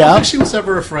help I me don't think out. she was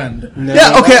ever a friend.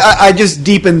 Yeah, okay, I just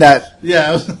deepened that.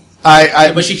 Yeah.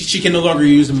 But she can no longer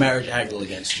use a marriage angle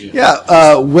against you. Yeah,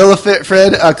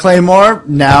 Willifred Claymore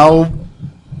now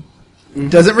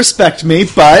doesn't respect me,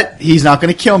 but he's not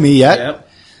going to kill me yet. Yep.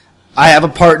 I have a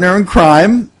partner in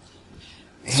crime,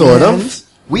 Sort of.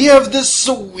 We have the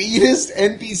sweetest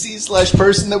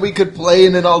NPC/person that we could play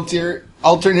in an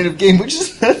alternative game, which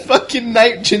is that fucking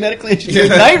genetically engineered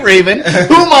Night Raven,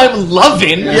 whom I'm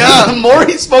loving. Yeah. The more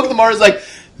he spoke, the more I was like,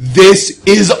 this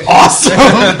is awesome.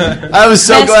 I was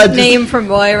so Best glad. name for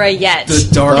Moira yet. The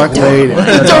Dark Lady. One.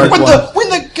 The Dark One. When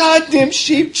the goddamn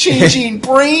shape-changing,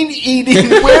 brain-eating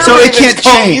werewolf So it can't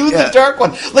call change, you yeah. the Dark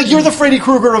One. Like, you're the Freddy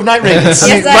Krueger of Night Ravens.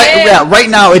 Yes, I am. Right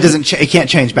now it doesn't. It can't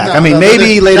change back. No, I mean, no,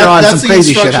 maybe later on that's some the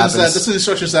crazy shit instructions happens. That's the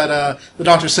instructions that the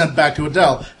doctor sent back to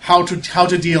Adele. How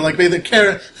to deal, like the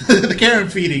Karen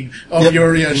feeding of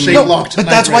your shape-locked. But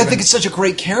that's why I think it's such a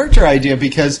great character idea,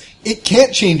 because it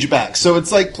can't change back. So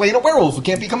it's like playing a werewolf. It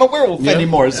can't become a werewolf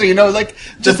anymore. So, like,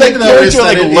 The just thing like though is character, that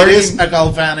like it learning. is a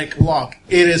galvanic lock.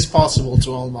 It is possible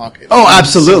to unlock it. Oh,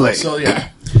 absolutely. So yeah,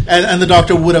 and the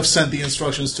doctor would have sent the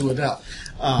instructions to Adele.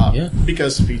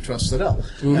 Because he trusts Adele.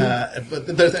 But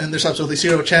there's absolutely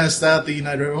zero chance that the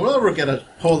Night Raven will ever get a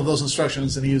hold of those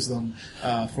instructions and use them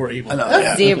for evil.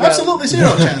 Zero. Absolutely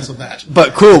zero chance of that.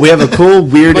 But cool, we have a cool,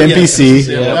 weird But yeah, NPC.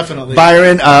 definitely.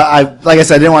 Byron, like I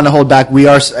said, I didn't want to hold back.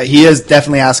 He is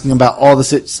definitely asking about all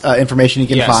the information he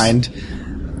can Yes. find.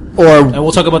 And Or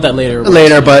we'll talk about that later.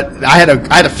 but I had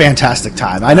a fantastic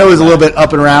time. I know it was a little bit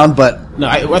up and around, but No,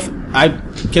 I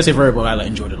can't say very well. I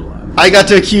enjoyed it a lot. I got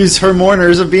to accuse her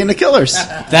mourners of being the killers.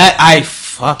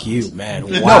 Fuck you, man.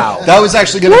 Wow. No, that was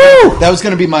actually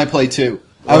gonna be my play too.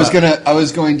 I was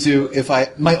going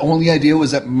to my only idea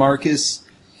was that Marcus,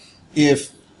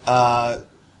 if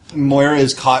Moira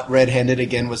is caught red-handed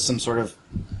again with some sort of,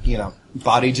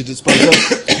 body to dispose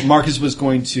of, Marcus was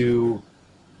going to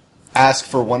ask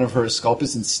for one of her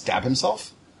scalpels and stab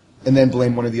himself, and then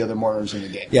blame one of the other mourners in the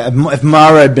game. Yeah, if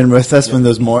Mara had been with us when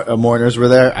those mourners were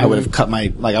there, I would have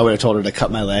I would have told her to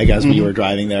cut my leg as we were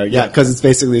driving there. Yeah, because it's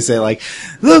basically say like,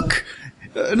 look,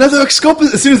 another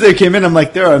exculpus. As soon as they came in, I'm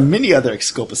like, there are many other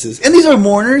exculpuses, and these are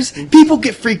mourners. People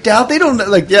get freaked out. They don't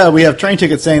we have train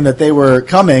tickets saying that they were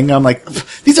coming. I'm like,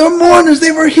 these are mourners.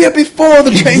 They were here before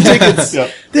the train tickets.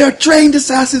 Yep. They are trained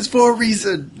assassins for a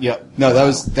reason. Yep. No,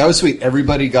 that was sweet.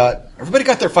 Everybody got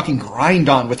their fucking grind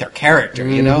on with their character,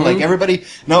 Like, everybody,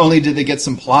 not only did they get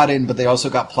some plot in, but they also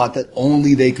got plot that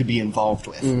only they could be involved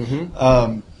with.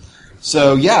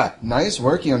 So, yeah, nice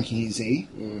work, Young Keezy.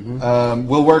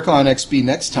 We'll work on XP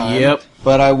next time. Yep.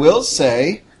 But I will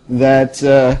say that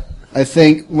I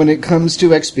think when it comes to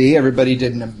XP, everybody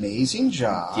did an amazing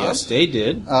job. Yes, they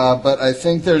did. But I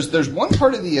think there's one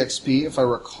part of the XP, if I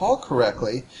recall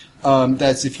correctly,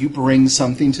 that's if you bring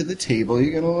something to the table, you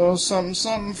get a little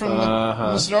something from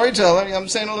the storyteller. I'm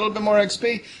saying a little bit more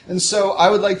XP. And so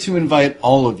I would like to invite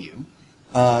all of you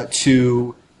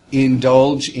to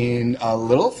indulge in a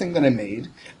little thing that I made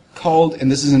called,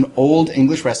 and this is an old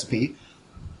English recipe,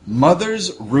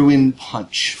 Mother's Ruin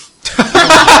Punch.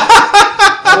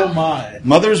 Oh my.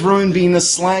 Mother's Ruin being a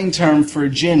slang term for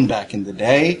gin back in the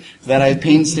day that I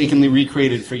painstakingly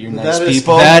recreated for you nice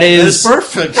people. That is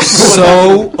perfect.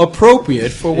 so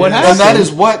appropriate for what happened. And that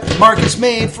is what Marcus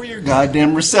made for your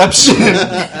goddamn reception.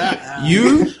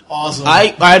 You Awesome.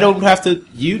 I don't have to.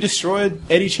 You destroyed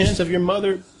any chance of your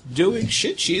mother doing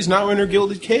shit. She is now in her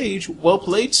gilded cage. Well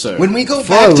played, sir. When we go For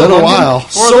back a to little London, while.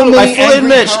 so I many fully angry,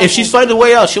 admit, powerful- if she's finding a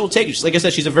way out, she'll take it. Like I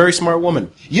said, she's a very smart woman.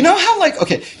 You know how,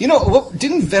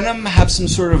 didn't Venom have some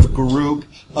sort of group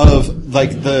of,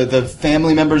 the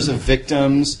family members of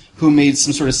victims who made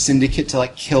some sort of syndicate to,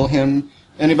 kill him?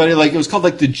 Anybody, it was called,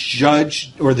 the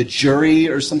judge or the jury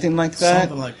or something like that?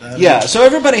 Something like that. Yeah, so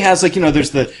everybody has,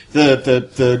 there's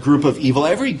the group of evil.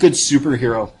 Every good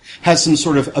superhero has some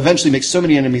sort of, eventually makes so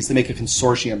many enemies, they make a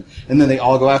consortium, and then they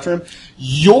all go after him.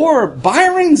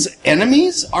 Byron's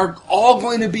enemies are all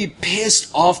going to be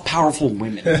pissed off powerful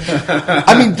women.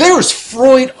 I mean, there's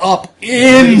Freud up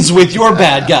ends with your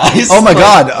bad guys. Oh my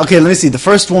God! Okay, let me see. The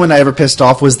first woman I ever pissed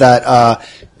off was that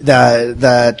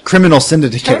criminal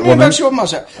syndicate Tell me woman. about your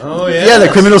mother. Oh Yeah, the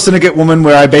criminal syndicate woman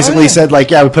where I basically said we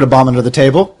put a bomb under the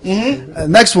table.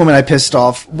 Mm-hmm. Next woman I pissed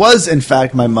off was in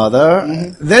fact my mother.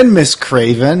 Mm-hmm. Then Miss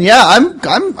Craven. Yeah,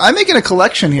 I'm making a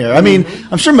collection here. I mean,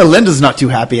 I'm sure Melinda's not too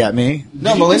happy at me.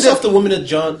 No, Did you piss Melinda. off the woman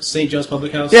at St. John's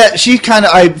Public House? Yeah,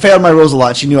 I failed my rules a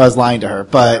lot. She knew I was lying to her,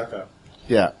 but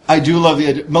yeah. I do love the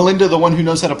idea. Melinda, the one who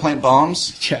knows how to plant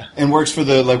bombs, Yeah. and works for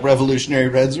the Revolutionary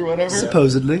Reds or whatever.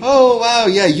 Supposedly. Oh wow,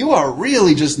 yeah, you are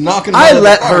really just knocking. I them out of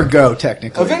let the her park. go,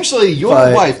 technically. Eventually, your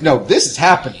But- wife. No, this is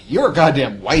happening. Your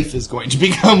goddamn wife is going to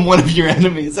become one of your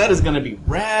enemies. That is going to be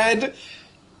rad.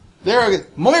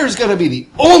 Moira's going to be the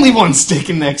only one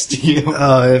sticking next to you.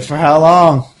 For how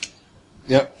long?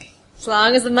 Yep. As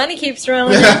long as the money keeps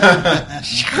rolling.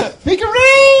 Make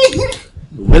it rain.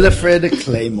 Willifred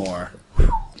Claymore.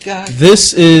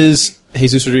 This is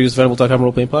Jesus Rodriguez, Fanable.com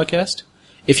role-playing podcast.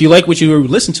 If you like what you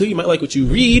listen to, you might like what you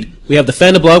read. We have the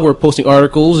Fanda blog. We're posting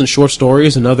articles and short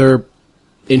stories and other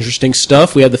interesting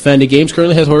stuff. We have the Fanda Games.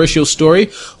 Currently has Horatio's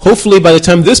story. Hopefully, by the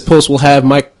time this post, we'll have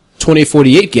my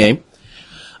 2048 game.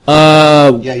 Yeah,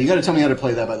 you gotta tell me how to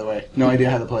play that, by the way. No idea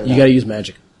how to play that. You gotta use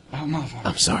magic. Oh, motherfucker.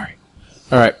 I'm sorry.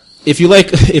 All right. If you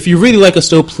really like us,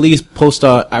 though, please post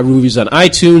our reviews on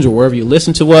iTunes or wherever you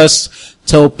listen to us.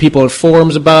 Tell people on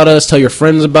forums about us. Tell your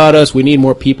friends about us. We need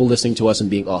more people listening to us and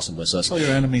being awesome with us. Tell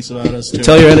your enemies about us, too.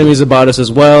 Tell your enemies about us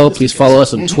as well. Please follow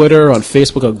us on Twitter, on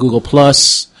Facebook, on Google+.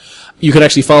 You can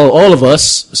actually follow all of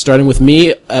us, starting with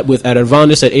me at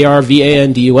Arvandus at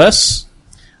ARVANDUS.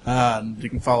 You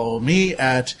can follow me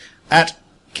at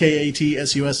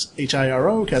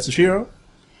KATSUSHIRO, Katsushiro.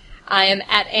 I am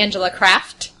at Angela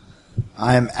Kraft.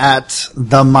 I'm at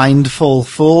The Mindful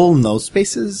Fool, no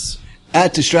spaces.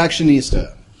 At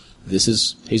Distractionista. This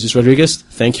is Jesus Rodriguez.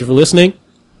 Thank you for listening,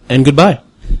 and goodbye.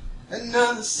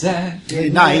 Another Saturday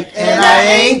Night, and I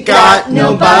ain't got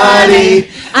nobody.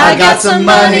 I got some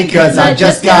money 'cause I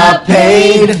just got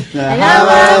paid. How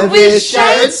I wish I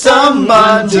had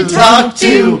someone to talk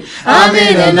to. I'm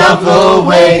in an awful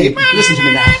way. Listen to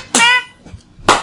me now.